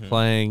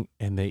 playing,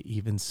 and they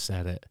even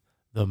said it,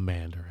 the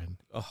Mandarin.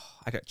 Oh,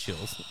 I got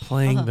chills.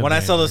 Playing the When I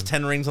saw those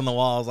Mandarin. 10 rings on the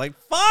wall, I was like,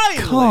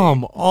 finally.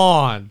 Come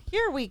on.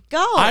 Here we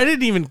go. I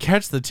didn't even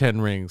catch the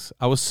 10 rings.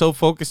 I was so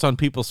focused on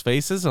people's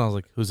faces, and I was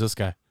like, who's this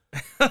guy?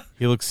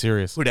 He looks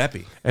serious. Who'd that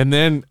be? And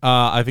then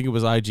I think it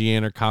was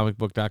IGN or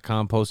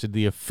comicbook.com posted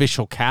the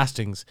official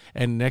castings,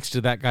 and next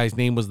to that guy's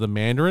name was the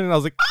Mandarin, and I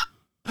was like,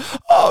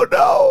 oh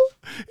no,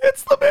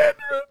 it's the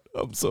Mandarin.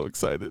 I'm so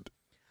excited.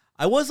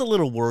 I was a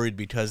little worried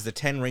because the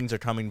 10 rings are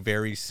coming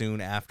very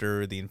soon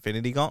after the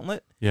Infinity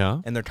Gauntlet,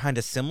 Yeah. and they're kind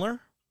of similar,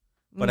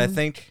 but I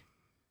think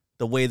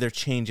the way they're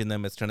changing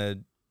them, it's going to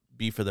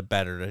be for the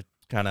better to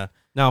kind of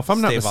Now, if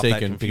I'm not stave off that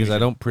mistaken, because I confusion.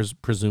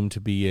 don't presume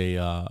to be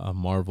a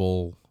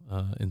Marvel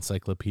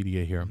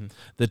encyclopedia here,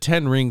 the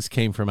 10 rings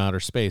came from outer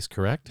space,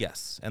 correct?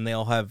 Yes, and they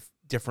all have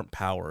different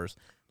powers.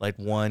 Like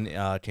one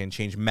can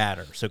change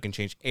matter, so it can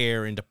change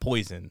air into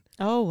poison.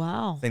 Oh,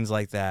 wow. Things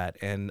like that.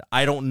 And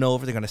I don't know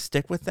if they're going to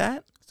stick with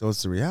that. So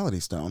it's the Reality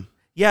Stone.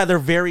 Yeah, they're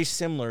very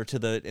similar to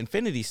the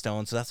Infinity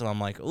Stone, so that's what I'm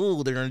like,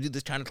 oh, they're going to do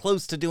this kind of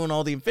close to doing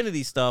all the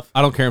Infinity stuff.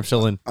 I don't care. I'm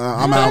still in.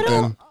 I'm out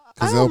then. I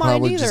Because don't they'll mind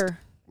probably either. just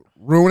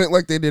ruin it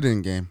like they did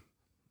in game.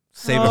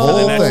 Save it Oh. for the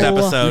Whole next thing.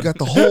 episode. You got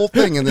the whole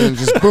thing and then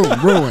just boom,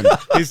 ruined.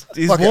 He's Fuck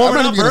it, I'm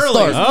warming not up even gonna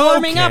early. start.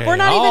 Warming up. We're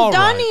not even all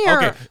done here.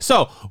 Okay,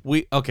 so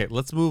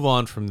let's move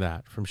on from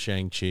that, from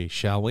Shang-Chi,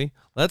 shall we?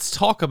 Let's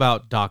talk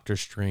about Doctor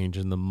Strange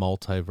and the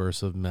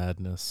Multiverse of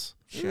Madness.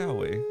 Shall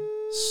we?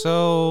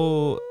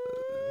 So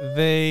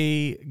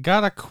they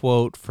got a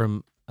quote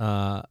from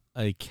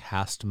a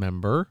cast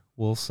member,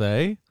 we'll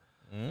say,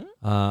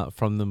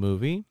 from the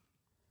movie.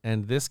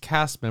 And this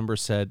cast member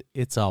said,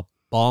 it's a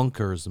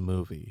bonkers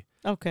movie.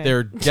 Okay.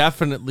 They're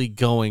definitely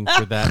going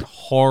for that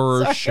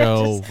horror Sorry, I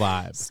show just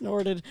vibe.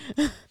 Snorted.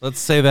 Let's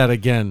say that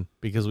again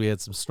because we had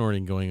some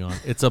snorting going on.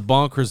 It's a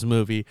bonkers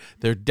movie.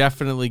 They're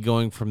definitely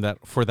going for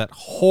that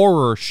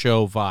horror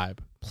show vibe.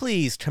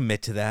 Please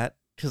commit to that,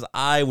 because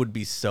I would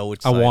be so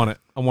excited. I want it.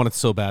 I want it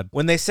so bad.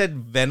 When they said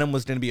Venom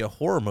was going to be a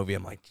horror movie,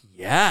 I'm like,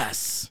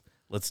 yes,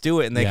 let's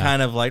do it. And they Yeah.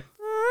 kind of like...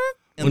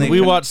 And When they we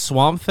couldn't- watched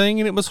Swamp Thing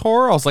and it was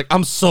horror, I was like,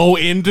 I'm so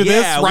into Yeah,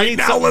 this we right need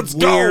now. something Let's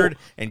weird go.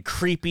 and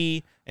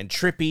creepy and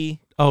trippy.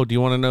 Oh, do you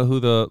want to know who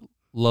the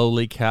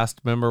lowly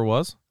cast member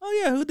was?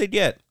 Oh, yeah, who'd they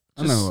get?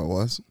 I know who it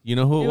was. You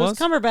know who It it was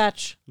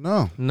Cumberbatch.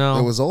 No. No.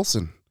 It was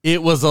Olsen.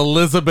 It was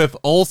Elizabeth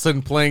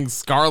Olsen playing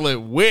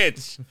Scarlet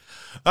Witch.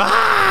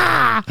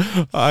 Ah!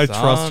 I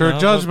trust her of a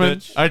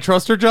judgment. bitch. I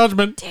trust her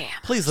judgment.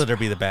 Please let her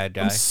be the bad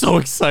guy. I'm so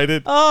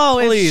excited. Oh,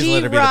 Please if she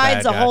let her be the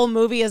rides bad a guy. whole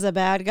movie as a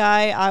bad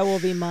guy, I will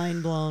be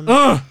mind blown.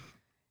 Ugh.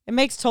 It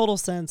makes total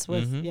sense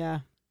with, yeah.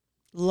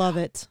 Love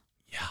it.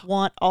 Yeah.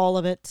 Want all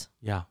of it.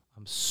 Yeah,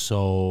 I'm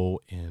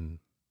so in.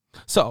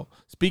 So,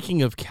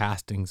 speaking of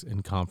castings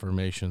and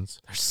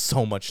confirmations, There's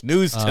so much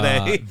news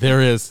today.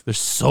 there's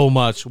so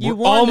much. You We're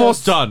warned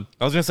almost us. done.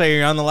 I was going to say,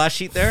 you're on the last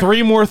sheet there?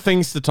 3 more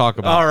things to talk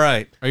about. All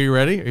right. Are you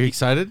ready? Are you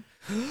excited?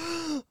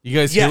 You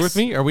guys here Yes. with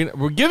me?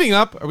 We're giving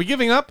up? Are we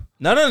giving up?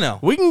 No.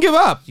 We can give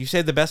up. You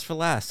saved the best for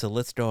last, so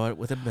let's draw it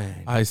with a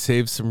bang. I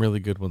saved some really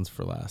good ones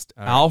for last.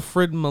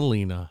 Alfred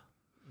Molina,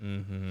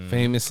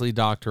 famously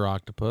Dr.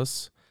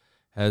 Octopus,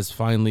 has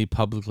finally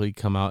publicly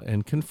come out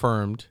and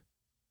confirmed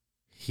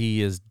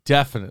he is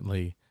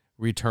definitely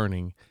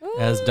returning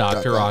as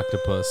Dr.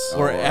 Octopus.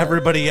 Where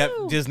everybody at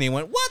Disney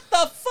went, what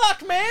the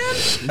fuck,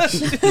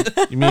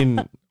 man? You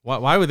mean,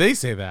 why would they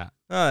say that?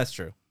 Oh, that's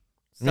true.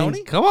 I mean,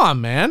 Sony? come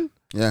on, man.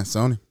 Yeah,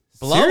 Sony.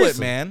 Blow Seriously. it,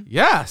 man.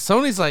 Yeah,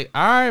 Sony's like,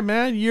 all right,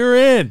 man, you're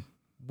in.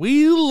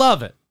 We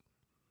love it.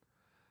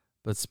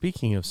 But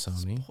speaking of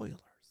Sony, Spoilers.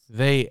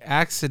 they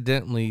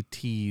accidentally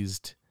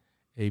teased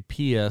a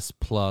PS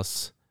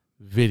Plus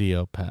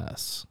video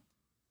pass.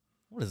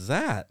 What is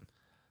that?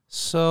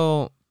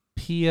 So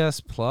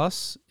PS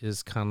Plus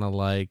is kind of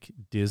like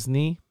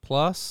Disney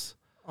Plus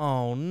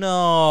Oh,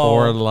 no.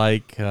 or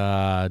like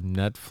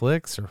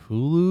Netflix or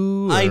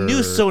Hulu. I or knew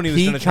Sony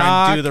was going to try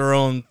Peacock. and do their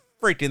own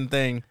freaking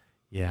thing.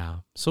 Yeah.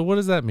 So what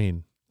does that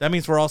mean That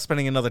means we're all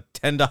spending another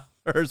 $10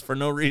 for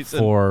no reason.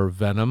 for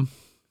Venom?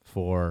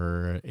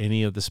 For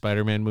any of the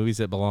Spider-Man movies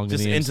that belong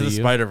Just in the into MCU? the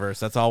Spider-Verse.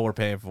 That's all we're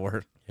paying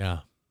for. Yeah,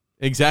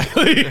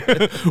 exactly.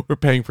 We're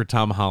paying for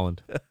Tom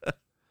Holland.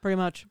 Pretty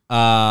much.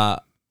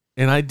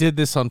 And I did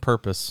this on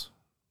purpose.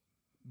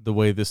 The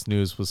way this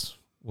news was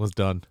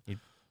done.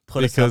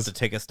 Put us up to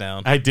take us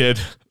down. I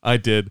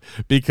did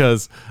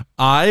because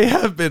I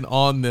have been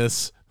on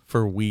this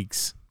for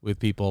weeks with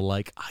people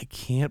like, I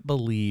can't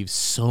believe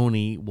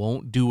Sony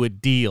won't do a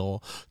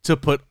deal to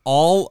put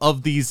all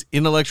of these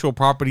intellectual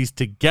properties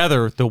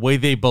together the way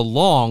they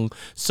belong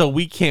so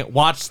we can't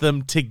watch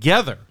them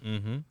together.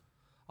 Mm-hmm.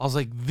 I was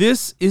like,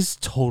 this is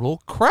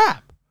total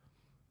crap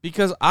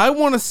because I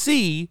want to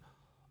see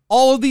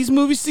all of these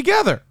movies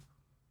together,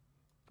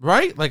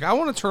 right? Like I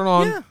want to turn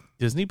on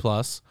Disney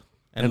Plus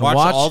And watch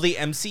all the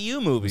MCU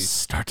movies.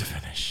 start to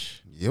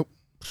finish. Yep.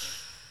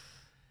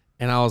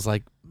 And I was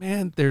like,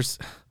 man, there's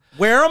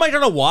Where am I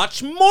going to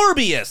watch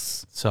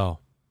Morbius? so.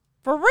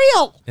 For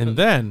real. And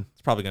then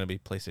It's probably going to be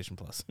PlayStation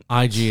Plus.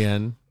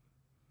 IGN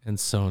and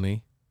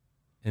Sony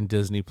and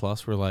Disney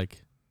Plus were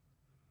like,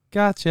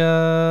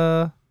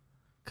 gotcha.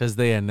 Because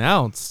they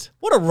announced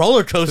What a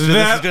roller coaster this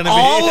is that going to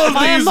all be. of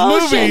My these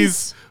emotions.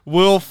 movies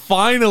will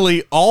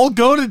finally all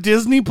go to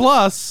Disney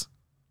Plus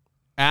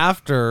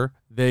after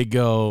they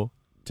go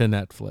to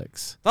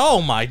Netflix.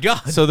 Oh, my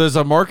God. So there's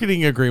a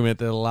marketing agreement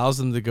that allows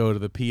them to go to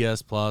the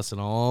PS Plus and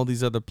all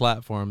these other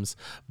platforms.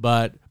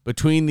 But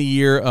between the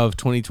year of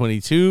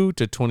 2022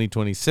 to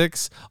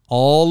 2026,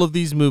 all of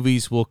these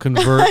movies will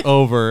convert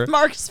over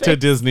Mark's to face.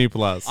 Disney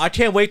Plus. I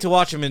can't wait to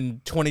watch him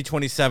in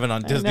 2027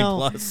 on I Disney know.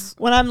 Plus.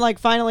 When I'm like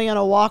finally on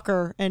a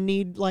walker and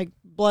need like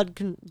blood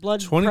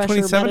pressure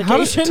 2027.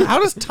 medication. How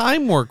does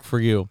time work for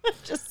you?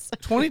 Just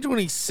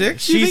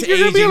 2026. She's you're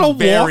gonna be on a aging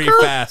very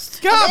walker?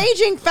 fast. God, I'm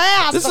aging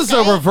fast. this is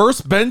okay? a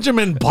reverse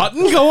Benjamin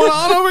Button going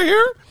on over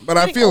here. But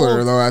I feel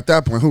her though. At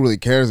that point, who really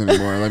cares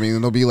anymore? I mean,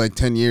 it'll be like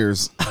 10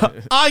 years.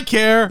 I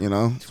care. You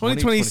know,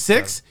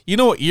 2026. You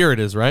know what year it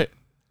is, right?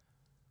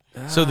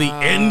 So the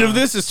end of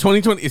this is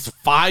 2020. It's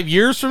 5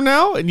 years from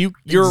now, and you're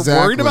Exactly.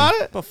 worried about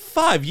it. But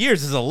 5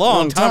 years is a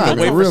long time to It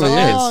wait for really something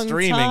is. that's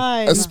streaming.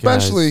 Time.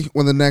 especially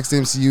when the next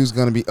MCU is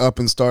going to be up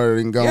and started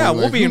and going. Yeah,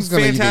 we'll like, be in who's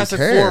gonna even Fantastic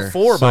care?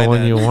 Four by So when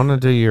then. you want to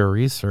do your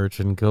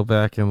research and go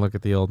back and look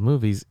at the old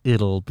movies,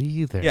 it'll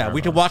be there. Yeah,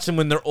 we can watch them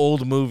when they're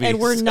old movies. And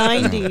we're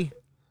 90.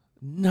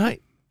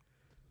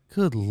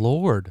 Good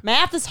Lord.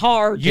 Math is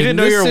hard. You didn't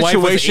know this your wife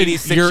was situation,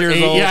 86 you're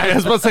years old? Yeah, I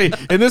was about to say,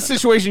 in this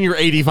situation, you're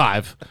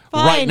 85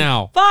 Fine. right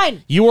now.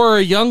 Fine. You are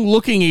a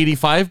young-looking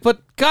 85,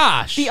 but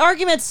gosh. The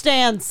argument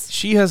stands.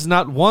 She has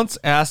not once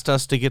asked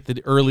us to get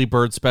the early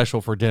bird special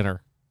for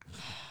dinner.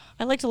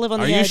 I like to live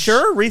on Are the you edge.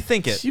 sure?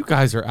 Rethink it. You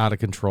guys are out of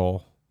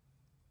control.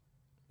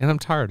 And I'm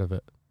tired of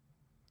it.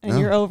 And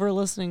you're over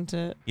listening to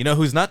it. You know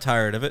who's not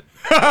tired of it?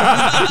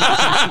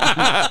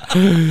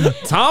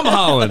 Tom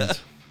Holland.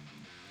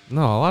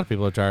 No, a lot of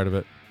people are tired of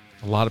it.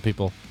 A lot of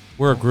people.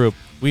 We're a group.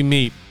 We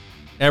meet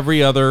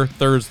every other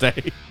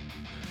Thursday.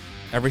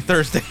 Every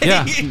Thursday.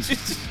 Yeah.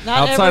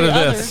 Not Outside every of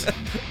other. this.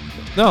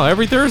 No,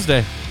 every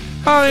Thursday.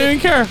 I don't even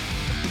care.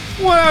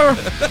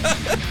 Whatever.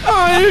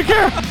 I don't even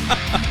care.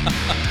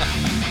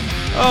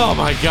 Oh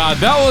my God,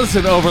 that was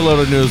an overload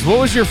of news. What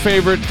was your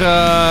favorite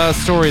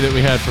story that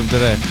we had from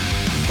today?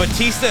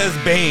 Batista as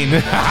Bane.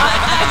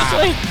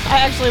 I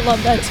actually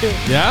love that too.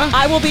 Yeah?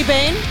 I will be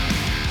Bane.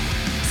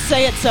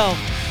 Say it so.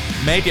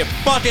 Make it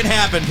fucking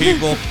happen,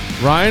 people.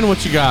 Ryan,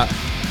 what you got?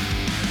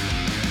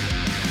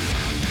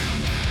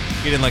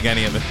 He didn't like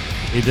any of it.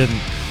 He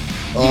didn't.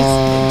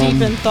 He's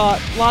deep in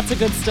thought. Lots of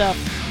good stuff.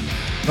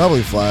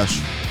 Probably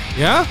Flash.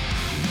 Yeah?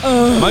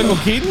 Michael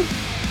Keaton?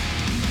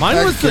 Mine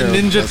Heck was the yeah,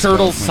 Ninja let's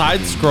Turtles go, side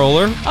Michael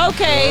scroller.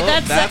 Okay,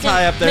 that's second.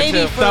 high up there, Maybe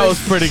too. first. That was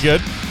pretty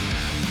good.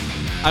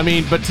 I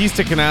mean,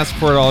 Batista can ask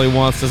for it all he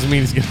wants. Doesn't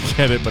mean he's going to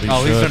get it, but he should.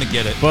 Oh, he's gonna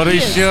get it. But he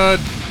He is. should.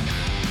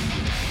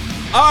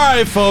 All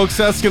right, folks,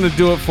 that's going to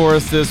do it for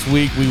us this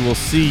week. We will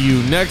see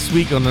you next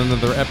week on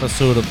another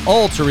episode of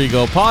Alter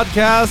Ego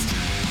Podcast.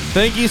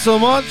 Thank you so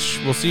much.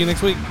 We'll see you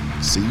next week.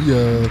 See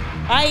ya.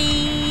 Bye.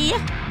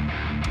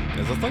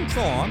 Is the thing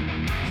still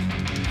on?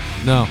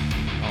 No.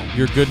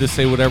 You're good to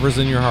say whatever's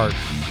in your heart.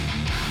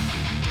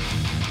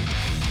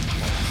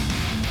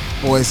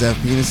 Boys have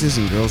penises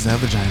and girls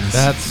have vaginas.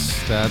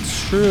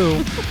 That's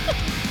true.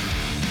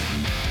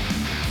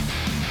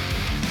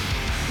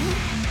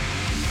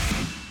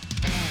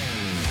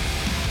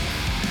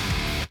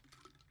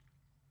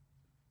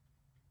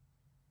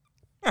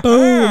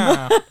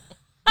 Boom.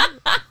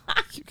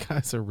 You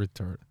guys are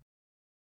retarded.